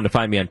 If you want to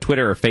find me on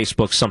Twitter or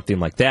Facebook, something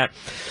like that.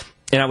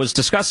 And I was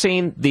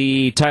discussing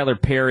the Tyler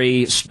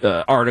Perry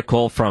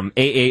article from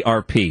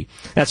AARP.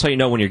 That's how you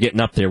know when you're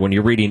getting up there, when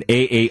you're reading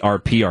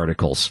AARP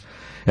articles.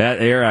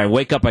 There, I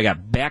wake up, I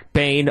got back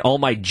pain, all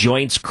my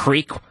joints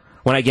creak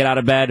when I get out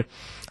of bed.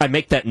 I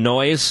make that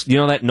noise, you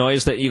know that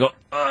noise that you go,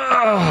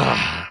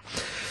 ugh,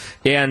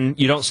 and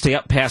you don't stay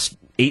up past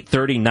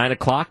 8:30, 9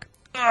 o'clock?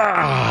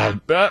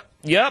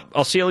 Yep,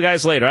 I'll see you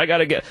guys later. I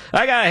gotta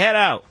head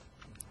out.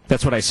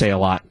 That's what I say a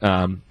lot.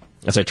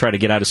 As I try to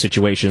get out of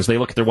situations, they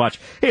look at their watch.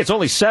 Hey, it's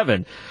only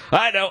 7.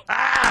 I know.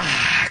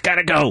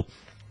 Gotta go.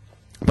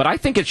 But I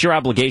think it's your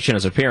obligation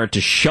as a parent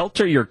to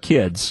shelter your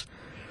kids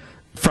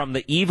from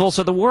the evils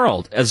of the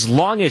world as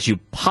long as you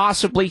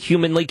possibly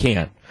humanly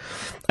can.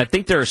 I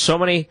think there are so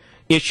many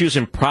issues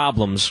and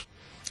problems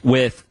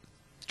with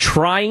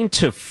trying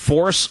to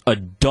force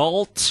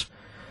adult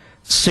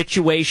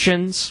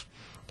situations,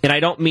 and I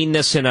don't mean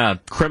this in a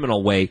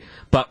criminal way,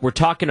 but we're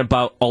talking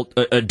about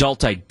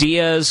adult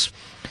ideas,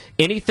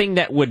 anything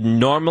that would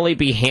normally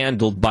be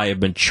handled by a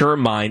mature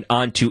mind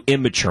onto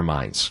immature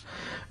minds.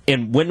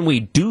 And when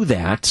we do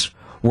that,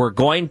 we're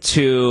going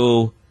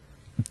to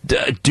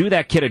do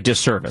that kid a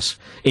disservice.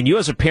 And you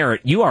as a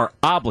parent, you are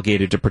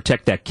obligated to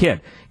protect that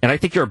kid. And I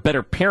think you're a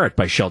better parent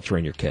by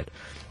sheltering your kid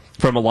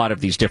from a lot of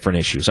these different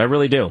issues. I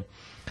really do.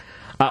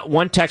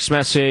 One text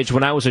message,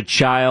 when I was a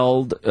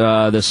child,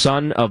 the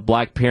son of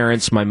black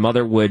parents, my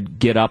mother would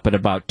get up at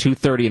about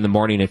 2:30 in the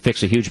morning and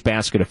fix a huge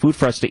basket of food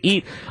for us to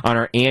eat on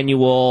our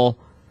annual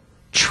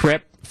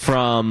trip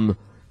from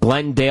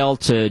Glendale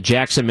to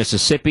Jackson,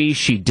 Mississippi.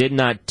 She did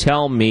not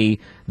tell me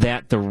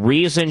that the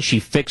reason she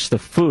fixed the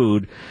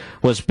food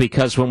was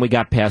because when we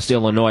got past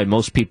Illinois,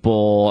 most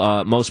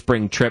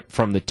spring trip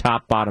from the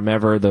top bottom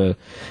ever, the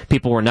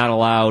people were not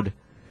allowed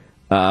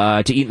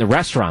to eat in the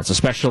restaurants,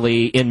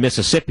 especially in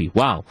Mississippi.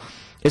 Wow.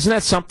 Isn't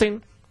that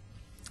something?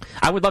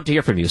 I would love to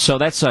hear from you. So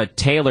that's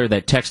Taylor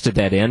that texted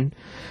that in.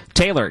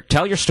 Taylor,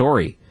 tell your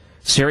story.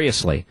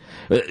 Seriously.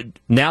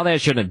 Now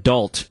that you're an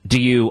adult, do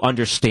you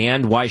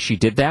understand why she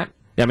did that?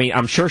 I mean,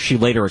 I'm sure she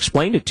later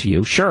explained it to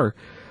you. Sure.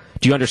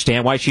 Do you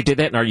understand why she did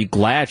that? And are you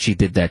glad she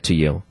did that to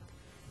you?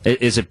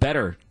 Is it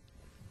better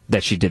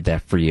that she did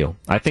that for you?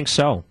 I think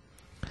so.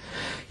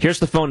 Here's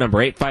the phone number,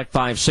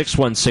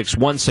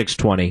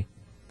 855-616-1620.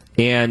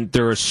 And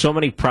there are so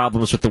many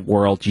problems with the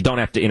world, you don't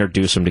have to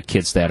introduce them to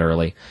kids that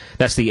early.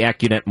 That's the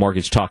AccuNet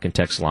Mortgage Talk and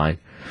Text line.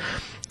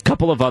 A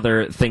couple of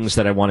other things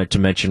that I wanted to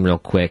mention real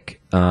quick.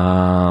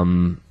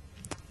 Okay,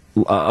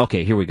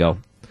 here we go.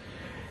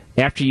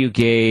 After you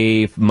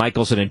gave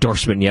Michaels an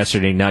endorsement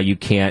yesterday, now you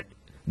can't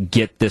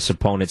get this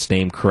opponent's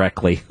name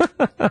correctly.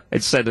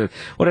 It said,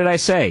 what did I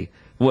say?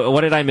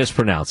 What did I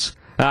mispronounce?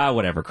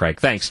 Whatever, Craig.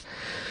 Thanks.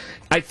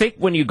 I think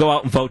when you go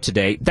out and vote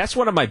today, that's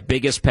one of my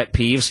biggest pet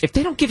peeves. If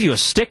they don't give you a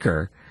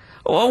sticker,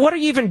 well, what are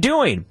you even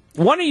doing?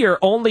 One of your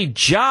only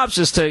jobs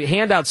is to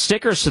hand out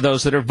stickers to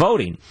those that are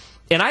voting.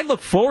 And I look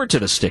forward to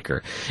the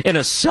sticker. In a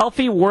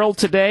selfie world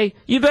today,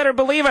 you better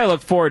believe I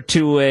look forward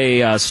to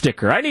a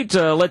sticker. I need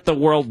to let the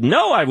world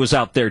know I was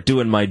out there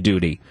doing my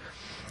duty.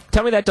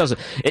 Tell me that doesn't.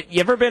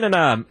 You ever been in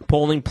a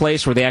polling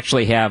place where they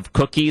actually have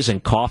cookies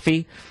and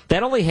coffee?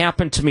 That only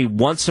happened to me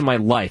once in my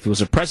life. It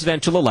was a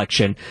presidential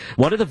election.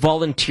 One of the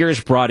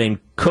volunteers brought in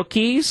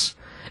cookies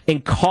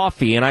and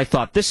coffee, and I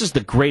thought, this is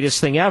the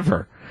greatest thing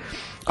ever.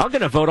 I'm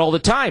going to vote all the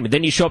time. And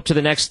then you show up to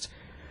the next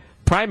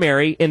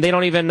primary, and they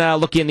don't even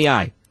look you in the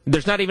eye.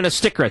 There's not even a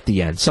sticker at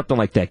the end. Something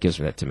like that gives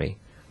that to me.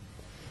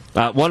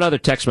 One other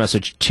text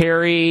message.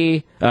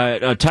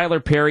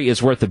 Tyler Perry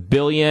is worth $1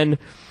 billion.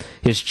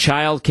 His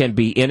child can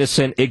be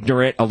innocent,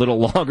 ignorant, a little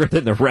longer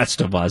than the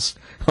rest of us.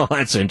 Oh,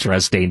 that's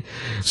interesting.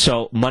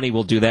 So money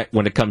will do that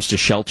when it comes to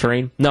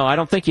sheltering? No, I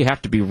don't think you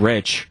have to be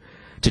rich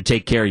to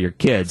take care of your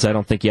kids. I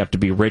don't think you have to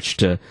be rich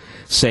to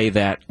say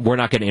that we're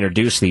not going to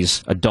introduce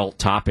these adult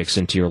topics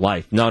into your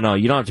life. No,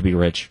 you don't have to be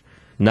rich.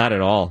 Not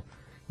at all.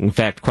 In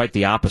fact, quite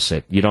the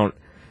opposite.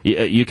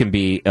 You can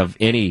be of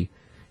any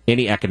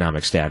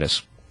economic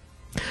status.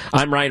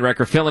 I'm Ryan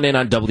Recker, filling in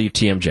on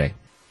WTMJ.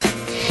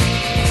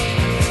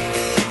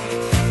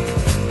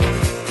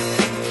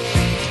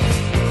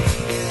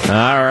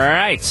 All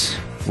right.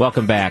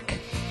 Welcome back.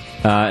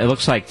 It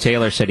looks like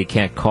Taylor said he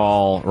can't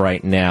call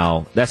right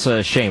now. That's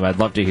a shame. I'd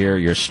love to hear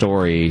your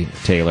story,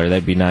 Taylor.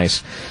 That'd be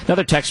nice.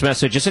 Another text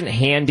message. Isn't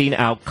handing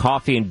out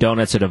coffee and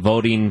donuts at a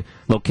voting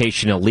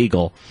location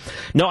illegal?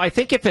 No, I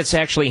think if it's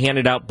actually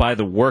handed out by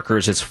the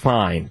workers, it's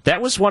fine.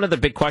 That was one of the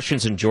big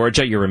questions in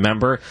Georgia. You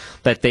remember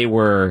that they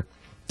were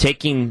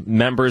taking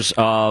members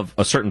of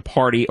a certain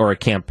party or a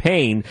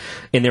campaign,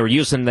 and they were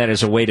using that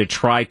as a way to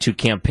try to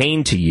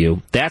campaign to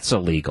you. That's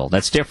illegal.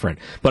 That's different.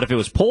 But if it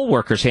was poll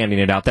workers handing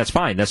it out, that's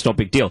fine. That's no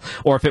big deal.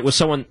 Or if it was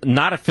someone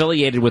not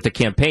affiliated with the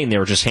campaign, they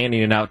were just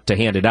handing it out to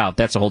hand it out,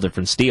 that's a whole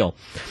different deal.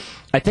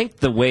 I think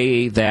the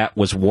way that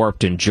was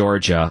warped in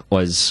Georgia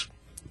was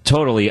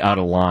totally out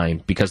of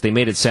line because they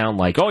made it sound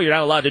like, oh, you're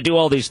not allowed to do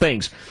all these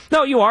things.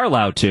 No, you are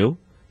allowed to.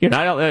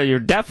 You're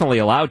definitely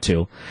allowed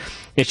to.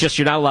 It's just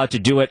you're not allowed to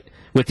do it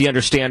with the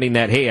understanding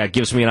that, hey, it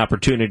gives me an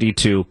opportunity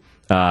to,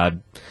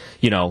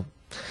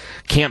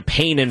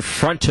 campaign in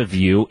front of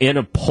you in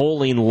a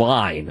polling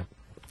line.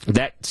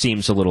 That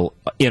seems a little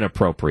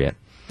inappropriate.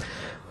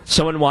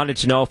 Someone wanted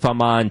to know if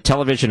I'm on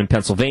television in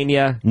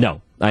Pennsylvania.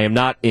 No, I am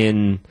not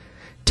in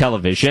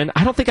television.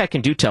 I don't think I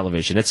can do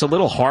television. It's a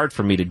little hard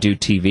for me to do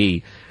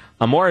TV.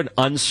 I'm more an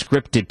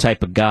unscripted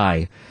type of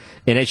guy.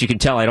 And as you can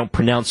tell, I don't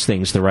pronounce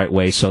things the right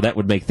way, so that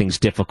would make things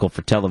difficult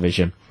for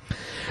television.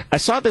 I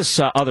saw this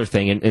other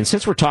thing, and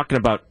since we're talking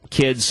about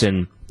kids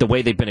and the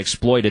way they've been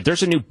exploited,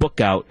 there's a new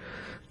book out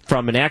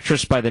from an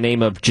actress by the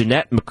name of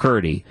Jeanette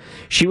McCurdy.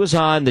 She was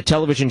on the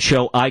television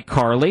show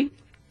iCarly,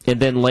 and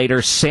then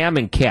later Sam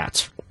and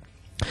Cat.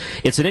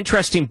 It's an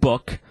interesting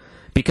book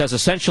because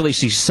essentially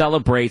she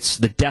celebrates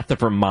the death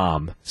of her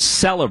mom.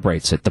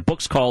 Celebrates it. The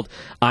book's called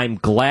I'm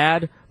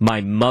Glad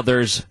My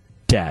Mother's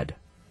Dead.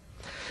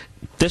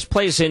 this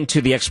plays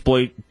into the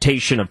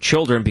exploitation of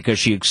children because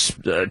she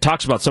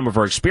talks about some of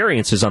her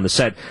experiences on the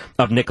set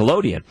of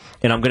Nickelodeon.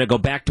 And I'm going to go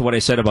back to what I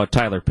said about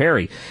Tyler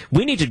Perry.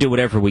 We need to do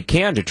whatever we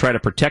can to try to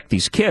protect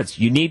these kids.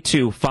 You need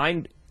to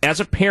find, as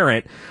a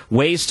parent,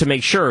 ways to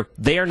make sure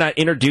they are not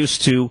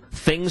introduced to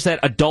things that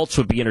adults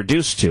would be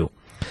introduced to.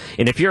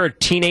 And if you're a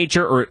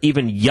teenager or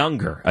even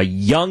younger, a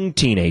young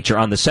teenager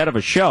on the set of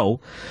a show,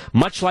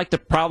 much like the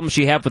problems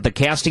you have with the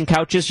casting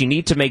couches, you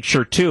need to make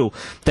sure, too,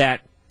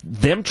 that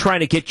them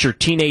trying to get your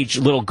teenage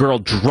little girl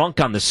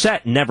drunk on the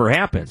set never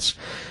happens.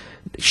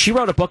 She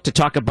wrote a book to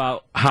talk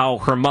about how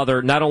her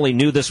mother not only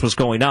knew this was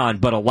going on,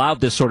 but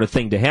allowed this sort of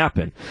thing to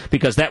happen,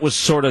 because that was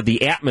sort of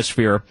the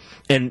atmosphere.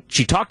 And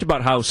she talked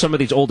about how some of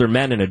these older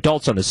men and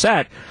adults on the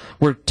set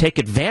would take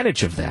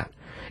advantage of that,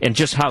 and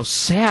just how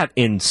sad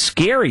and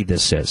scary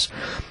this is.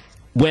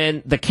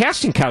 When the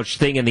casting couch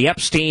thing and the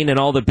Epstein and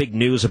all the big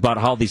news about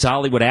how these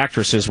Hollywood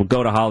actresses would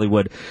go to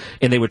Hollywood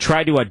and they would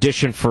try to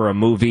audition for a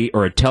movie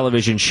or a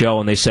television show,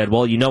 and they said,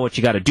 well, you know what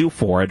you got to do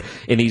for it.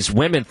 And these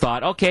women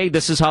thought, okay,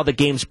 this is how the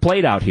game's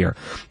played out here.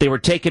 They were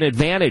taken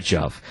advantage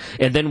of.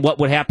 And then what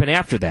would happen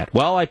after that?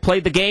 Well, I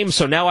played the game,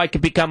 so now I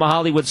could become a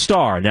Hollywood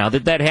star. Now,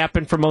 did that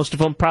happen for most of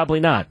them?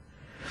 Probably not.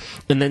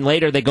 And then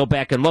later they go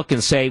back and look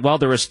and say, well,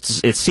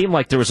 it seemed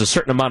like there was a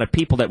certain amount of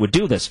people that would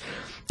do this.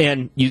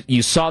 And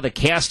you saw the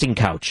casting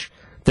couch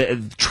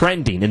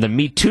trending in the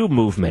Me Too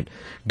movement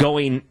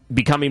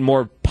becoming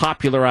more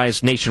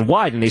popularized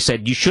nationwide. And they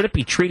said, you shouldn't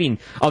be treating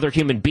other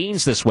human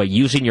beings this way,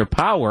 using your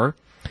power,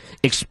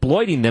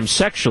 exploiting them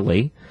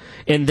sexually,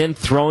 and then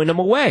throwing them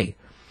away.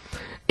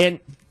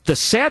 And the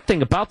sad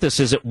thing about this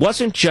is it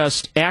wasn't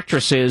just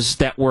actresses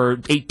that were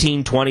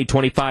 18, 20,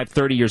 25,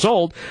 30 years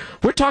old.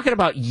 We're talking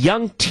about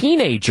young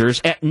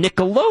teenagers at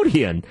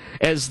Nickelodeon,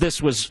 as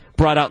this was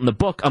brought out in the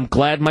book, I'm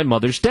Glad My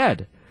Mother's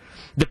Dead.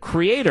 The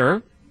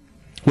creator,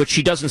 which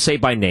she doesn't say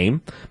by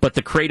name, but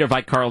the creator of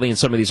iCarly and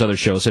some of these other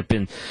shows have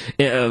been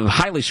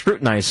highly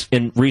scrutinized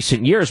in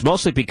recent years,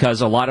 mostly because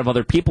a lot of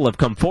other people have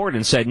come forward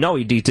and said, no,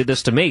 he did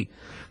this to me.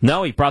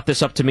 No, he brought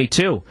this up to me,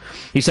 too.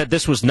 He said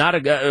this was not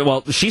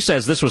she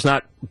says this was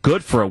not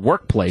good for a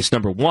workplace,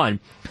 number one.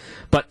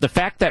 But the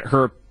fact that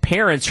her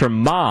parents, her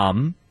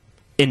mom,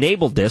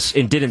 enabled this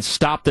and didn't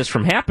stop this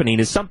from happening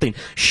is something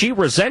she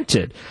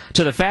resented,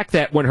 to the fact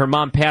that when her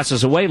mom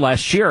passes away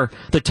last year,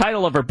 the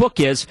title of her book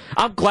is,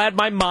 I'm Glad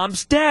My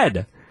Mom's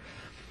Dead.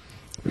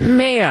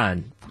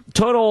 Man,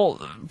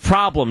 total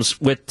problems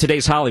with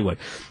today's Hollywood.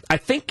 I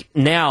think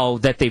now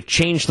that they've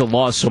changed the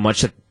laws so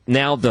much that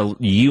now the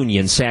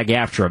union,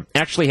 SAG-AFTRA,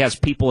 actually has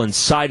people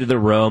inside of the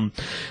room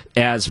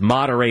as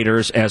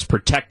moderators, as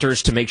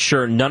protectors, to make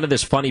sure none of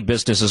this funny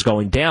business is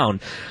going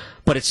down.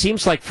 But it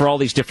seems like for all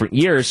these different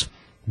years,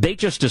 they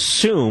just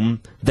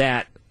assume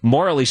that,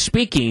 morally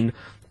speaking,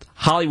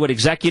 Hollywood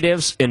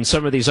executives and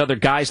some of these other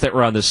guys that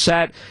were on the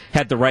set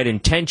had the right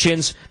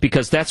intentions,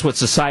 because that's what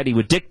society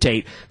would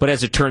dictate. But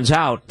as it turns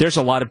out, there's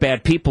a lot of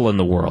bad people in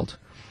the world.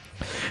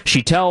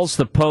 She tells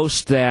the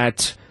Post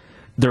that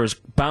there's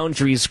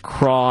boundaries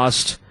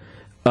crossed,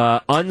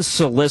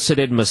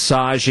 unsolicited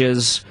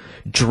massages,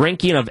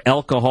 drinking of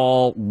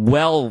alcohol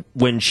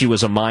when she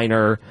was a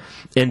minor,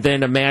 and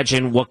then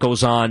imagine what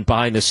goes on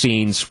behind the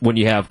scenes when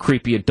you have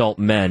creepy adult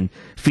men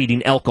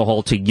feeding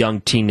alcohol to young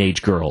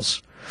teenage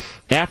girls.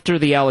 After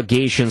the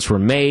allegations were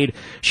made,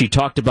 she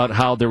talked about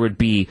how there would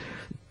be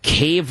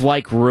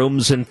cave-like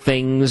rooms and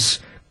things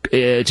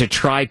to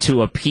try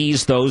to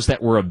appease those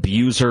that were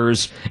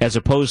abusers, as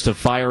opposed to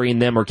firing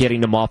them or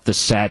getting them off the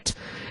set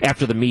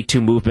after the Me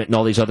Too movement and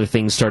all these other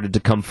things started to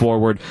come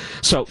forward.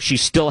 So she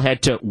still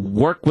had to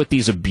work with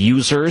these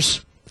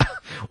abusers,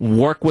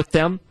 work with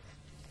them.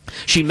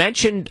 She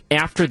mentioned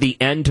after the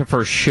end of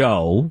her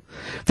show,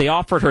 they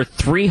offered her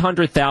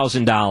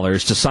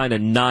 $300,000 to sign a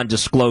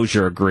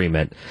non-disclosure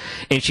agreement.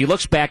 And she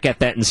looks back at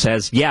that and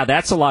says, yeah,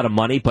 that's a lot of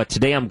money, but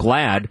today I'm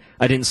glad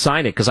I didn't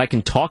sign it, because I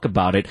can talk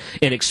about it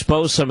and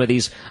expose some of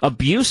these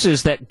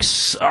abuses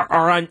that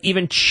are on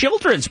even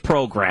children's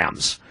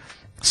programs.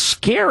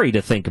 Scary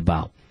to think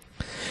about.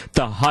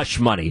 The hush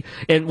money.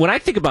 And when I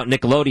think about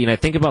Nickelodeon, I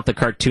think about the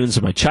cartoons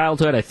of my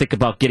childhood. I think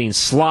about getting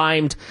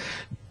slimed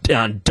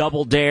on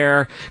Double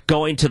Dare,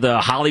 going to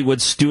the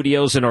Hollywood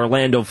studios in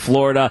Orlando,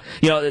 Florida.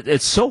 You know,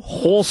 it's so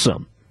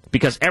wholesome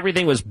because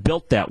everything was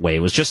built that way. It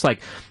was just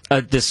like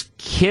this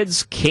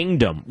kid's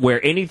kingdom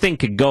where anything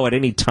could go at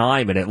any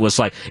time, and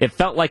it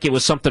felt like it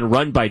was something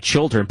run by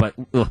children, but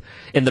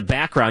in the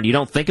background, you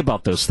don't think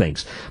about those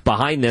things.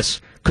 Behind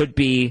this could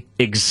be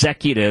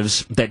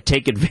executives that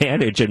take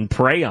advantage and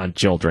prey on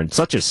children.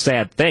 Such a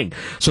sad thing.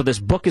 So this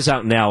book is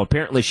out now.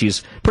 Apparently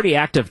she's pretty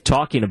active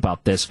talking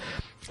about this.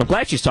 I'm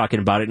glad she's talking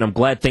about it, and I'm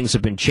glad things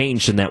have been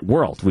changed in that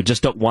world. We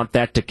just don't want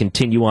that to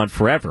continue on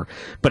forever.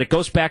 But it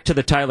goes back to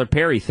the Tyler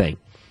Perry thing.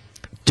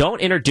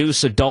 Don't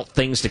introduce adult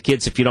things to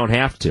kids if you don't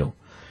have to.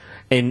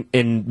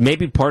 And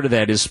maybe part of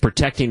that is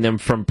protecting them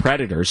from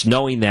predators,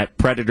 knowing that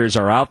predators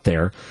are out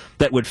there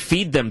that would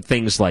feed them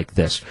things like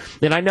this.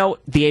 And I know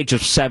the age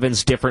of 7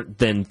 is different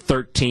than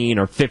 13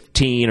 or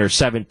 15 or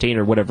 17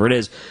 or whatever it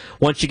is.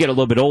 Once you get a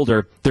little bit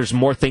older, there's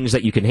more things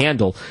that you can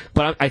handle.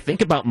 But I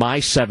think about my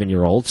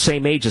 7-year-old,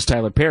 same age as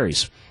Tyler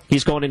Perry's.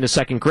 He's going into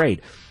 2nd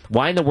grade.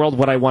 Why in the world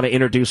would I want to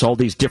introduce all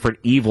these different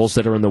evils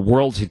that are in the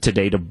world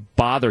today to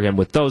bother him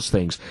with those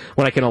things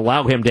when I can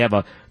allow him to have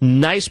a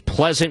nice,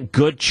 pleasant,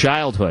 good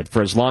childhood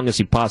for as long as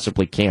he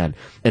possibly can?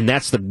 And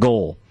that's the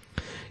goal.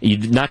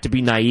 Not to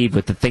be naive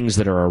with the things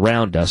that are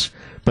around us,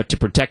 but to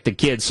protect the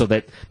kids so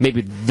that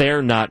maybe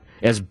they're not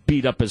as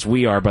beat up as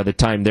we are by the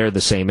time they're the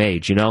same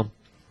age, you know?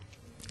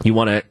 You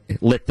want to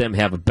let them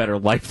have a better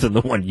life than the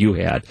one you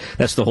had.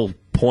 That's the whole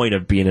point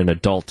of being an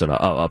adult and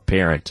a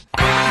parent.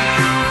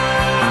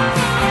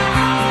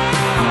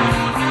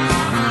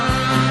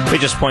 Let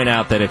me just point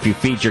out that if you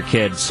feed your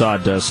kid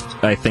sawdust,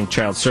 I think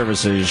Child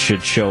Services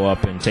should show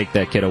up and take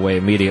that kid away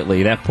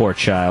immediately. That poor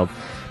child.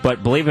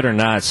 But believe it or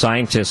not,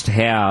 scientists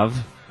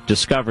have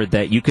discovered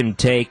that you can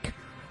take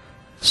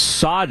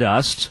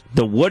sawdust,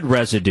 the wood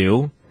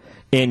residue,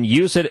 and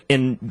use it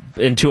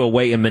into a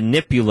way and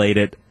manipulate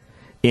it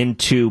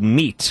into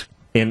meat.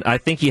 And I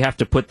think you have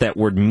to put that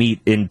word meat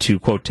into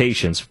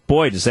quotations.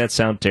 Boy, does that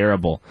sound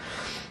terrible.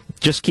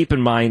 Just keep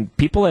in mind,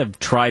 people have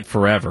tried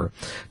forever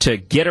to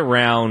get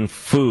around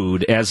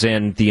food, as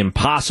in the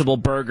Impossible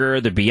Burger,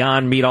 the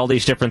Beyond Meat, all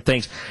these different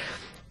things.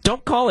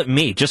 Don't call it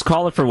meat. Just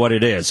call it for what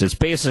it is. It's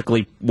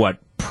basically,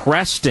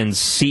 pressed and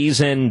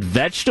seasoned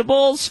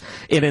vegetables,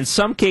 and in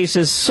some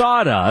cases,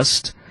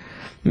 sawdust.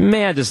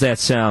 Man, does that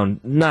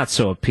sound not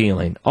so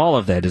appealing. All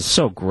of that is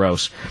so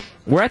gross.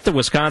 We're at the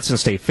Wisconsin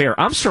State Fair.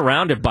 I'm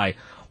surrounded by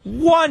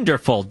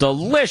wonderful,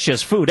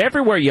 delicious food.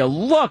 Everywhere you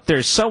look,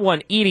 there's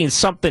someone eating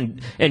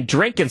something and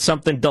drinking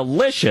something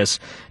delicious.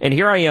 And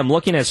here I am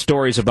looking at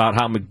stories about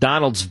how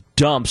McDonald's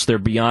dumps their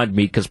Beyond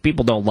Meat because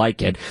people don't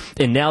like it.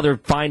 And now they're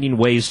finding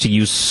ways to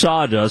use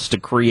sawdust to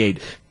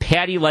create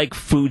patty-like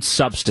food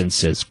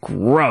substances.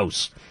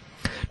 Gross.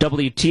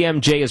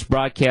 WTMJ is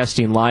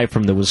broadcasting live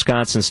from the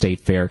Wisconsin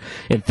State Fair.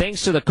 And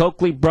thanks to the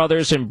Coakley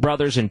Brothers and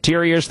Brothers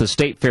Interiors, the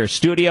State Fair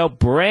studio,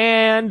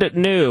 brand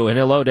new. And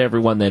hello to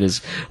everyone that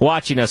is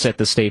watching us at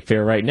the State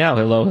Fair right now.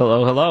 Hello,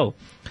 hello, hello.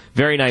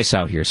 Very nice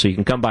out here. So you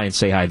can come by and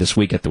say hi this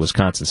week at the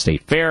Wisconsin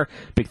State Fair.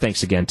 Big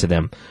thanks again to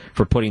them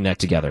for putting that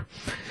together.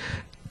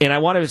 And I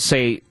want to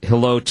say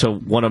hello to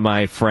one of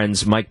my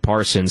friends, Mike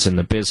Parsons, in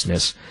the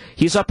business.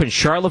 He's up in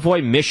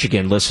Charlevoix,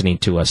 Michigan, listening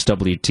to us,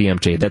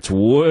 WTMJ. That's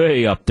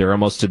way up there,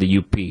 almost to the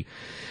UP.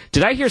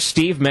 Did I hear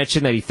Steve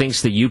mention that he thinks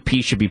the UP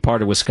should be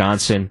part of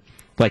Wisconsin?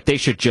 Like they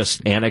should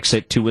just annex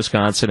it to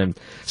Wisconsin and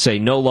say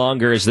no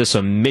longer is this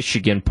a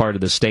Michigan part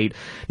of the state.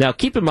 Now,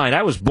 keep in mind,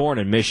 I was born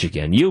in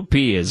Michigan. UP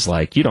is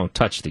like, you don't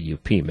touch the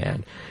UP,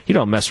 man. You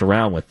don't mess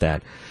around with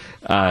that.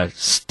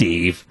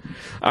 Steve.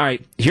 All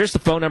right, here's the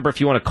phone number if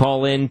you want to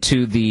call in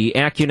to the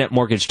AccuNet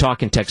Mortgage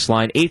Talk and Text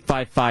line.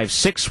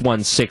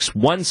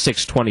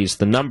 855-616-1620 is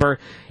the number.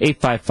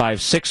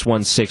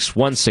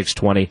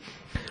 855-616-1620.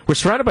 We're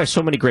surrounded by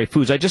so many great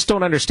foods. I just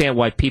don't understand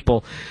why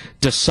people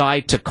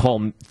decide to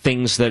call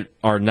things that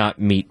are not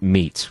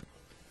meat.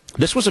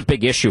 This was a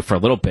big issue for a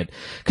little bit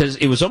because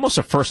it was almost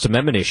a First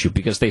Amendment issue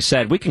because they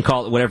said we can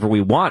call it whatever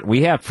we want.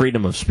 We have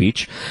freedom of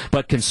speech.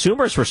 But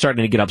consumers were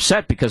starting to get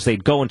upset because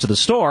they'd go into the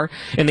store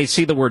and they'd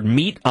see the word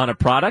meat on a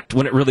product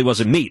when it really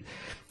wasn't meat.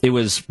 It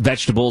was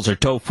vegetables or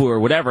tofu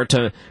or whatever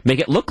to make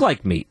it look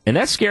like meat. And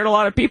that scared a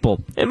lot of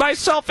people, and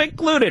myself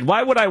included.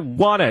 Why would I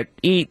want to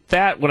eat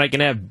that when I can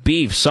have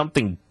beef,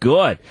 something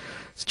good?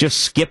 Let's just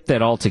skip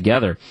that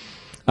altogether.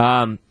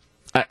 I'm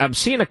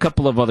seeing a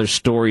couple of other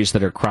stories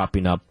that are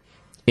cropping up.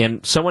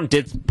 And someone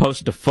did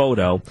post a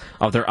photo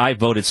of their I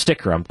voted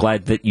sticker. I'm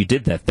glad that you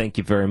did that. Thank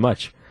you very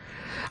much.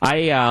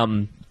 I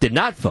did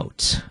not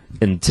vote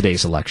in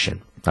today's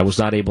election. I was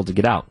not able to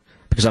get out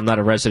because I'm not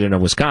a resident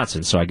of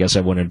Wisconsin, so I guess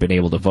I wouldn't have been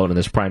able to vote in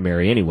this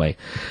primary anyway.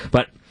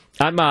 But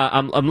I'm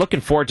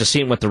looking forward to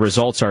seeing what the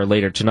results are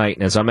later tonight.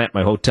 And as I'm at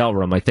my hotel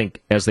room, I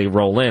think as they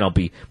roll in, I'll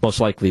be most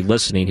likely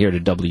listening here to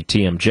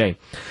WTMJ.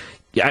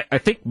 I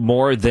think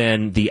more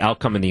than the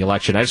outcome in the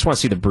election, I just want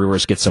to see the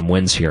Brewers get some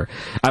wins here.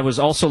 I was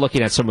also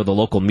looking at some of the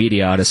local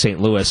media out of St.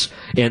 Louis,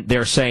 and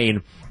they're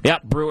saying,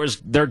 yep, Brewers,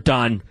 they're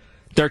done.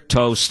 They're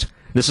toast.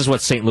 This is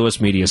what St.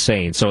 Louis media is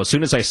saying. So as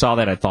soon as I saw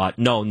that, I thought,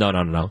 no.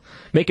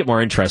 Make it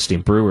more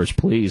interesting. Brewers,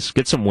 please.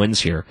 Get some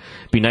wins here.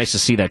 Be nice to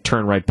see that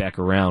turn right back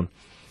around.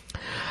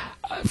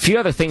 A few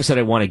other things that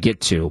I want to get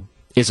to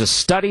is a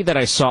study that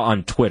I saw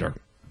on Twitter.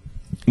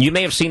 You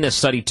may have seen this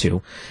study,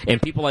 too,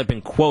 and people have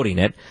been quoting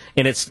it,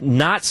 and it's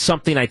not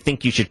something I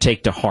think you should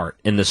take to heart.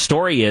 And the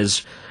story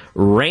is,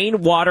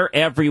 rainwater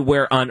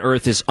everywhere on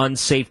Earth is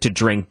unsafe to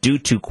drink due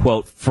to,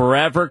 quote,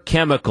 forever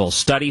chemicals,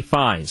 study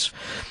finds.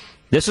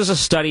 This is a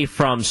study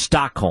from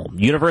Stockholm,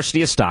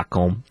 University of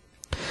Stockholm,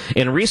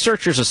 and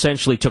researchers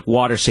essentially took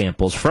water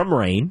samples from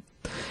rain,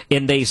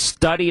 and they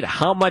studied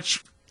how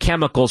much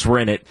chemicals were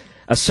in it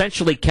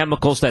essentially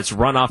chemicals that's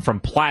run off from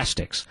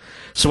plastics.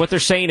 So what they're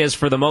saying is,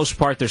 for the most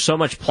part, there's so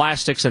much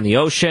plastics in the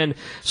ocean,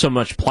 so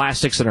much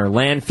plastics in our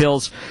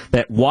landfills,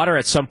 that water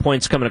at some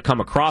point is going to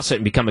come across it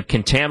and become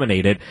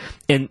contaminated.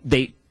 And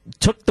they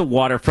took the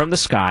water from the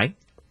sky,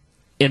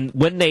 and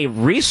when they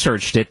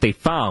researched it, they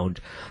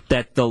found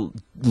that the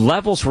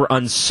levels were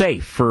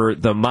unsafe for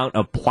the amount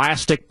of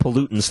plastic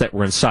pollutants that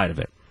were inside of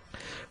it.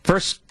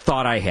 First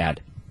thought I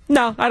had,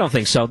 no, I don't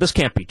think so. This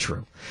can't be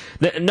true.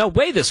 No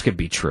way this could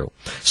be true.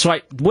 So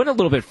I went a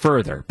little bit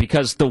further,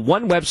 because the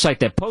one website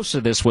that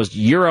posted this was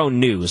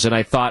Euronews, and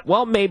I thought,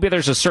 well, maybe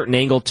there's a certain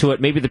angle to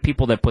it. Maybe the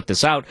people that put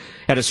this out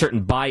had a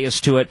certain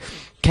bias to it.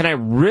 Can I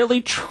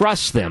really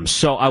trust them?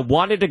 So I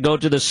wanted to go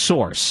to the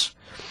source.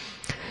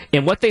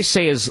 And what they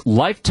say is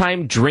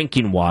lifetime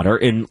drinking water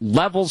in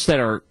levels that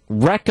are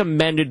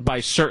recommended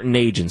by certain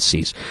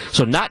agencies.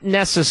 So not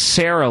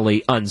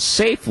necessarily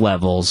unsafe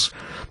levels,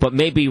 but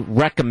maybe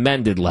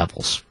recommended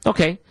levels.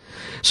 Okay.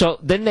 So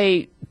then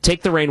they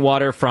take the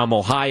rainwater from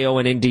Ohio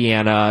and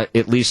Indiana,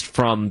 at least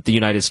from the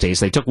United States.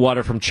 They took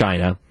water from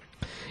China,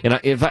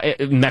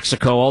 and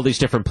Mexico, all these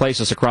different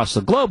places across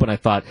the globe. And I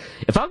thought,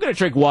 if I'm going to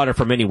drink water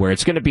from anywhere,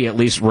 it's going to be at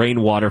least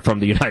rainwater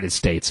from the United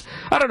States.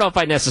 I don't know if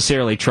I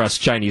necessarily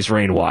trust Chinese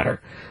rainwater.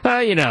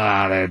 You know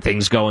how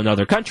things go in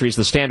other countries.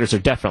 The standards are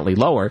definitely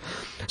lower.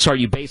 So are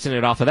you basing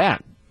it off of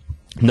that?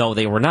 No,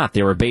 they were not.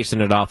 They were basing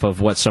it off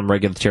of what some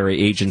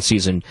regulatory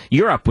agencies in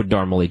Europe would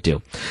normally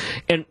do.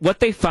 And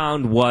what they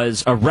found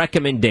was a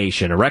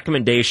recommendation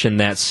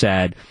that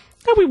said,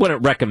 we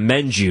wouldn't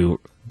recommend you,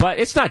 but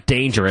it's not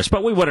dangerous,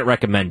 but we wouldn't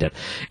recommend it.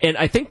 And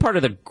I think part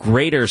of the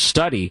greater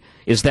study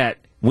is that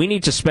we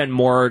need to spend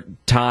more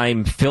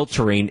time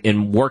filtering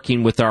and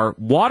working with our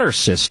water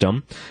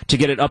system to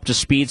get it up to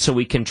speed so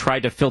we can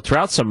try to filter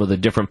out some of the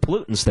different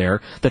pollutants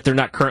there that they're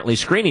not currently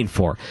screening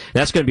for. And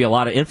that's going to be a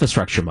lot of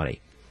infrastructure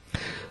money.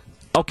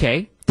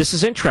 Okay, this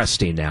is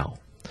interesting now.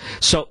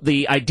 So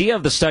the idea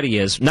of the study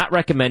is not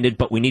recommended,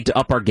 but we need to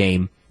up our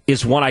game,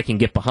 is one I can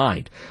get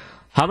behind.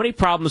 How many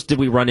problems did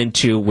we run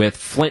into with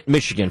Flint,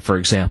 Michigan, for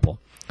example?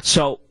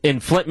 So in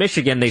Flint,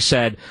 Michigan, they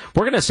said,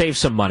 we're going to save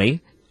some money.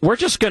 We're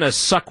just going to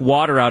suck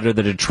water out of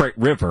the Detroit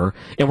River,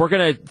 and we're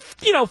going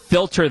to,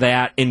 filter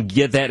that and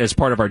give that as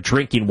part of our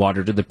drinking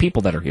water to the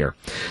people that are here.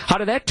 How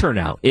did that turn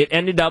out? It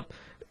ended up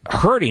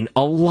hurting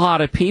a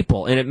lot of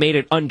people, and it made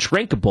it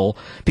undrinkable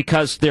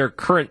because their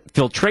current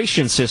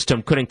filtration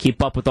system couldn't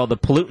keep up with all the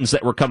pollutants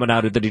that were coming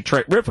out of the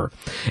Detroit River.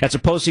 As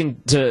opposed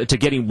to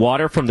getting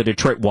water from the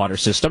Detroit water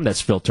system that's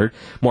filtered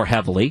more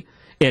heavily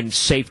and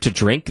safe to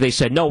drink, they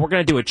said, no, we're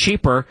going to do it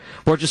cheaper.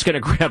 We're just going to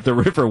grab the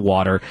river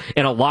water,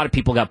 and a lot of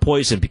people got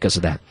poisoned because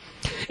of that.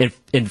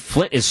 And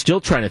Flint is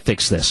still trying to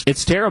fix this.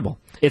 It's terrible.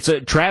 It's a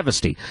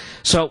travesty.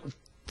 So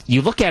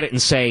you look at it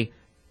and say,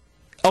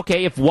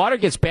 okay, if water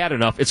gets bad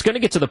enough, it's going to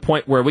get to the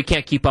point where we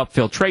can't keep up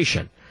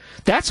filtration.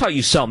 That's how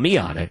you sell me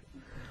on it.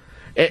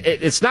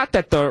 It's not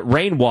that the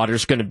rainwater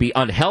is going to be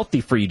unhealthy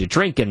for you to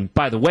drink. And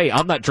by the way,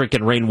 I'm not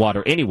drinking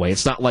rainwater anyway.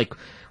 It's not like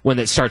when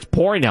it starts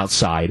pouring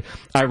outside,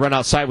 I run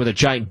outside with a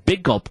giant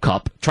big gulp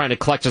cup trying to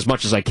collect as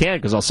much as I can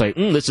because I'll say,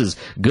 this is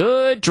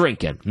good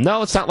drinking.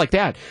 No, it's not like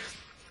that.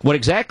 What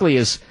exactly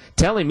is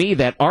telling me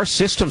that our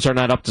systems are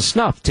not up to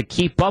snuff to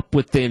keep up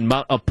with the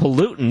amount of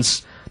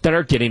pollutants that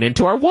are getting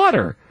into our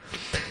water.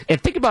 And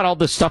think about all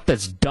the stuff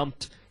that's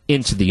dumped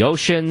into the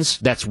oceans.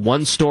 That's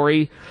one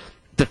story.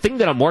 The thing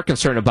that I'm more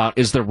concerned about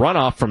is the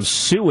runoff from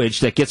sewage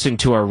that gets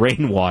into our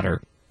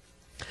rainwater.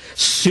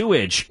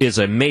 Sewage is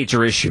a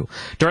major issue.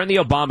 During the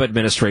Obama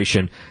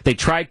administration, they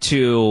tried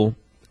to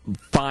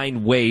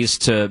find ways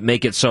to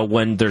make it so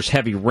when there's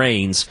heavy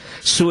rains,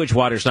 sewage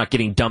water is not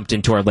getting dumped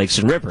into our lakes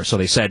and rivers. So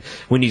they said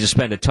we need to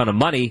spend a ton of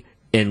money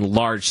in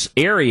large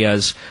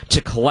areas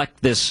to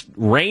collect this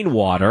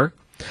rainwater,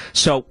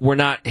 so we're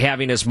not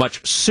having as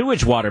much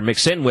sewage water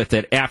mix in with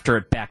it after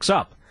it backs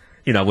up,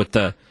 with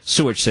the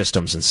sewage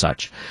systems and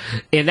such.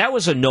 And that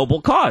was a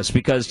noble cause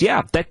because,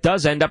 that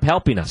does end up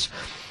helping us.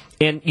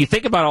 And you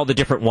think about all the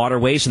different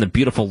waterways and the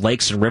beautiful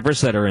lakes and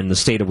rivers that are in the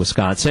state of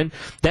Wisconsin,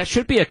 that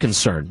should be a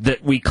concern,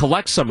 that we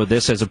collect some of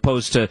this as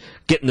opposed to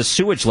getting the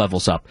sewage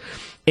levels up.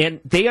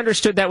 And they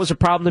understood that was a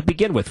problem to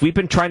begin with. We've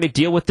been trying to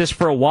deal with this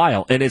for a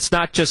while, and it's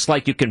not just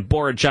like you can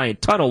bore a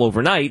giant tunnel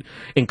overnight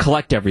and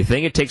collect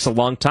everything. It takes a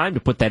long time to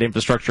put that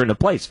infrastructure into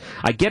place.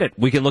 I get it.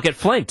 We can look at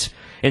Flint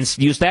and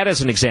use that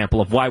as an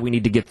example of why we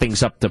need to get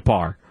things up to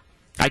par.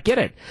 I get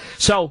it.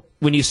 So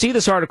when you see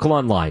this article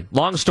online,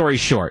 long story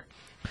short,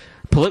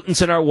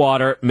 pollutants in our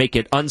water make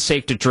it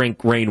unsafe to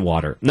drink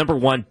rainwater. Number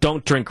one,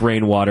 don't drink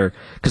rainwater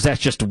because that's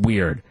just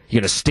weird.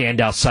 You're going to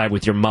stand outside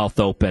with your mouth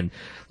open.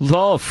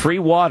 Free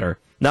water.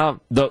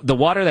 Now, the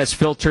water that's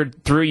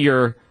filtered through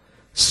your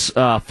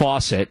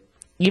faucet,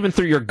 even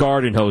through your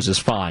garden hose, is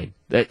fine.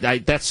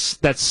 That's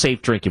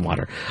safe drinking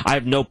water. I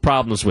have no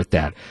problems with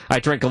that. I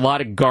drank a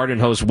lot of garden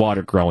hose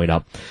water growing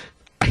up.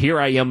 here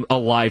I am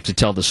alive to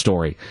tell the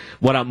story.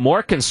 What I'm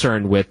more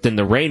concerned with than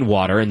the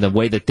rainwater and the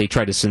way that they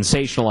try to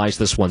sensationalize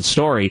this one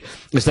story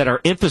is that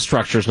our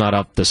infrastructure is not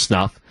up to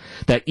snuff,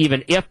 that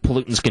even if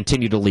pollutants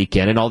continue to leak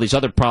in and all these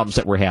other problems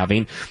that we're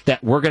having,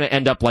 that we're going to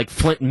end up like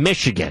Flint,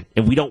 Michigan,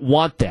 and we don't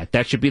want that.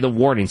 That should be the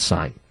warning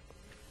sign.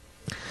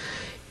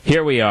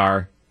 Here we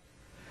are.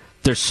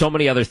 There's so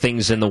many other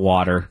things in the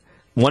water.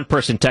 One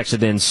person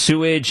texted in,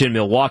 sewage in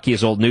Milwaukee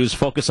is old news.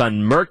 Focus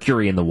on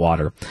mercury in the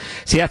water.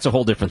 See, that's a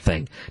whole different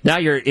thing. Now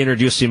you're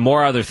introducing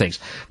more other things.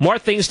 More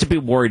things to be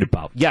worried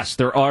about. Yes,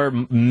 there are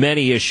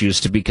many issues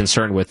to be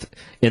concerned with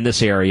in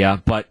this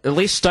area, but at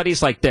least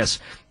studies like this,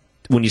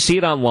 when you see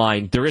it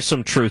online, there is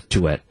some truth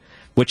to it,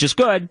 which is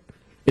good.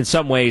 In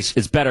some ways,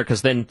 it's better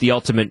because then the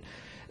ultimate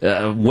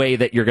way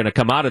that you're going to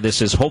come out of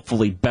this is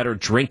hopefully better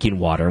drinking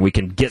water, and we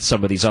can get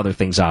some of these other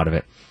things out of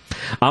it.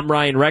 I'm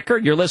Ryan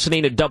Recker. You're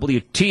listening to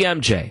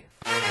WTMJ.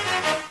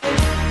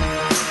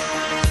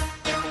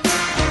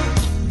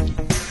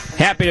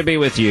 Happy to be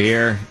with you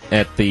here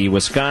at the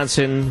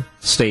Wisconsin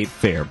State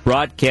Fair,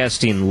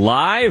 broadcasting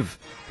live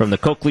from the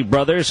Coakley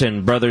Brothers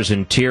and Brothers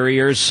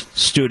Interiors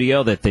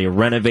studio that they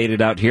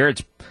renovated out here.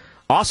 It's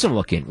awesome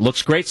looking.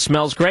 Looks great,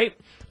 smells great.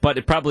 But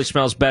it probably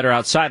smells better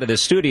outside of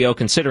this studio,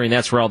 considering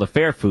that's where all the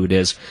fair food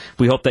is.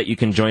 We hope that you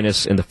can join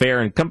us in the fair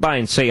and come by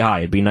and say hi.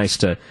 It'd be nice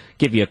to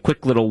give you a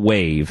quick little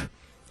wave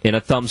and a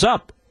thumbs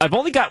up. I've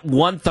only got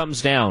one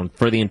thumbs down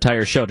for the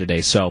entire show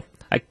today, so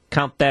I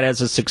count that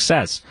as a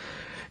success.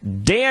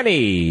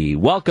 Danny,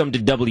 welcome to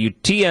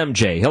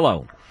WTMJ.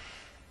 Hello.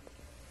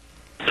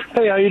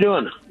 Hey, how you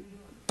doing?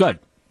 Good.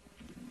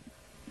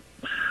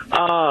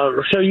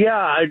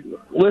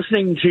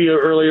 Listening to you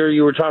earlier,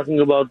 you were talking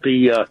about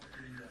the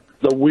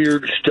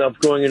weird stuff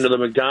going into the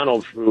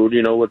McDonald's food,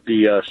 with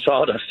the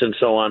sawdust and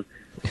so on.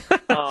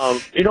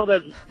 That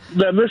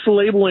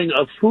mislabeling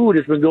of food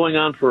has been going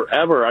on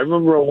forever. I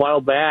remember a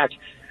while back,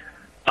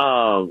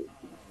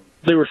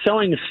 they were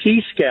selling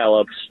sea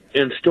scallops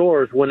in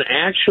stores when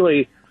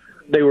actually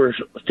they were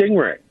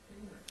stingray.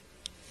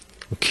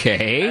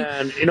 Okay.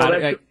 And,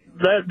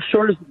 that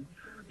sort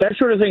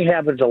of thing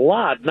happens a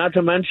lot. Not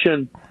to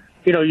mention,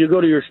 you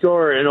go to your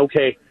store and,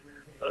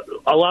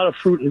 a lot of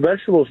fruit and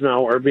vegetables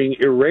now are being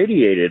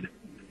irradiated,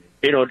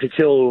 to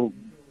kill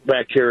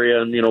bacteria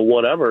and,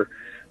 whatever.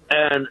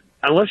 And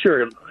unless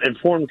you're an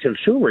informed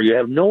consumer, you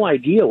have no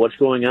idea what's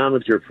going on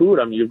with your food.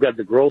 I mean, you've got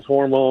the growth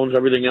hormones,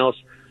 everything else.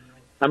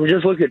 I mean,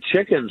 just look at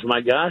chickens.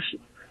 My gosh,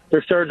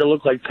 they're starting to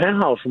look like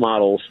penthouse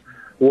models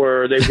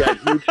where they've got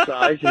huge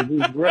size and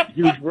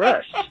huge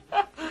breasts.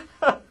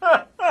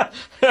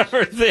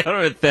 Never thought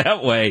of it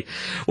that way.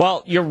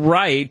 Well, you're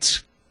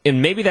right.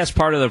 And maybe that's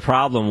part of the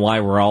problem why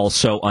we're all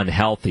so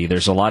unhealthy.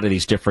 There's a lot of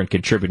these different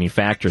contributing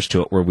factors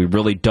to it where we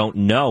really don't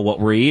know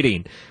what we're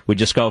eating. We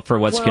just go for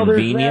what's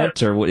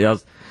convenient or what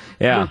else.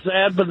 Yeah. There's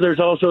that, but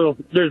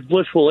there's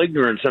blissful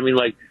ignorance. I mean,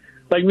 like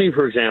me,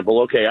 for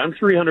example. Okay, I'm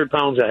 300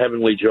 pounds of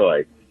heavenly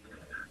joy.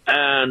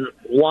 And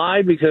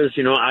why? Because,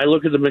 I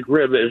look at the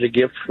McRib as a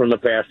gift from the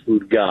fast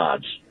food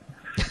gods.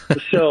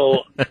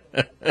 So,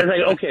 it's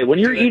like, okay, when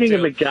you're eating at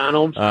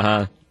McDonald's,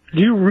 do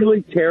you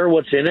really care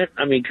what's in it?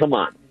 I mean, come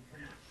on.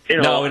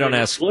 No, we don't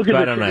ask. Look at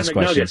I don't ask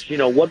questions.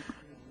 What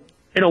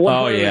part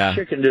of the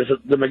chicken does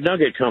the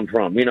McNugget come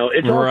from?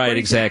 It's all right,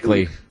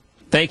 exactly.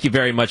 Thank you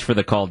very much for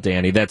the call,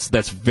 Danny.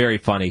 That's very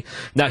funny.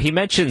 Now, he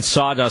mentioned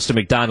sawdust at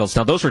McDonald's.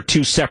 Now, those were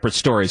two separate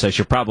stories, I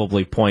should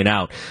probably point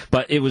out.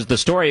 But it was the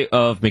story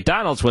of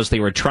McDonald's was they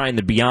were trying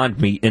the Beyond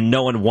Meat, and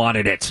no one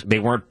wanted it. They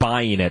weren't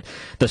buying it.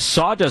 The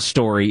sawdust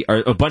story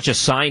are a bunch of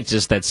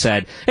scientists that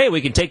said, hey,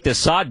 we can take this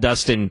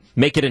sawdust and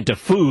make it into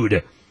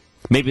food.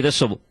 Maybe this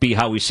will be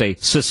how we say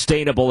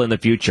sustainable in the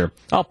future.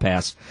 I'll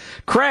pass.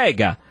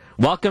 Craig,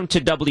 welcome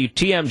to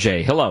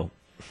WTMJ. Hello.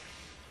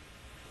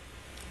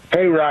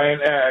 Hey,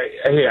 Ryan.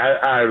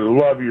 I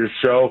love your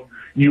show.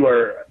 You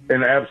are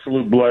an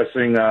absolute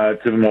blessing to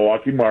the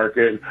Milwaukee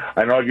market.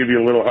 I know I give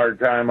you a little hard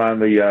time on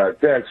the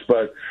text,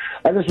 but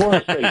I just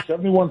want to say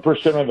 71%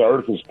 of the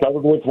earth is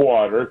covered with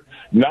water.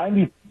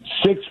 96%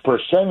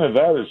 of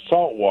that is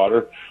salt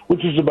water,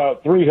 which is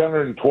about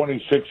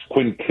 326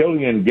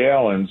 quintillion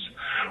gallons.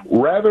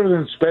 Rather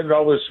than spend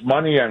all this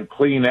money on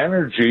clean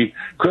energy,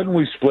 couldn't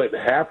we split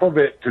half of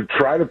it to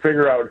try to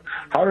figure out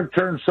how to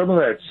turn some of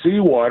that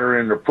seawater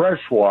into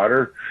fresh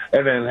water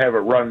and then have it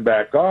run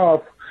back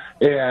off?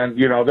 And,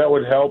 that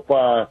would help.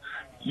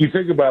 You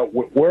think about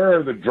where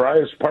are the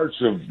driest parts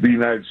of the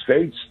United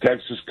States?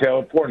 Texas,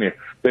 California.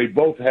 They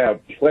both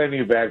have plenty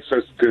of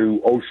access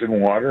to ocean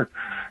water.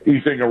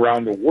 You think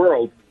around the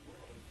world,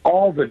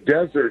 all the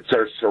deserts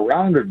are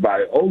surrounded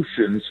by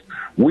oceans.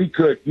 We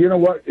could,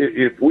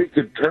 if we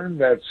could turn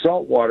that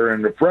salt water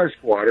into fresh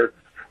water,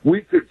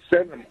 we could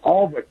send them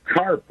all the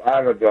carp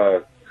out of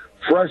the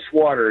fresh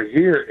water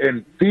here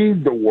and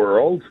feed the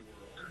world.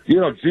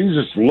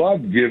 Jesus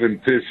loved giving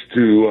fish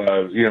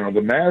to,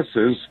 the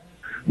masses.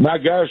 My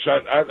gosh,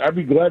 I'd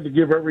be glad to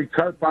give every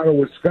carp out of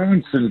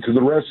Wisconsin to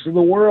the rest of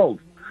the world.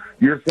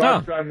 Your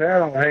thoughts on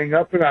that? I'll hang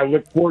up, and I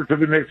look forward to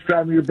the next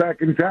time you're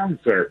back in town,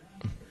 sir.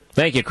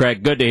 Thank you,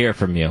 Craig. Good to hear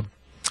from you.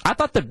 I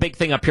thought the big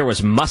thing up here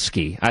was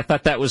muskie. I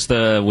thought that was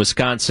the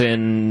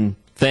Wisconsin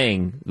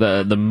thing.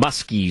 The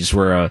muskies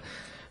were a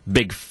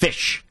big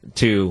fish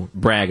to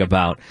brag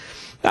about.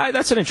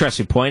 That's an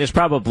interesting point. It's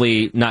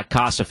probably not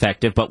cost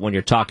effective, but when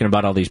you're talking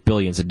about all these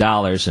billions of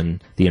dollars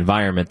and the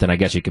environment, then I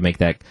guess you can make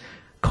that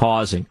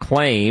cause and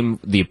claim.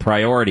 The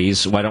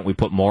priorities, why don't we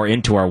put more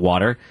into our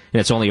water? And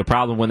it's only a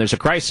problem when there's a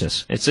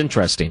crisis. It's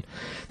interesting.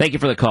 Thank you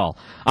for the call.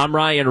 I'm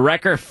Ryan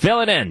Recker,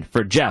 filling in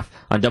for Jeff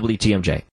on WTMJ.